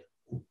with it.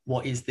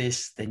 What is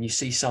this? Then you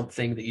see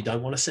something that you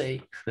don't want to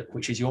see,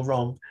 which is you're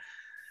wrong.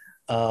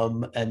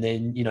 And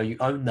then, you know, you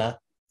own that.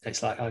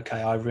 It's like,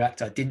 okay, I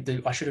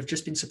reacted. I should have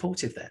just been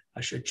supportive there.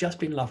 I should have just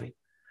been loving.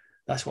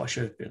 That's what I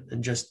should have been.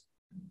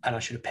 And I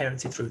should have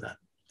parented through that.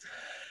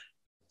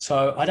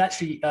 So I'd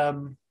actually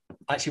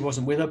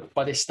wasn't with her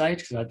by this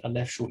stage, because I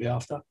left shortly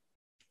after.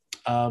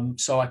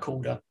 So I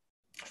called her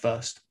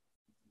first,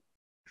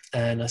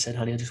 and I said,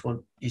 honey, I just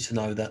want you to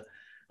know that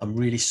I'm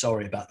really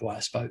sorry about the way I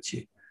spoke to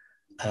you.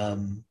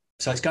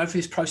 So it's going through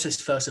this process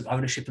first of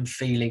ownership and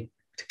feeling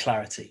to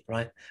clarity,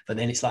 right? But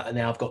then it's like,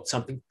 now I've got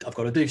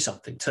to do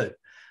something too.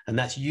 And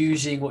that's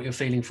using what you're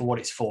feeling for what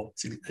it's for.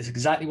 It's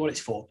exactly what it's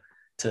for,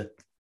 to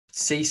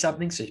see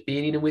something. So it's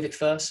being in and with it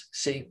first,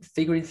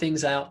 figuring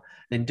things out,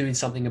 then doing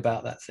something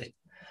about that thing.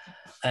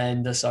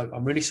 And so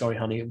I'm really sorry,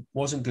 honey. It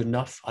wasn't good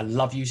enough. I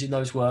love using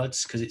those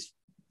words because it's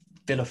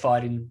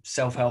vilified in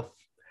self-help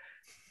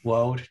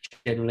world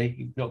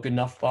generally. Not good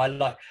enough. But I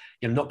like,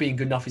 you know, not being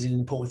good enough is an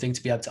important thing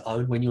to be able to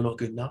own when you're not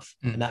good enough.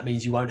 And that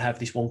means you won't have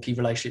this wonky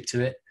relationship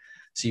to it.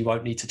 So you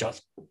won't need to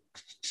just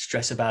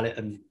stress about it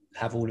and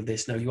have all of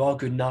this. No, you are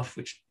good enough,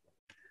 which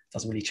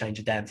doesn't really change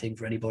a damn thing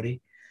for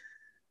anybody.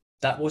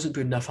 That wasn't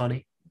good enough,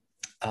 honey.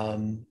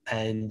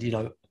 And, you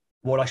know,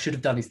 what I should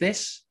have done is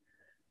this.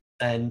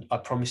 And I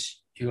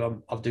promise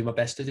you, I'll do my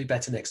best to do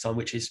better next time,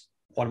 which is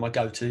one of my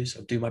go-tos.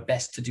 I'll do my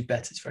best to do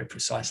better. It's very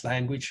precise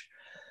language.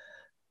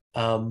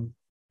 And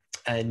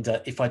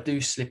if I do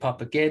slip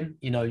up again,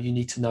 you know, you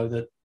need to know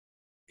that,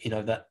 you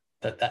know,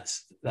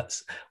 that's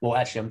well,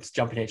 actually, I'm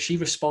jumping ahead. She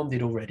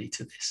responded already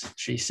to this.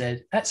 She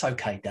said, that's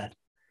okay, Dad,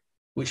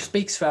 which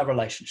speaks for our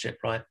relationship,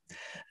 right?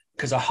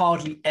 Because this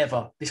hardly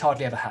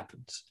ever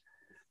happens.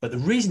 But the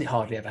reason it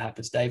hardly ever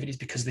happens, David, is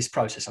because of this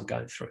process I'm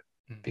going through,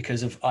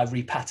 because I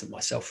repatterned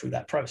myself through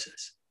that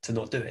process to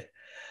not do it.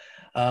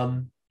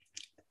 But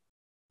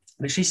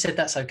she said,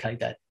 that's okay,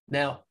 Dad.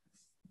 Now,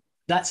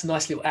 that's a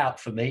nice little out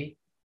for me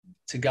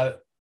to go,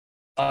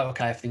 oh,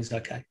 okay, everything's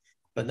okay.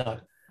 But no,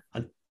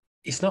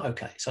 it's not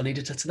okay. So I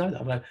needed her to know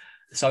that.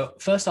 So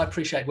first, I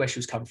appreciate where she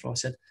was coming from. I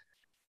said,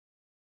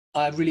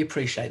 I really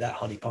appreciate that,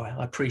 honey pie.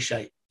 I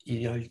appreciate,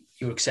 you know,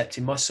 you're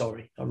accepting my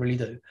sorry. I really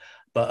do.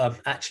 But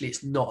actually,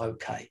 it's not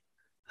okay.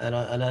 And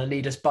I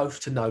need us both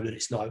to know that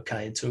it's not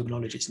okay, and to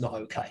acknowledge it's not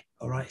okay.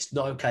 All right. It's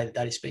not okay that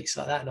Daddy speaks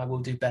like that, and I will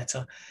do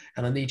better.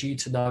 And I need you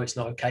to know it's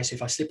not okay. So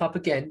if I slip up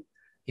again,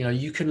 you know,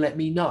 you can let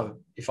me know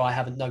if I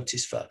haven't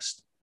noticed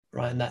first.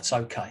 Right. And that's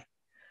okay.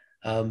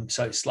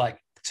 So it's like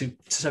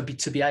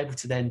to be able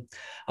to then,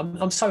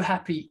 I'm so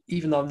happy,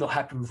 even though I'm not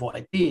happy with what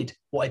I did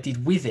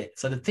with it.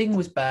 So the thing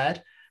was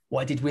bad.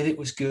 What I did with it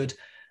was good.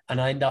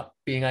 And I end up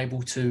being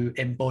able to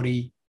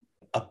embody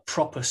a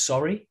proper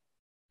sorry.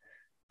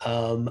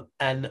 And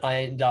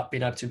I end up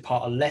being able to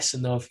impart a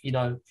lesson of, you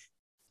know,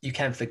 you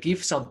can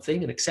forgive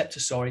something and accept a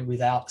sorry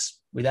without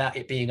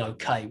it being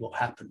okay what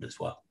happened as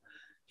well.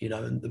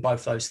 and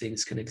both those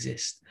things can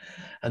exist.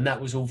 And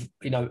that was all,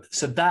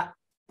 so that,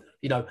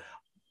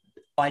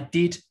 I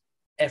did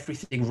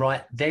everything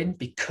right then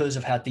because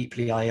of how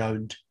deeply I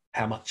owned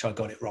how much I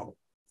got it wrong.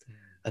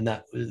 And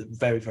that was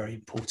very, very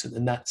important.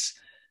 And that's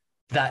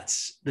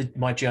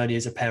my journey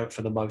as a parent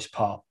for the most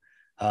part,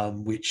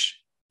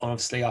 which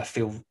honestly I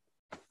feel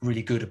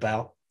really good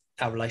about.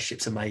 Our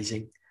relationship's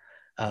amazing.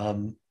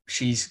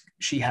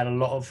 She had a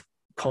lot of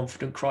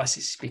confident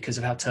crisis because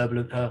of how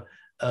turbulent her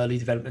early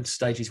development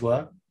stages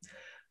were.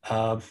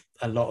 A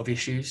lot of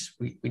issues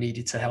we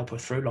needed to help her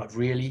through, like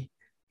really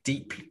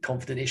deeply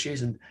confident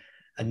issues. And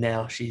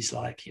now she's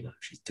like,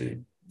 she's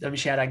doing,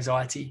 she had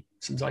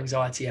some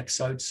anxiety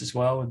episodes as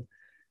well. And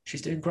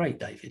she's doing great,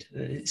 David.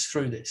 It's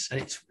through this.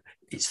 And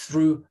it's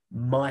through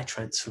my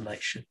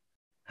transformation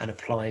and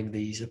applying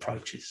these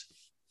approaches.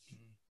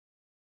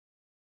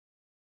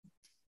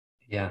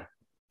 Yeah,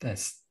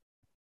 that's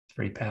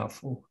very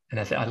powerful. And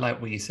I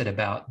like what you said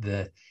about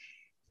the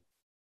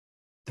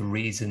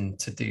reason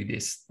to do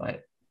this,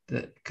 like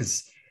that,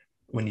 because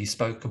when you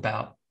spoke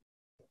about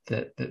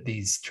that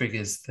these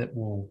triggers that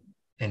will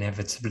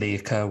inevitably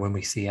occur when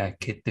we see our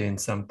kid doing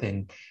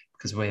something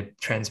because we're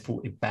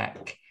transported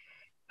back,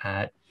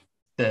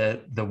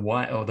 the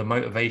why or the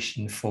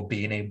motivation for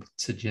being able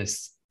to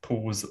just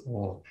pause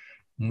or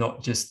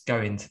not just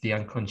go into the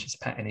unconscious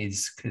pattern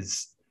is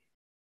because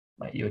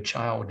like your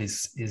child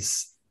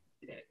is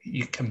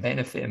you can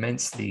benefit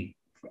immensely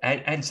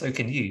and so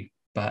can you,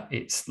 but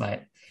it's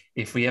like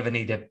if we ever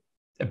need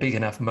a big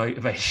enough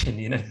motivation,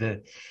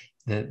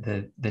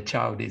 the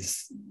child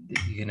is,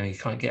 you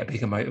can't get a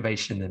bigger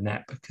motivation than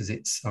that because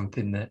it's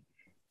something that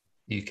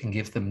you can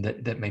give them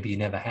that maybe you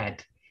never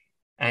had.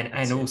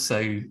 And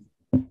also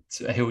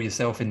to heal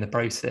yourself in the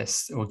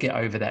process or get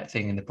over that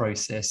thing in the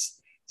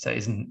process. So it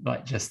isn't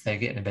like just they're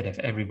getting a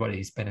benefit,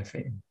 everybody's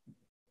benefiting.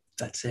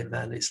 That's it,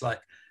 man. It's like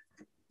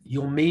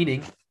your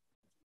meaning,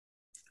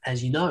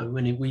 as you know,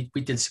 when we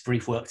did some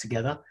brief work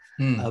together,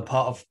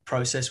 part of the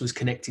process was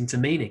connecting to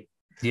meaning.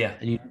 Yeah.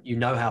 And you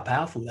know how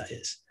powerful that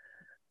is.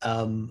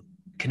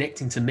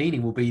 Connecting to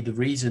meaning will be the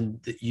reason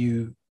that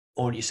you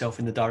orient yourself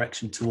in the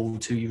direction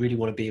towards who you really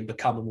want to be and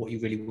become and what you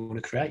really want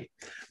to create,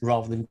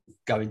 rather than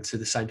go into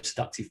the same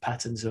seductive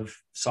patterns of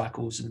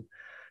cycles and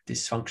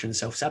dysfunction and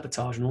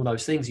self-sabotage and all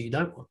those things that you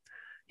don't want.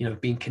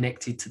 Being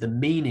connected to the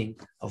meaning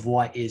of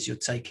why it is you're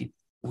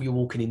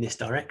walking in this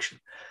direction.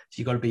 So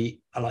you've got to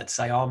be, I like to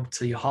say, armed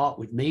to your heart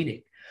with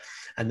meaning.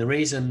 And the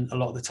reason a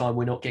lot of the time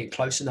we're not getting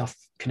close enough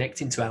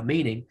connecting to our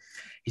meaning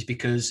is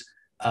because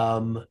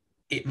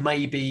it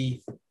may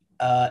be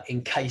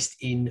encased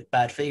in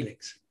bad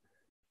feelings.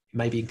 It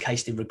may be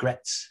encased in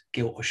regrets,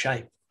 guilt, or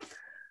shame.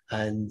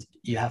 And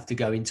you have to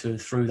go into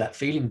and through that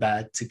feeling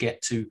bad to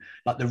get to,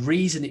 like, the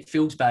reason it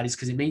feels bad is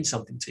because it means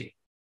something to you.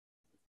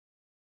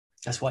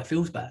 That's why it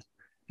feels bad.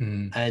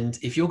 And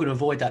if you're going to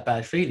avoid that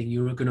bad feeling,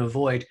 you're going to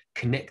avoid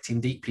connecting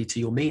deeply to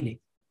your meaning.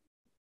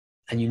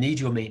 And you need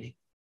your meaning.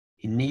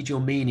 You need your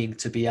meaning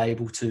to be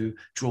able to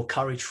draw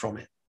courage from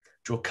it,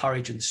 draw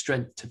courage and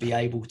strength to be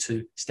able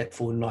to step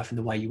forward in life in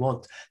the way you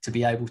want, to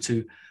be able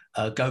to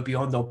go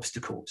beyond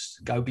obstacles,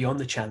 go beyond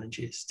the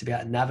challenges, to be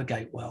able to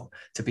navigate well,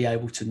 to be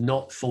able to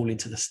not fall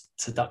into the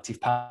seductive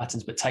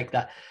patterns, but take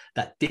that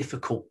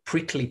difficult,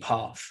 prickly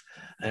path,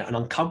 an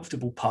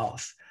uncomfortable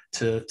path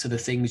to the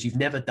things you've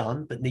never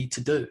done but need to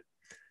do.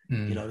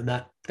 And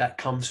that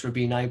comes from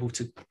being able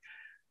to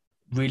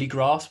really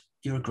grasp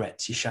your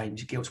regrets, your shames,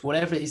 your guilt,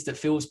 whatever it is that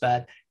feels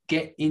bad.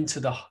 Get into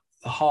the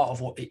heart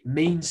of what it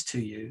means to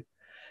you,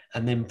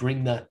 and then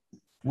bring that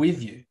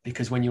with you,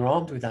 because when you're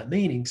armed with that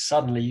meaning,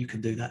 suddenly you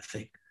can do that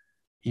thing.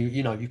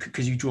 You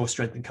because you draw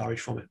strength and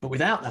courage from it. But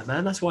without that,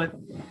 man, that's why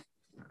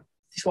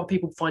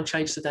people find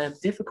change so damn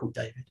difficult,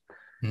 David.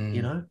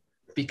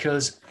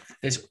 Because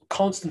there's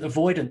constant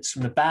avoidance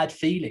from the bad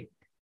feeling,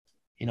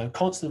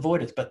 constant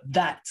avoidance. But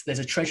there's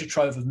a treasure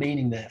trove of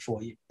meaning there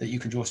for you that you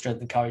can draw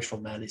strength and courage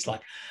from, man. It's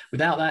like,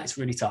 without that, it's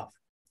really tough.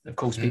 Of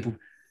course, people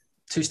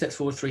 2 steps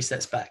forward, 3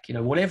 steps back,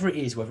 whatever it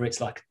is, whether it's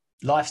like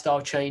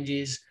lifestyle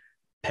changes,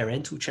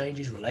 parental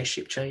changes,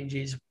 relationship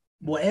changes,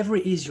 whatever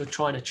it is you're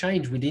trying to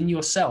change within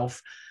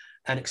yourself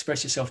and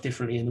express yourself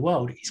differently in the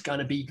world, it's going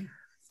to be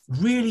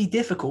really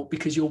difficult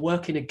because you're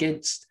working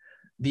against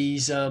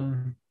these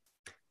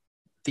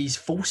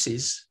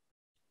forces,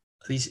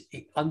 these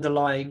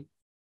underlying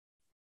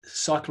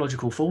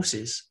psychological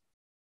forces,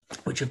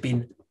 which have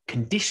been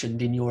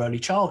conditioned in your early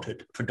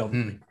childhood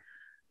predominantly.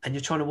 And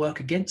you're trying to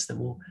work against them.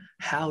 Well,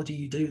 how do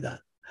you do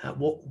that?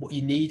 What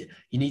you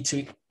need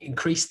to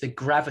increase the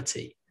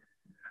gravity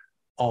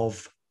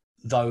of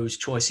those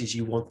choices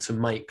you want to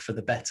make for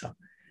the better.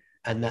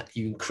 And that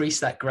you increase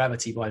that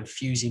gravity by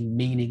infusing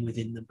meaning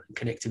within them and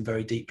connecting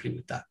very deeply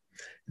with that.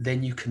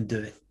 Then you can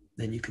do it.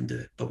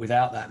 But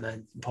without that,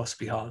 man,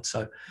 impossibly hard.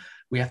 So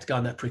we have to go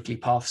on that prickly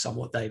path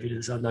somewhat, David,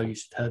 as I know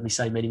you've heard me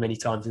say many, many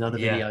times in other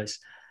videos,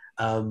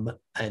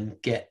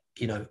 and get,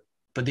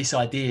 but this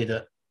idea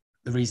that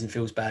the reason it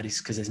feels bad is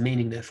because there's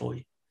meaning there for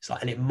you. It's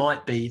like, and it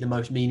might be the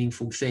most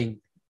meaningful thing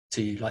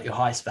to you, like your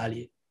highest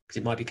value, because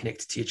it might be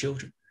connected to your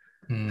children.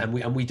 And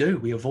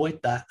we avoid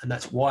that. And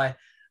that's why,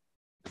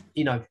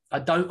 I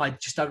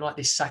just don't like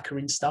this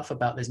saccharine stuff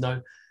about there's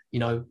no,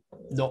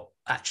 not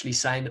actually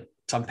saying that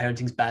some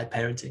parenting's bad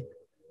parenting.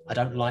 I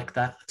don't like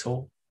that at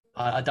all.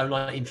 I don't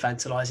like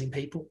infantilizing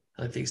people.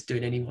 I don't think it's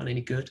doing anyone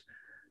any good.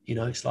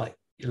 It's like,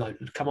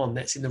 come on,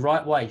 that's in the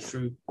right way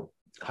through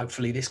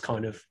hopefully this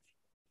kind of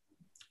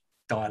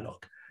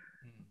dialogue.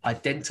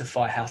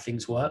 Identify how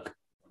things work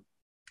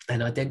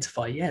and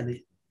identify,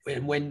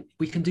 when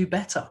we can do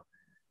better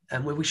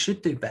and when we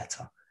should do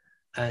better,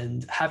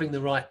 and having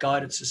the right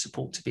guidance and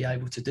support to be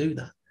able to do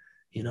that,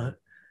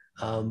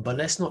 but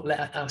let's not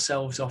let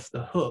ourselves off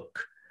the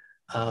hook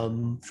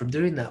from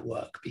doing that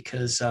work,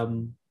 because, for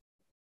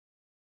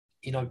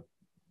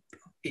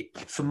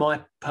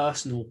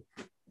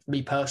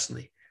me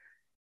personally,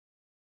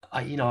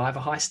 I have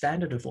a high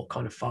standard of what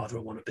kind of father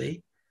I want to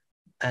be.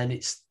 And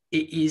if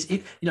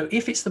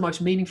it's the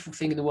most meaningful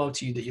thing in the world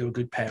to you that you're a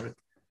good parent,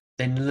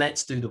 then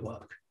let's do the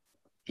work,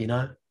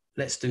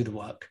 let's do the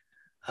work.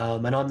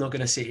 And I'm not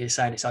going to sit here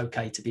saying it's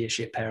okay to be a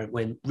shit parent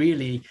when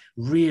really,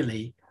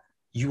 really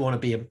you want to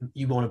be a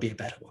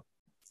better one.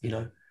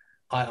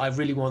 I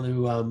really want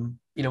to,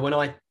 when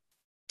I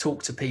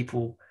talk to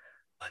people,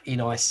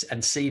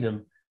 and see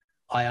them,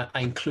 I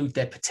include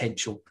their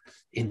potential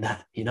in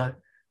that,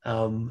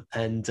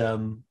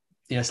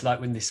 it's like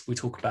when we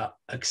talk about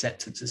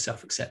acceptance and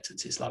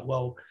self-acceptance, it's like,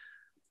 well,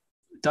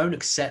 don't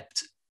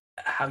accept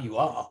how you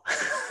are.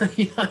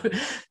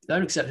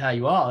 Don't accept how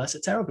you are. That's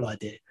a terrible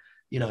idea.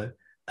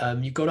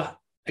 You've got to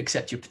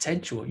accept your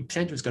potential. Your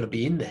potential has got to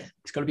be in there.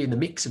 It's got to be in the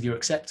mix of your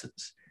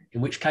acceptance,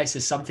 in which case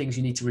there's some things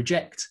you need to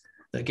reject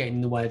that are getting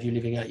in the way of you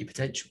living out your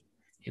potential,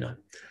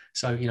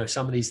 So,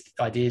 some of these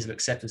ideas of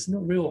acceptance are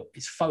not real.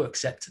 It's faux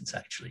acceptance,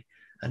 actually.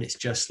 And it's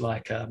just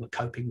like a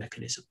coping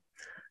mechanism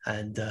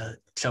and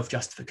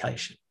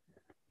self-justification,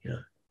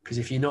 because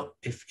if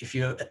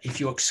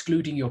you're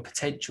excluding your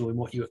potential in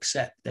what you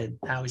accept, then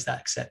how is that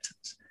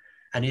acceptance?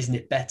 And isn't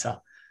it better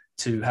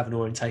to have an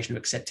orientation of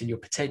accepting your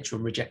potential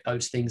and reject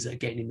those things that are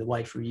getting in the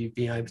way for you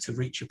being able to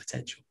reach your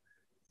potential?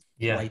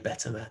 Yeah. Way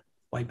better, man.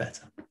 Way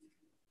better.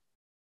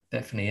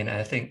 Definitely. And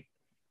I think,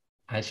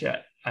 actually,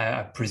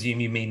 I presume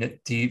you mean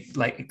that, do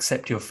you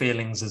accept your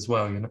feelings as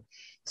well,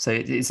 So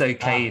it's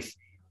okay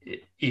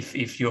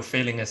if you're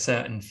feeling a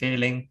certain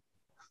feeling,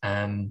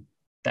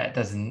 that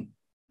doesn't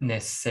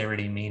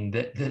necessarily mean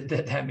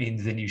that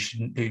means then you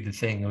shouldn't do the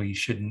thing or you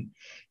shouldn't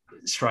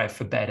strive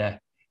for better.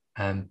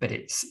 But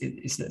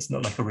it's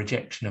not like a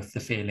rejection of the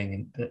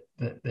feeling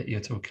that you're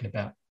talking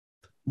about.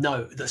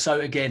 No. So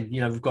again,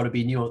 we've got to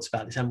be nuanced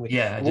about this, haven't we?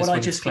 Yeah. I just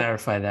wanted to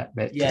clarify that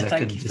bit. Yeah.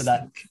 Thank you for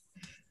that.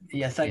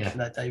 Yeah. Thank you for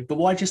that, Dave. But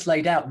what I just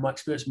laid out in my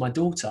experience with my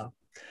daughter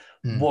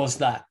was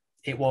that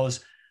it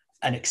was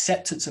an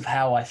acceptance of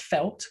how I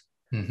felt,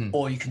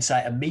 or you can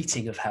say a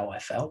meeting of how I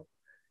felt,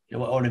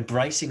 or an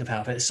embracing of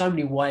how I felt. There's so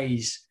many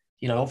ways,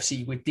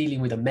 obviously we're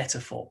dealing with a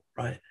metaphor,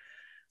 right?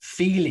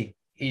 Feeling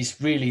is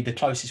really the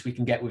closest we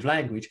can get with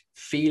language,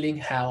 feeling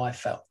how I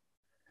felt,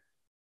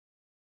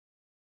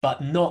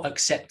 but not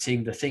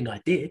accepting the thing I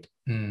did.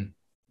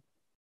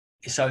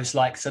 So it's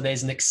like, so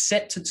there's an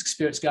acceptance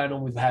experience going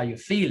on with how you're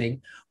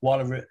feeling while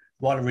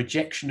a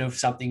rejection of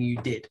something you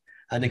did.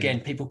 And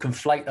again, people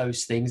conflate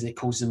those things and it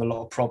causes them a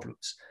lot of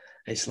problems.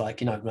 It's like,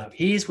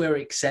 here's where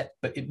we accept,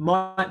 but it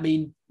might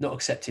mean not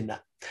accepting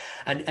that.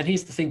 And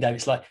here's the thing, Dave,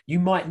 it's like, you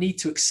might need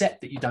to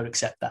accept that you don't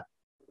accept that,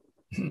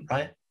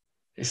 right?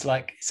 It's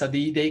like, so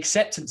the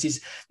acceptance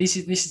is, this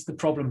is the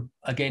problem,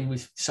 again,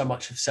 with so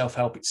much of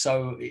self-help. It's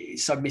so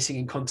missing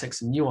in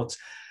context and nuance.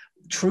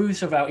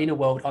 Truths of our inner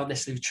world aren't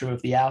necessarily true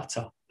of the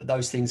outer, but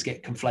those things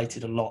get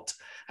conflated a lot.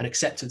 And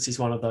acceptance is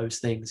one of those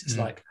things. It's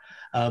like,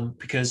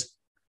 because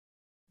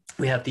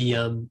we have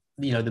the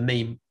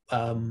meme,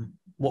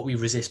 what we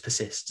resist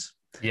persists.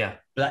 Yeah.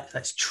 But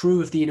that's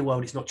true of the inner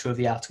world. It's not true of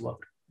the outer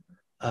world.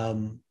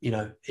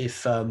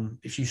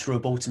 If you threw a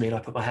ball to me and I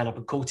put my hand up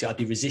and caught it, I'd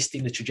be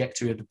resisting the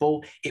trajectory of the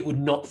ball. It would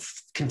not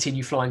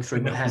continue flying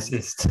through my hand.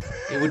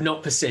 It would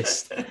not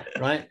persist,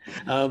 right?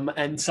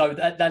 And so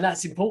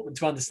that's important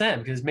to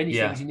understand, because many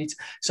things you need to.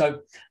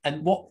 So,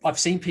 and what I've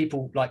seen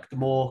people like the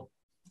more,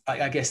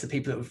 I guess the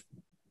people that have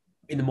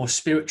in the more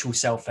spiritual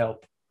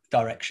self-help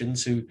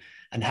directions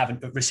and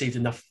haven't received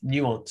enough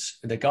nuance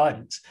in their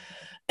guidance,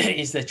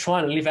 is they're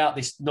trying to live out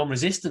this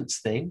non-resistance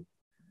thing,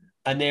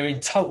 and they're in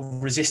total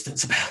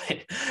resistance about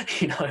it,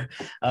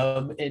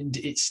 and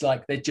it's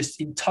like they're just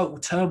in total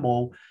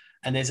turmoil,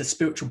 and there's a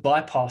spiritual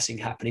bypassing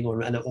happening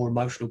or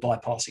emotional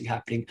bypassing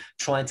happening,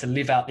 trying to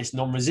live out this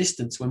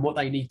non-resistance, when what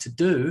they need to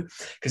do,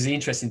 because the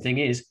interesting thing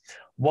is,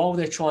 while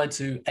they're trying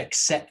to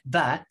accept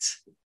that,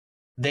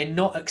 they're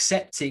not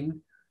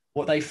accepting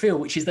what they feel,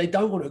 which is they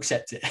don't want to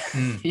accept it,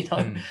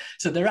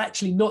 So they're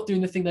actually not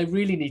doing the thing they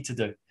really need to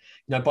do,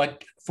 by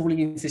falling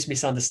into this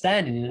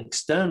misunderstanding and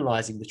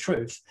externalizing the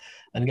truth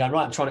and going,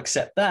 right, I'm trying to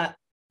accept that.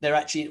 They're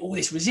actually in all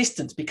this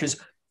resistance, because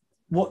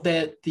what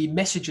the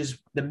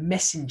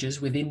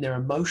messengers within their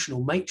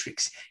emotional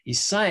matrix is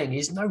saying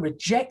is, no,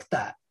 reject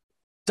that.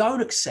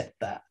 Don't accept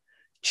that.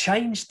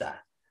 Change that,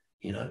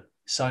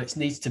 So it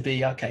needs to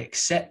be, okay,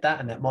 accept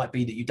that. And that might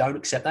be that you don't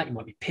accept that. You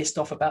might be pissed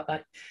off about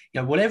that.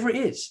 Whatever it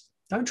is,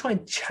 don't try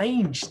and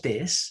change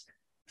this.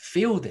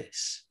 Feel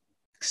this,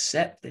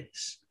 accept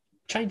this,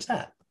 change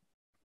that.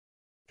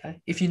 Okay.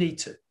 If you need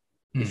to,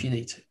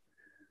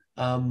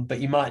 but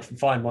you might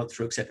find once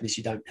through accepting this,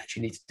 you don't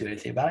actually need to do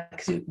anything about it,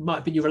 because it might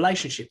have been your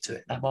relationship to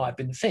it. That might have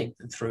been the thing.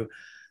 And through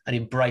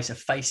a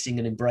facing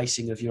and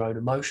embracing of your own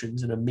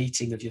emotions and a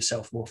meeting of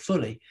yourself more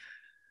fully,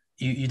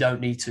 you don't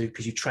need to,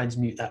 because you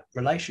transmute that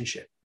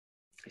relationship.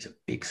 It's a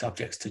big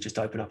subject to just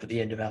open up at the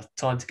end of our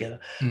time together.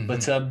 Mm-hmm.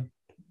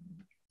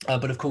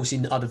 But of course,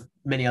 in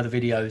many other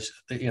videos,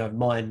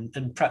 mine,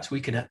 and perhaps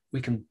we can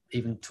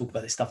even talk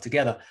about this stuff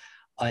together.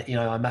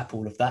 I map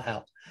all of that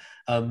out.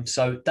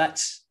 So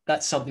that's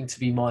something to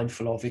be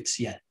mindful of. It's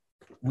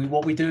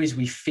what we do is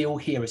we feel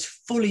here as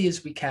fully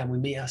as we can. We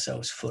meet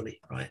ourselves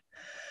fully, right?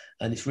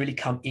 And it's really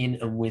come in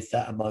and with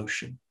that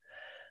emotion,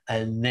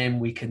 and then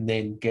we can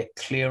then get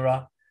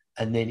clearer.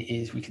 And then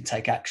we can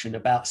take action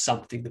about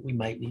something that we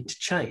may need to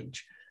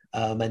change.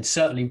 And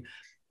certainly,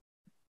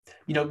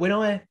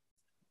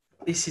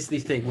 this is the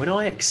thing, when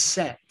I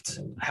accept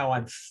how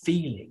I'm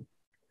feeling,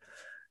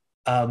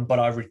 but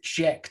I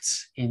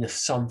reject in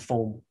some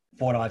form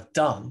what I've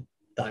done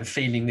that I'm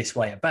feeling this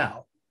way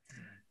about,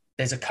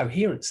 there's a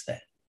coherence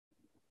there.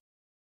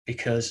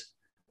 Because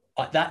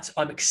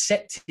I'm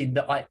accepting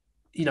that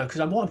because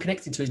what I'm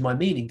connecting to is my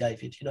meaning,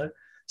 David,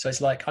 So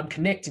it's like I'm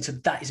connecting to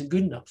that isn't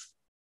good enough.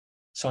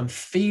 So I'm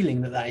feeling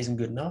that isn't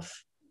good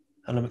enough,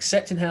 and I'm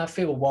accepting how I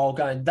feel while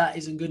going, that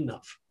isn't good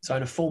enough. So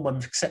in a form, I'm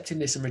accepting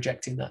this and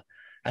rejecting that.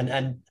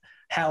 And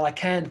how I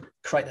can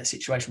create that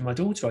situation with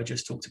my daughter I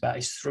just talked about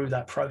is through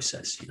that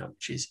process,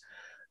 which is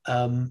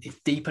it's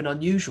deep and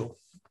unusual,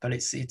 but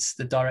it's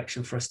the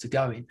direction for us to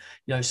go in.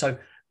 So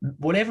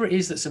whatever it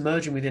is that's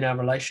emerging within our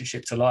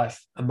relationship to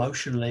life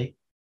emotionally,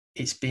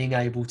 it's being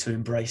able to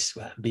embrace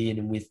that and be in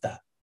and with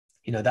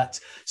that.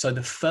 So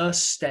the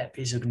first step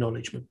is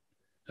acknowledgement.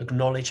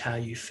 Acknowledge how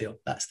you feel.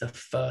 That's the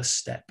first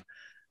step,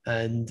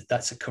 and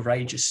that's a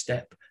courageous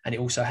step. And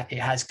it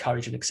has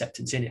courage and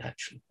acceptance in it,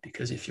 actually,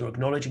 because if you're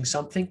acknowledging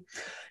something,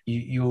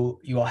 you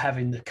are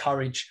having the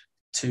courage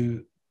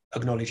to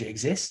acknowledge it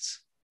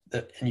exists,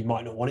 and you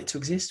might not want it to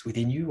exist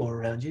within you or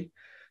around you.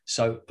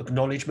 So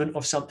acknowledgement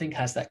of something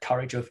has that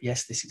courage of,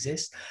 yes, this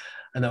exists,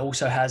 and that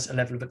also has a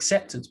level of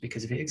acceptance,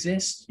 because if it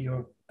exists,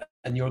 you're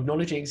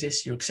acknowledging it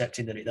exists, you're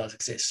accepting that it does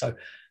exist. So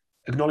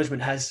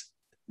acknowledgement has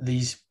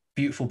these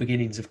beautiful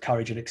beginnings of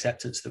courage and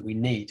acceptance that we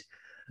need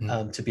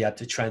to be able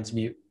to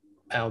transmute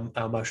our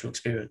emotional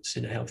experience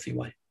in a healthy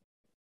way.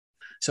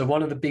 So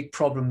one of the big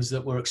problems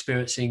that we're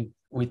experiencing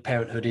with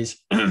parenthood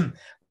is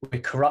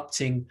we're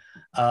corrupting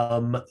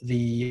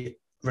the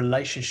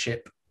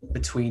relationship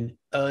between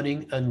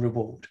earning and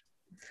reward,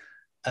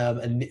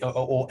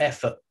 or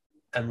effort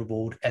and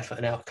reward, effort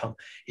and outcome.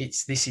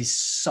 This is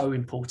so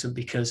important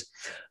because,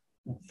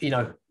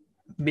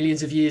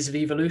 millions of years of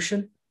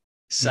evolution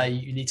say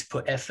you need to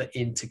put effort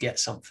in to get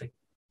something.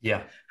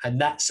 Yeah. And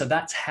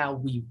that's how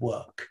we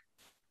work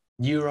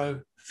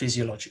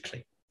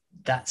neurophysiologically.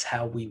 That's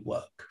how we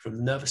work from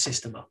the nervous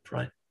system up,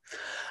 right?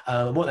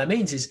 What that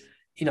means is,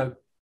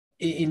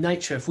 in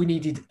nature, if we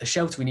needed a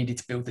shelter, we needed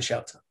to build the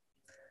shelter.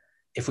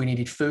 If we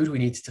needed food, we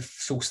needed to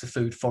source the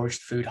food, forage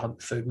the food, hunt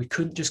the food. We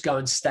couldn't just go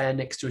and stand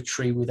next to a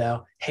tree with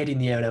our head in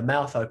the air and our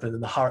mouth open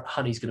and the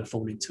honey's going to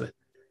fall into it.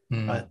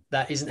 Right?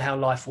 That isn't how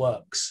life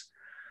works.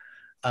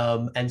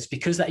 And it's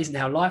because that isn't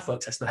how life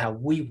works, that's not how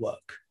we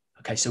work.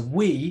 Okay, so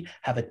we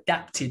have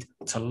adapted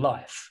to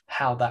life,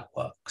 how that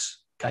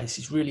works. Okay, this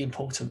is really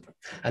important.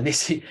 And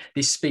this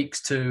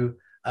speaks to,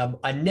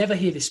 I never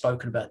hear this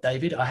spoken about,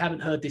 David. I haven't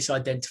heard this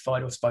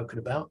identified or spoken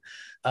about,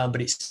 but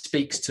it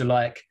speaks to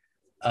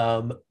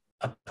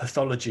a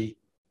pathology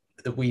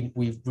that we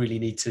really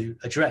need to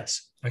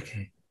address.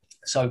 Okay.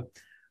 So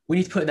we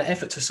need to put in that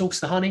effort to source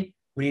the honey.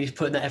 We need to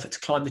put in that effort to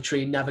climb the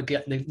tree and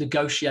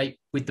negotiate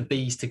with the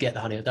bees to get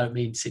the honey. I don't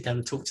mean sit down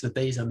and talk to the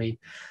bees. I mean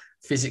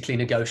physically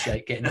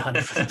negotiate getting the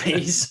honey for the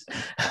bees.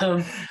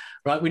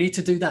 Right? We need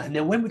to do that. And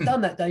then when we've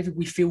done that, David,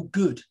 we feel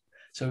good.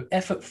 So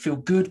effort, feel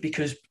good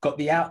because we've got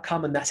the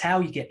outcome, and that's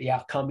how you get the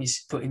outcome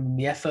is putting in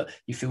the effort.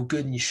 You feel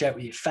good and you share it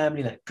with your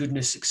family. That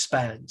goodness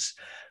expands.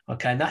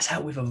 Okay, and that's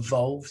how we've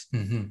evolved.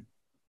 Mm-hmm.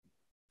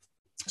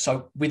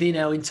 So within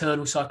our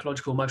internal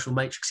psychological emotional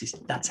matrices,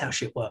 that's how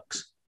shit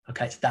works.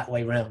 Okay, it's that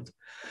way around.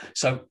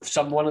 So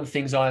one of the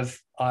things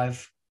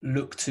I've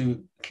looked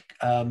to,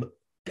 and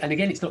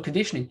again, it's not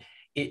conditioning,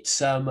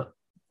 it's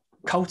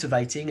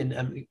cultivating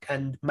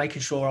and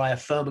making sure I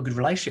affirm a good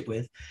relationship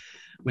with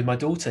my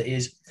daughter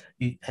is,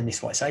 and this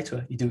is what I say to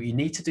her, you do what you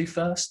need to do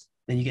first,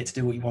 then you get to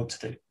do what you want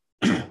to do.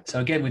 So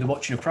again, with the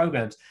watching of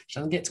programs, she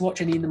doesn't get to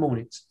watch any in the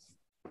mornings.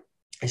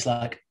 It's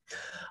like,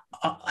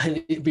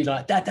 it'd be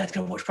like, Dad's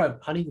going to watch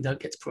programs. Honey, you don't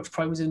get to watch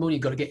programs in the morning.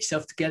 You've got to get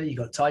yourself together. You've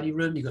got a tidy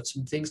room. You've got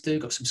some things to do.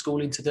 You've got some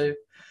schooling to do.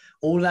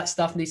 All of that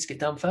stuff needs to get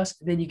done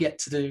first. And then you get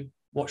to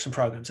watch some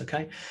programs,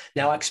 okay?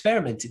 Now, I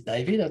experimented,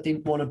 David. I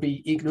didn't want to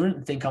be ignorant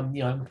and think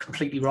I'm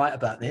completely right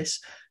about this.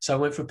 So I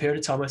went for a period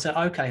of time. I said,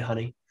 okay,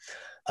 honey,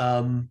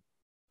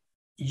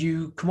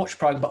 you can watch the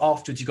program, but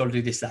afterwards you've got to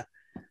do this, that.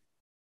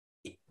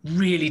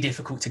 Really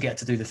difficult to get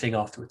to do the thing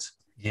afterwards.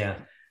 Yeah.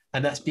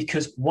 And that's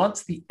because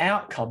once the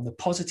outcome, the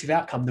positive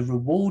outcome, the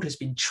reward has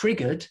been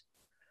triggered,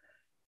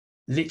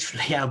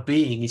 literally our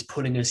being is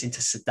pulling us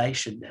into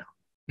sedation now.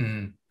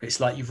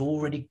 It's like you've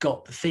already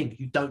got the thing.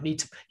 You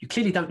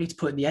clearly don't need to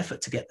put in the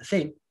effort to get the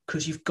thing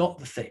because you've got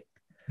the thing.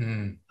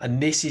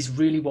 And this is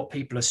really what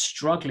people are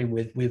struggling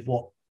with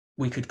what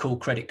we could call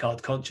credit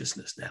card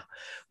consciousness now.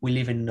 We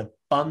live in an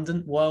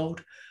abundant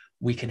world.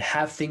 We can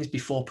have things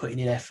before putting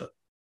in effort.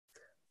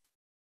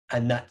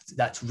 And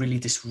that's really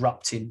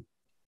disrupting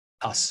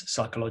us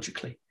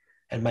psychologically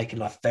and making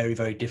life very,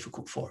 very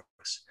difficult for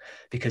us.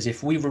 Because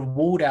if we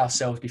reward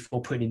ourselves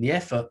before putting in the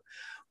effort,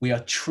 we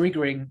are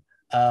triggering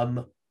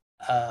a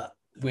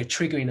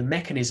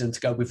mechanism to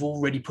go, we've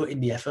already put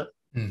in the effort.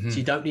 So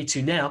you don't need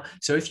to now.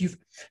 So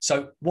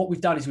what we've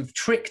done is we've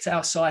tricked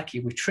our psyche,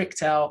 we've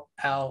tricked our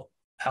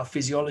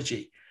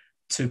physiology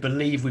to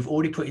believe we've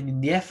already put in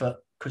the effort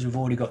because we've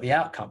already got the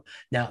outcome.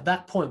 Now, at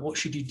that point, what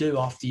should you do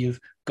after you've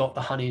got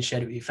the honey and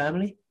shared it with your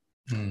family?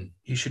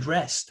 You should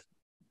rest.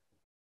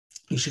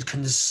 You should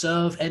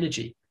conserve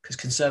energy because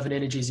conserving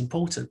energy is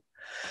important.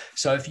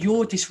 So if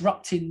you're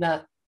disrupting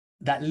that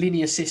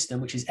linear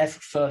system, which is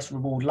effort first,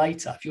 reward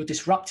later, if you're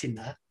disrupting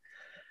that,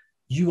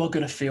 you are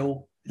going to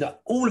feel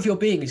that all of your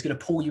being is going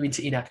to pull you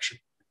into inaction.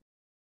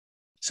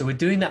 So we're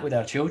doing that with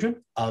our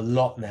children a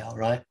lot now,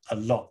 right? A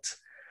lot.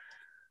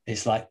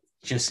 It's like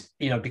just,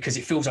 because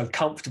it feels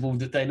uncomfortable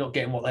that they're not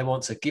getting what they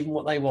want. So give them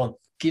what they want,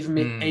 give them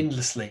it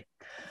endlessly.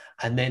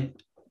 And then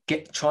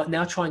try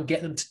and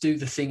get them to do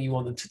the thing you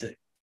want them to do.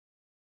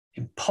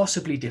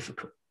 Impossibly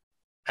difficult.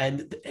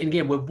 And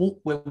again, we're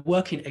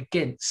working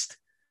against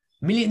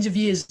millions of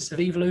years of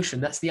evolution.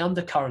 That's the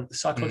undercurrent, the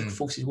psychological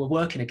forces we're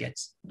working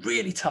against.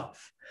 Really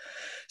tough.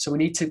 So we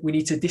need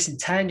to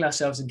disentangle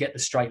ourselves and get the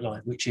straight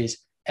line, which is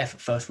effort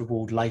first,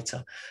 reward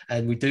later.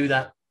 And we do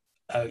that,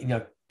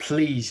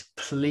 please,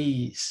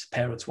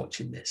 parents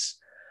watching this.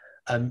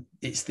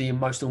 It's the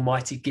most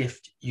almighty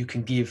gift you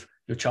can give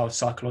your child's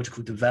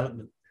psychological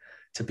development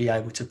to be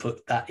able to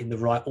put that in the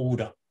right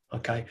order.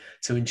 Okay,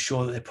 to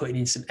ensure that they're putting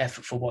in some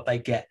effort for what they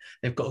get.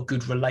 They've got a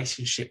good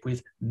relationship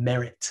with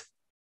merit,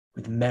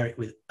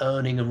 with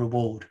earning and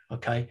reward.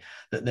 Okay,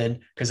 that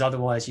then, because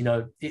otherwise,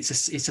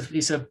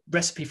 it's a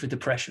recipe for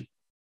depression.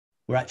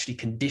 We're actually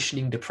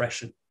conditioning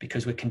depression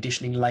because we're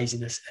conditioning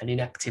laziness and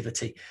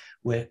inactivity.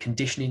 We're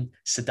conditioning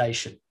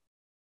sedation.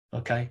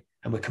 Okay,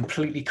 and we're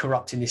completely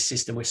corrupting this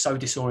system. We're so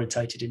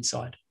disorientated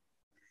inside.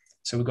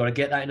 So we've got to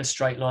get that in a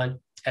straight line.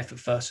 Effort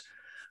first,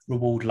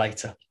 reward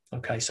later.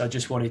 Okay, so I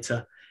just wanted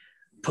to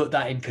put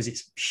that in because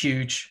it's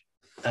huge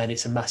and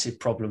it's a massive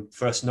problem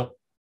for us, not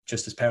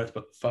just as parents,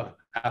 but for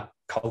our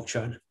culture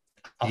and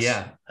us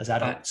as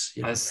adults.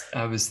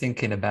 I was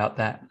thinking about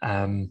that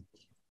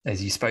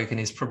as you've spoken,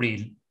 is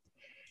probably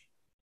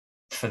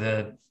for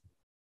the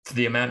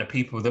amount of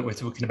people that we're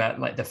talking about,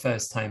 like the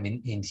first time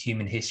in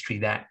human history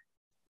that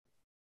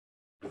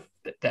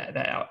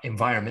our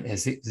environment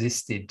has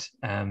existed,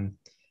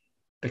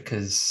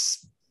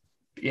 because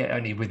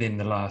only within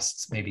the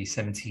last maybe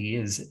 70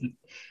 years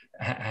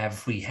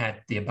have we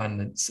had the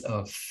abundance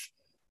of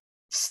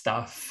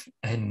stuff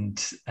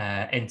and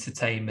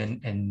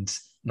entertainment and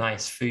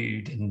nice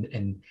food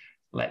and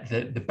like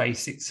the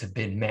basics have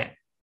been met.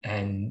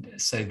 And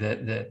so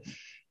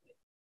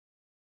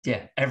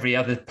every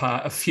other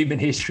part of human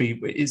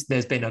history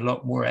there's been a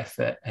lot more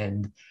effort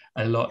and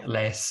a lot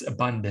less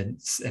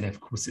abundance. And of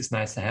course it's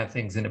nice to have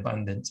things in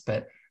abundance,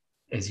 but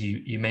as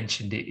you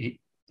mentioned, it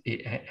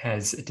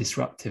has a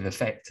disruptive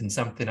effect. And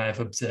something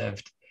I've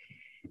observed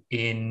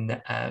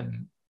because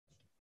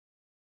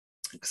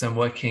I'm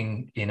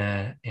working in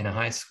a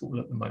high school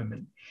at the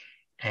moment,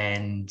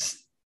 and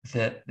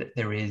that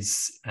there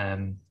is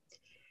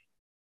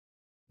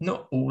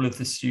not all of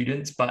the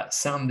students, but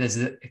some, there's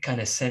a kind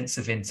of sense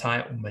of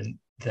entitlement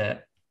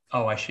that,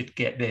 oh, I should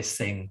get this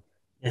thing.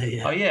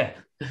 Oh yeah,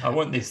 I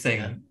want this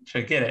thing.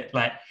 Should I get it?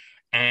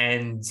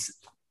 And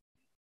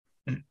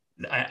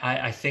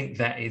I think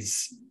that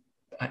is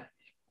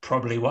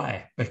probably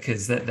why,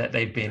 because that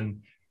they've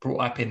been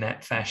brought up in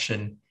that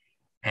fashion.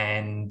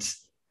 And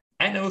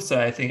also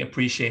I think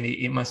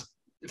appreciating it must,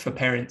 for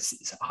parents,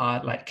 it's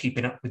hard, like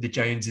keeping up with the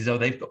Joneses. Oh,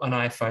 they've got an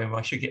iPhone,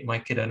 I should get my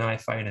kid an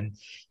iPhone. And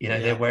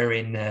they're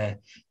wearing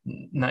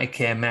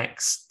Nike Air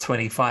Max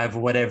 25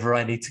 or whatever,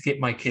 I need to get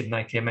my kid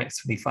Nike Air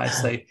Max 25.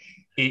 So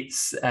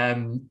it's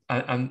I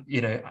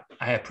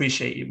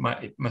appreciate it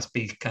must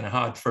be kind of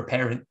hard for a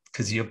parent,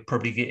 because you're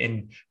probably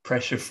getting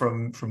pressure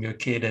from your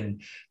kid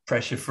and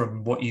pressure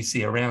from what you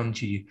see around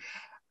you.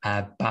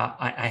 But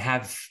I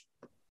have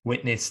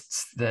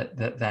witnessed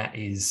that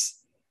is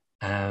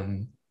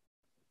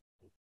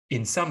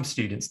in some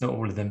students, not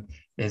all of them,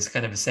 there's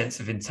kind of a sense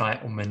of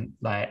entitlement,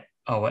 like,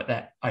 oh,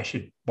 why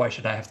should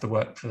I have to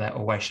work for that,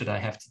 or why should I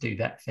have to do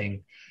that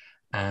thing?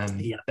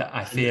 That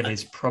I feel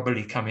is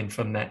probably coming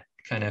from that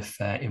kind of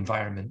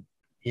environment.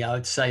 Yeah, I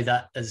would say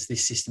that as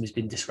this system has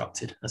been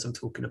disrupted, as I'm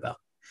talking about.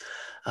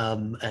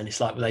 And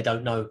it's like, well, they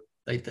don't know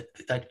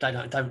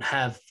don't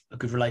have a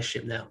good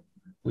relationship now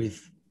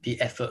with the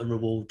effort and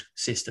reward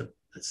system.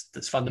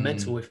 That's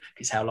fundamental. If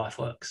it's how life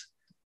works.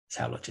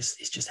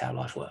 It's just how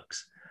life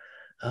works.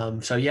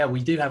 So yeah,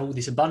 we do have all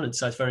this abundance.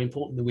 So it's very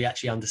important that we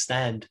actually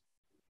understand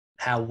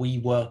how we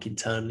work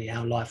internally,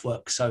 how life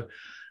works. So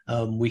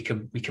we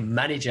can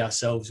manage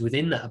ourselves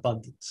within that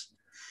abundance.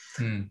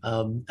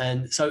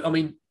 And so, I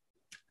mean,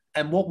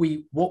 and what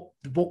we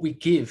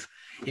give,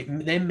 it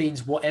then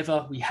means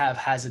whatever we have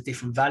has a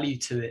different value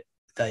to it,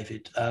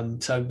 David.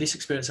 So this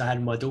experience I had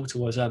with my daughter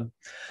was,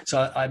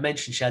 so I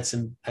mentioned she had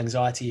some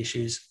anxiety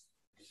issues.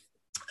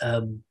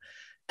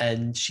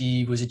 And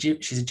she was a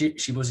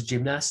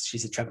gymnast.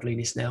 She's a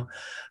trampolinist now,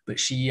 but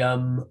she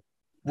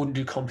wouldn't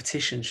do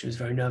competitions. She was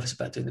very nervous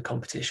about doing the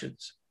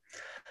competitions,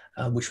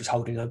 which was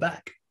holding her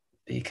back.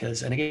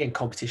 Because, and again,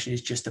 competition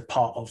is just a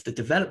part of the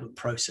development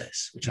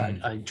process, which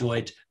I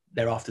enjoyed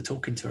thereafter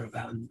talking to her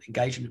about and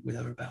engaging with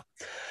her about.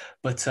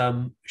 But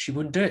she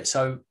wouldn't do it.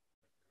 So,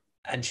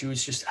 and she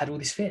was just had all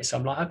this fear. So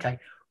I'm like, okay,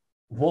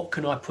 what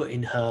can I put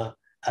in her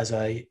as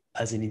an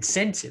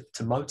incentive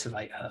to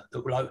motivate her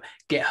that will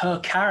get her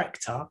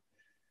character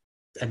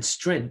and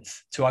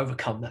strength to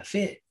overcome that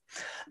fear?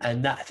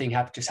 And that thing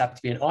just happened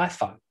to be an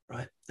iPhone,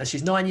 right? And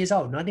she's 9 years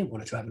old, and I didn't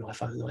want her to have an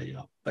iPhone at 9 years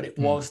old, but it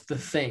was the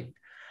thing.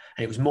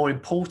 And it was more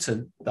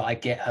important that I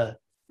get her,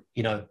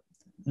 you know,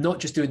 not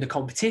just doing the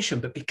competition,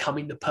 but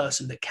becoming the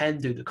person that can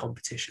do the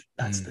competition.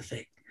 That's the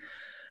thing.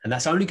 And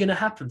that's only going to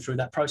happen through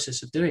that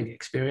process of doing it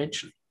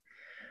experientially.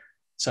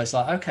 So it's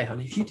like, okay,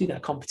 honey, if you do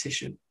that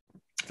competition,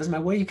 it doesn't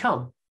matter where you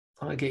come,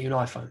 I'm going to get you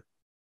an iPhone.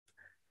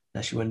 Now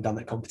she went and done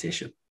that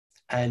competition.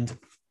 And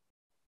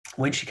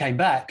when she came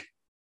back,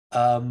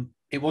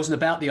 it wasn't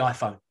about the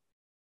iPhone.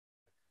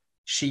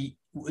 She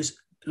was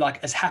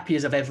like as happy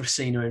as I've ever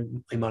seen her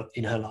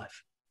in her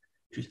life.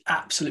 She was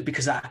absolutely,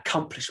 because that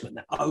accomplishment,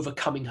 that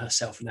overcoming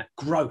herself and that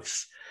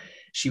growth,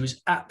 she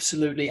was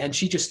absolutely, and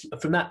she just,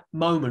 from that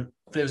moment,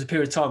 there was a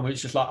period of time where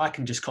it's just like, I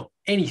can just conquer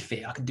any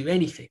fear, I can do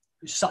anything.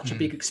 It was such a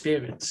big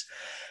experience,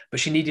 but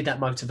she needed that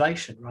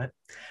motivation, right?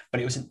 But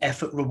it was an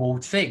effort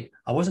reward thing.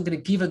 I wasn't going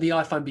to give her the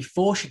iPhone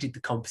before she did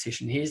the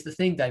competition. Here's the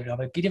thing, David,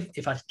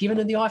 if I'd given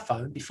her the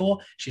iPhone before,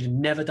 she'd have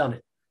never done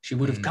it. She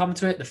would have come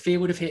to it, the fear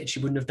would have hit, and she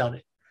wouldn't have done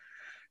it.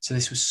 So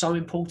this was so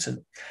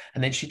important.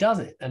 And then she does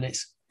it, and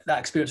that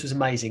experience was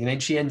amazing. And then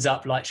she ends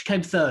up she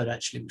came third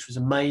actually, which was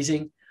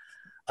amazing.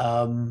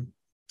 But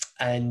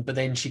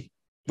then she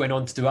went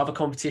on to do other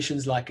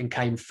competitions, and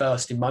came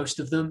first in most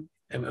of them.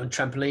 And on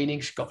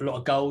trampolining, she got a lot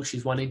of golds.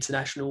 She's won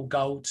international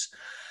golds.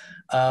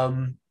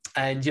 And,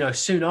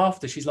 soon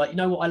after, she's like, you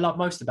know what I love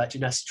most about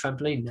gymnastics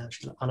trampoline now?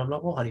 She's like, and I'm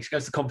like, well, honey, she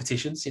goes to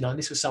competitions, and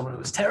this was someone who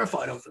was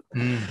terrified of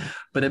them.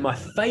 But then my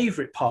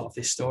favorite part of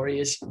this story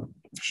is a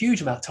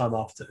huge amount of time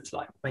after. It's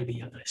like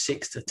maybe,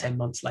 6 to 10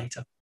 months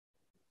later.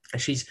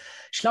 And she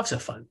loves her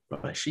phone,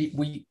 right?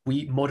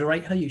 We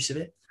moderate her use of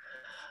it.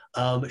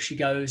 She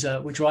goes,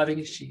 we're driving,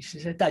 and she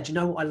said, Dad, you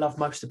know what I love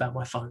most about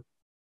my phone?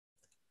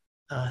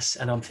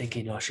 And I'm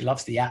thinking, she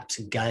loves the apps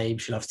and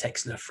games. She loves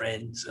texting her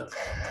friends.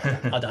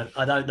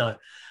 I don't know.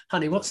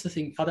 Honey, what's the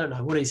thing? I don't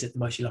know. What is it the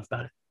most you love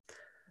about it?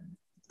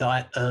 That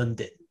I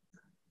earned it.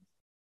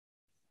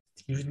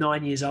 She was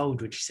 9 years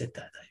old when she said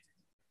that,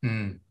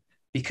 Dave.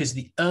 Because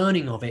the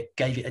earning of it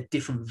gave it a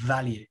different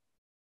value.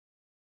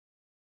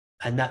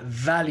 And that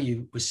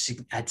value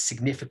had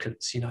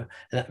significance, and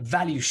that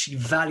value she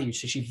valued.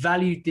 So she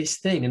valued this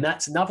thing. And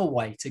that's another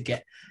way to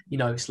get,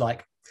 it's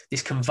like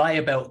this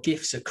conveyor belt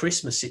gifts at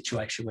Christmas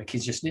situation where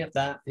kids just,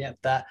 that.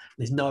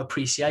 There's no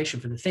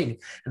appreciation for the thing.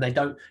 And they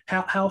don't,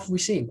 how often we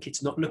see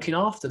kids not looking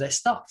after their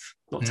stuff,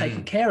 not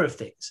taking care of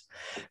things,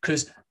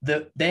 because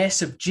their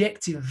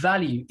subjective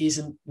value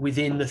isn't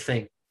within the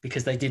thing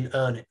because they didn't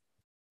earn it.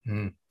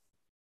 And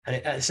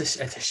it's a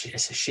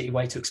shitty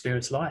way to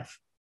experience life,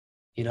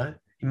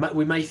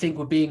 We may think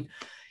we're being,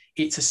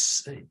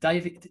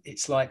 David,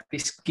 it's like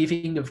this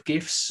giving of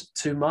gifts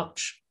too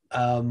much,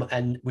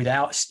 and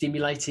without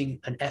stimulating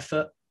an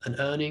effort, an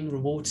earning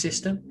reward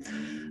system,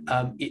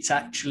 it's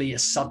actually a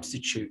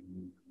substitute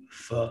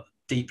for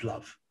deep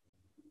love,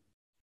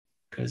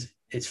 because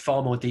it's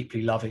far more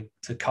deeply loving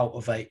to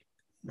cultivate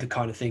the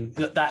kind of thing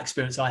that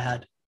experience I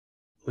had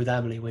with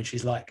Emily when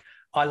she's like,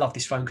 I love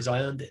this phone because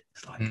I earned it.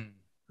 It's like,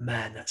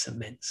 man, that's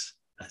immense.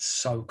 That's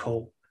so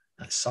cool.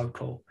 That's so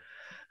cool.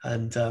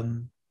 And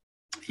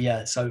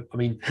so I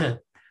mean,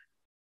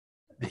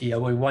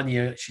 1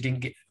 year she didn't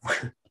get.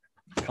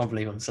 I can't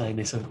believe I'm saying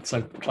this. I'm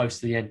so close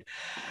to the end.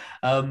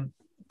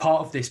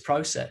 Part of this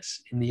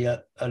process in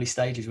the early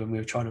stages when we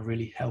were trying to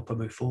really help her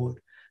move forward.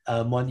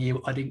 1 year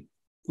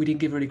we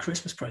didn't give her any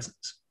Christmas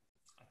presents.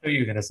 I knew you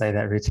were going to say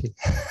that, Richie.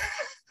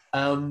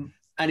 And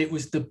it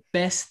was the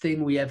best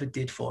thing we ever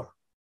did for her.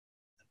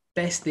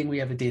 Best thing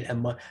we ever did.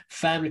 And my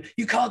family,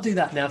 you can't do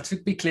that now. To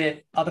be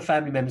clear, other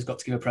family members got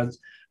to give her presents,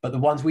 but the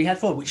ones we had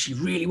for her, which she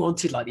really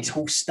wanted, like these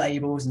horse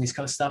stables and this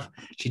kind of stuff,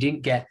 she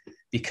didn't get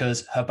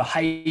because her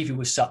behavior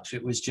was such,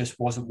 it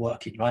wasn't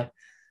working, right?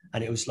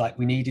 And it was like,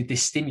 we needed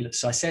this stimulus.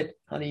 So I said,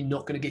 honey,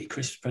 not going to get you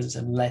Christmas presents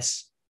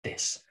unless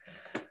this.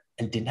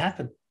 And it didn't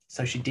happen.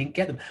 So she didn't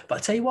get them. But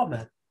I tell you what,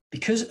 man,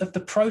 because of the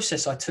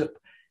process I took,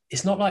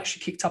 it's not like she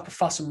kicked up a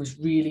fuss and was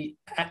really,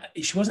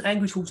 she wasn't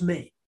angry towards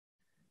me.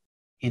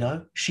 You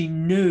know, she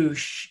knew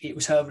it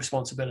was her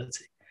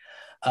responsibility.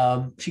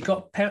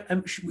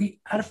 We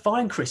had a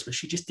fine Christmas.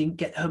 She just didn't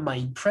get her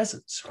main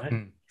presents,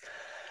 right?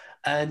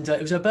 And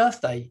it was her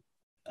birthday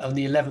on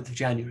the 11th of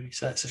January.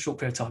 So that's a short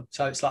period of time.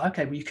 So it's like,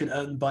 okay, well, you can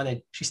earn them by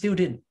then. She still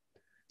didn't.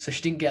 So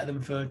she didn't get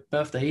them for her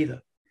birthday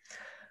either.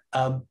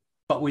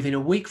 But within a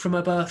week from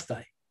her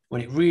birthday,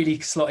 when it really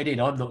slotted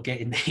in, I'm not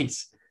getting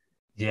these.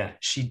 Yeah.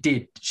 She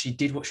did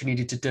what she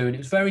needed to do. And it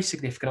was very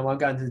significant. I won't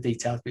go into the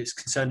details, but it's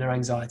concerning her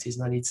anxieties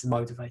and I needed to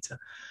motivate her.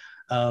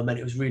 And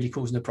it was really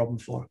causing a problem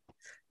for her.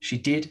 She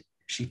did.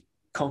 She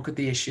conquered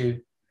the issue.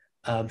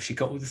 She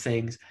got all the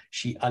things.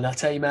 And I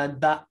tell you, man,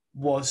 that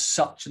was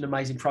such an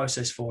amazing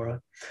process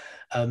for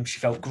her. She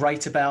felt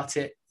great about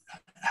it,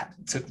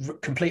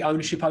 took complete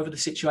ownership over the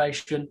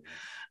situation.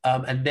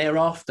 And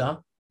thereafter,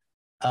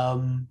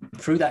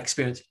 through that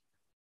experience,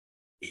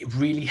 it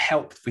really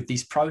helped with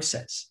this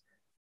process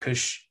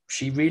because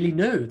she really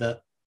knew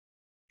that,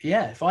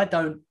 yeah, if I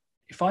don't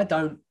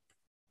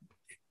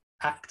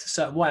act a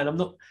certain way, and I'm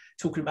not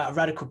talking about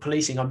radical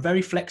policing, I'm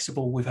very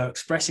flexible with her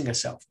expressing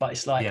herself, but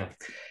it's like,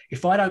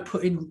 if I don't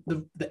put in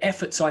the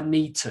efforts I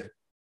need to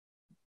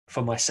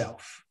for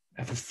myself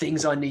and for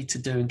things I need to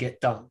do and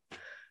get done,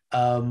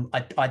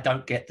 I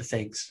don't get the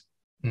things.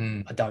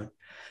 I don't.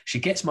 She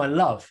gets my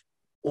love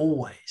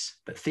always,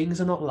 but things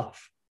are not love,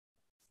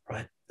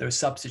 right? They're a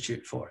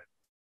substitute for it.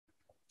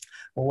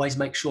 Always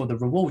make sure the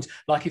rewards,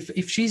 like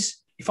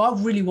if I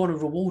really want to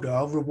reward her,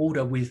 I'll reward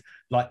her with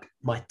like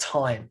my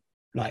time,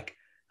 like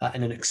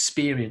and an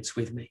experience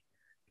with me.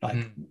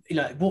 Like, you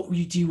know, what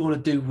do you want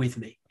to do with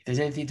me? If there's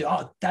anything to do,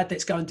 oh, Dad,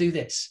 let's go and do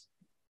this.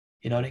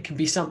 You know, and it can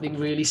be something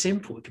really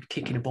simple. It could be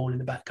kicking a ball in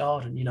the back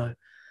garden, you know.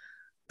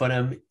 But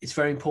it's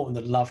very important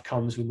that love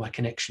comes with my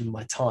connection,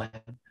 my time.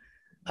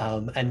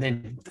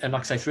 And like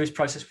I say, through this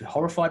process, we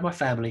horrified my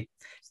family.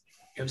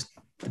 It was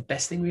the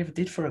best thing we ever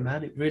did for her,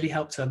 man. It really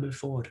helped her move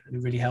forward, and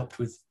it really helped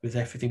with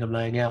everything I'm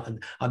laying out.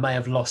 And I may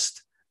have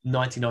lost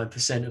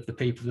 99% of the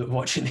people that are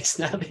watching this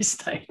now at this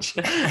stage.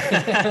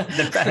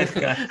 The bad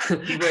guy.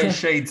 He wears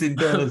shades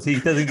indoors. He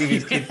doesn't give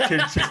his kids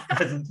Christmas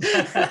presents.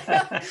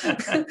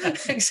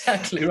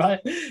 Exactly, right?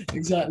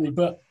 Exactly.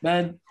 But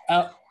man,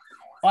 I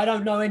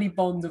don't know any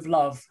bond of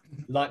love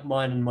like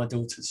mine and my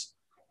daughters.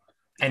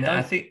 And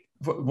I think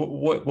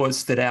what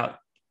stood out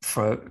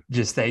for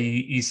just there,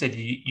 you said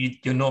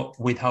you're not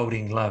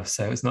withholding love,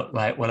 so it's not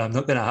like, well, I'm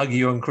not going to hug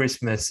you on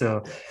Christmas,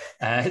 or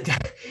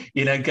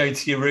you know, go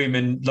to your room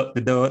and lock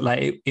the door.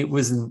 Like it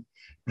wasn't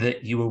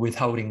that you were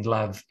withholding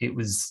love, it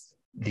was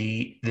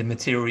the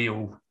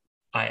material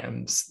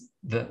items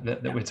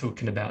that we're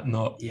talking about,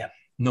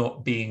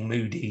 not being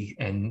moody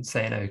and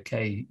saying,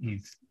 okay,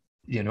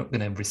 you're not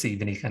going to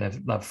receive any kind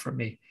of love from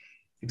me.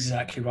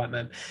 Exactly right,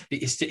 man.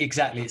 It's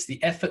the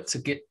effort to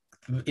get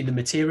in the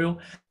material,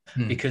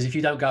 because if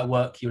you don't go to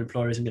work, your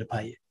employer isn't going to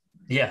pay you.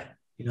 Yeah.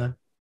 You know?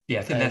 Yeah,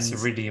 I think that's a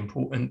really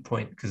important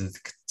point, because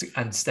to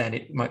understand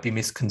it might be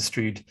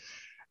misconstrued.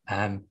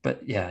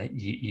 But yeah,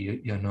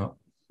 you're not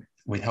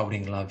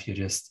withholding love. You're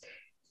just,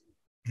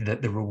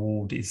 the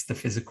reward is the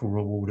physical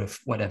reward of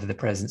whatever the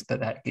presence, but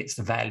that gets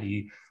the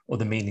value or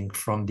the meaning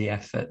from the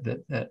effort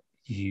that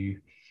you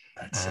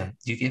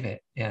give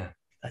it. Yeah.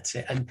 That's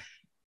it. And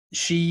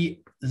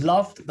she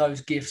loved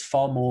those gifts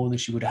far more than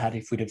she would have had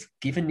if we'd have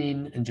given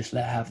in and just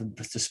let her have them,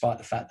 despite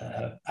the fact that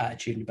her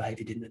attitude and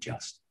behavior didn't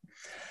adjust.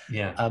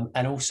 Yeah.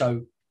 And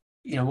also,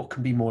 you know, what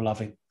can be more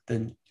loving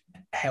than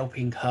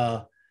helping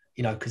her,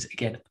 you know, because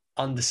again,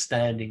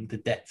 understanding the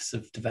depths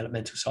of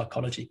developmental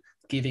psychology,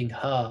 giving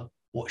her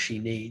what she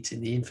needs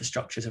in the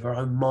infrastructures of her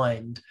own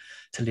mind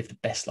to live the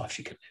best life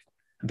she can live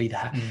and be the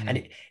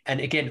happy.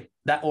 And again,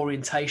 that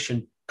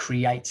orientation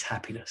creates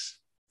happiness.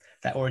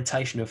 That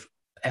orientation of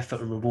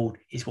effort and reward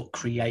is what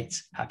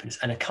creates happiness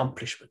and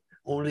accomplishment.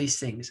 All of these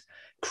things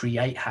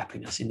create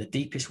happiness in the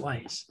deepest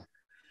ways.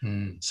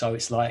 So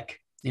it's like,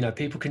 you know,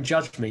 people can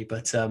judge me,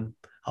 but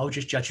I'll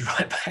just judge you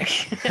right back.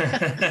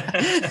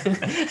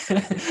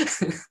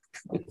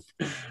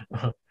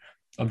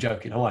 I'm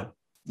joking. I won't.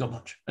 Not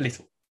much. A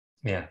little.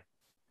 Yeah.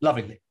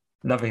 Lovingly.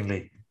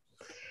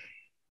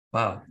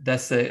 Wow,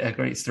 that's a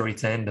great story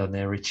to end on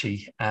there,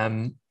 Richie.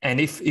 And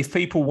if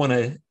people want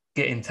to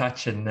get in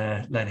touch and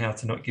learn how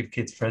to not give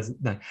kids presents,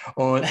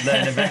 or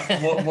learn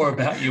about more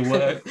about your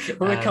work,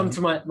 when I come to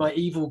my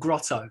evil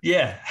grotto,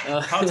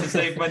 how to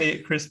save money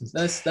at Christmas.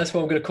 That's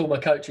what I'm going to call my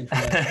coaching for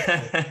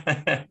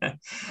that.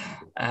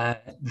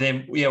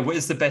 Then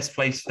where's the best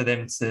place for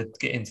them to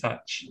get in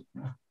touch?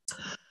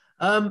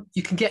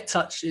 You can get in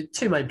touch in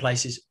two main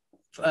places.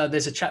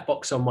 There's a chat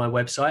box on my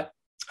website.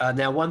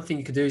 Now, one thing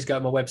you can do is go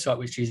to my website,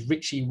 which is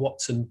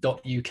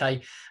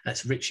richiwatson.uk.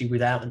 That's Richie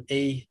without an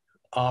E,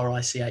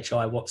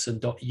 RICHI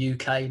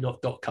Watson.uk,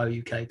 not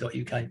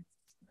 .co.uk.uk.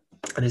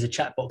 and there's a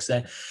chat box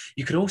there.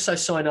 You can also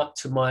sign up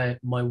to my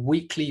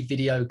weekly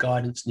video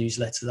guidance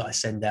newsletter that I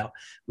send out,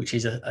 which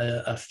is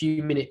a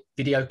few minute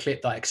video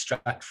clip that I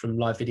extract from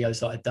live videos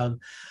that I've done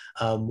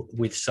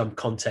with some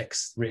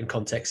context, written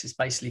context. It's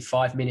basically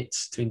 5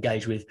 minutes to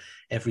engage with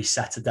every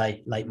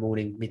Saturday, late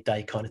morning,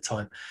 midday kind of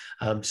time.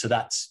 So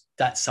that's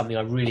something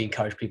I really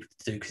encourage people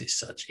to do, because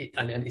it's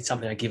and it's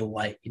something I give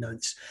away. You know,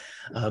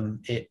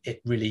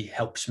 it really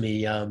helps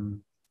me.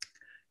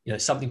 You know,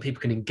 something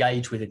people can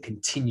engage with and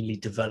continually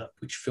develop,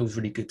 which feels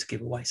really good to give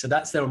away. So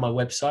that's there on my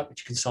website,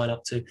 which you can sign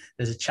up to.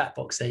 There's a chat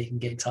box there. You can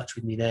get in touch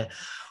with me there,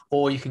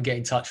 or you can get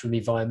in touch with me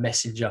via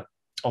Messenger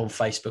on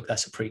Facebook.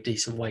 That's a pretty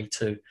decent way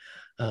to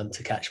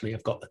catch me.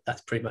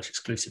 That's pretty much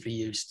exclusively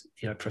used,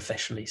 you know,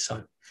 professionally.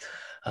 So,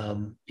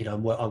 you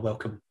know, I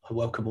welcome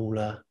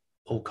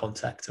all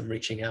contact and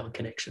reaching out and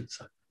connection.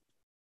 So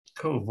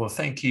cool. Well,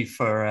 thank you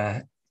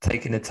for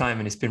taking the time,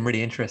 and it's been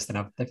really interesting.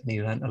 I've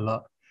definitely learned a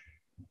lot.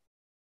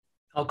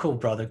 Oh, cool,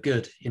 brother.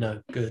 Good. You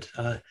know, good.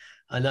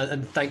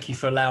 And thank you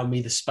for allowing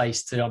me the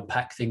space to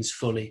unpack things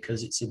fully,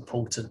 because it's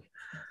important.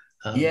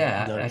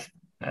 Yeah, you know.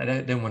 I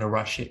don't want to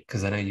rush it,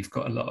 because I know you've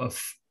got a lot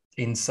of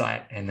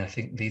insight, and I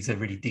think these are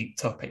really deep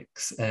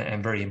topics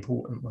and very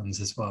important ones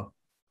as well.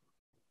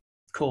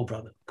 Cool,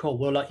 brother. Cool.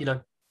 Well, you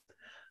know,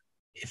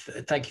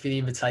 thank you for the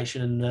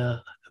invitation,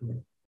 and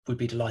would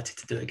be delighted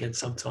to do it again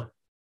sometime.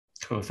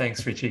 Cool.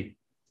 Thanks, Richi.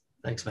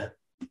 Thanks, man.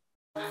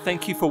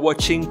 Thank you for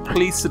watching.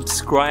 Please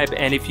subscribe,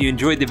 and if you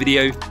enjoyed the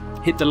video,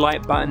 hit the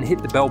like button,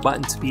 hit the bell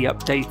button to be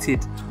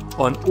updated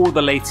on all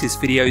the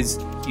latest videos.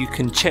 You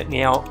can check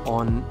me out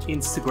on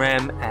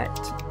Instagram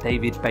at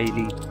David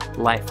Bailey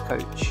Life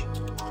Coach.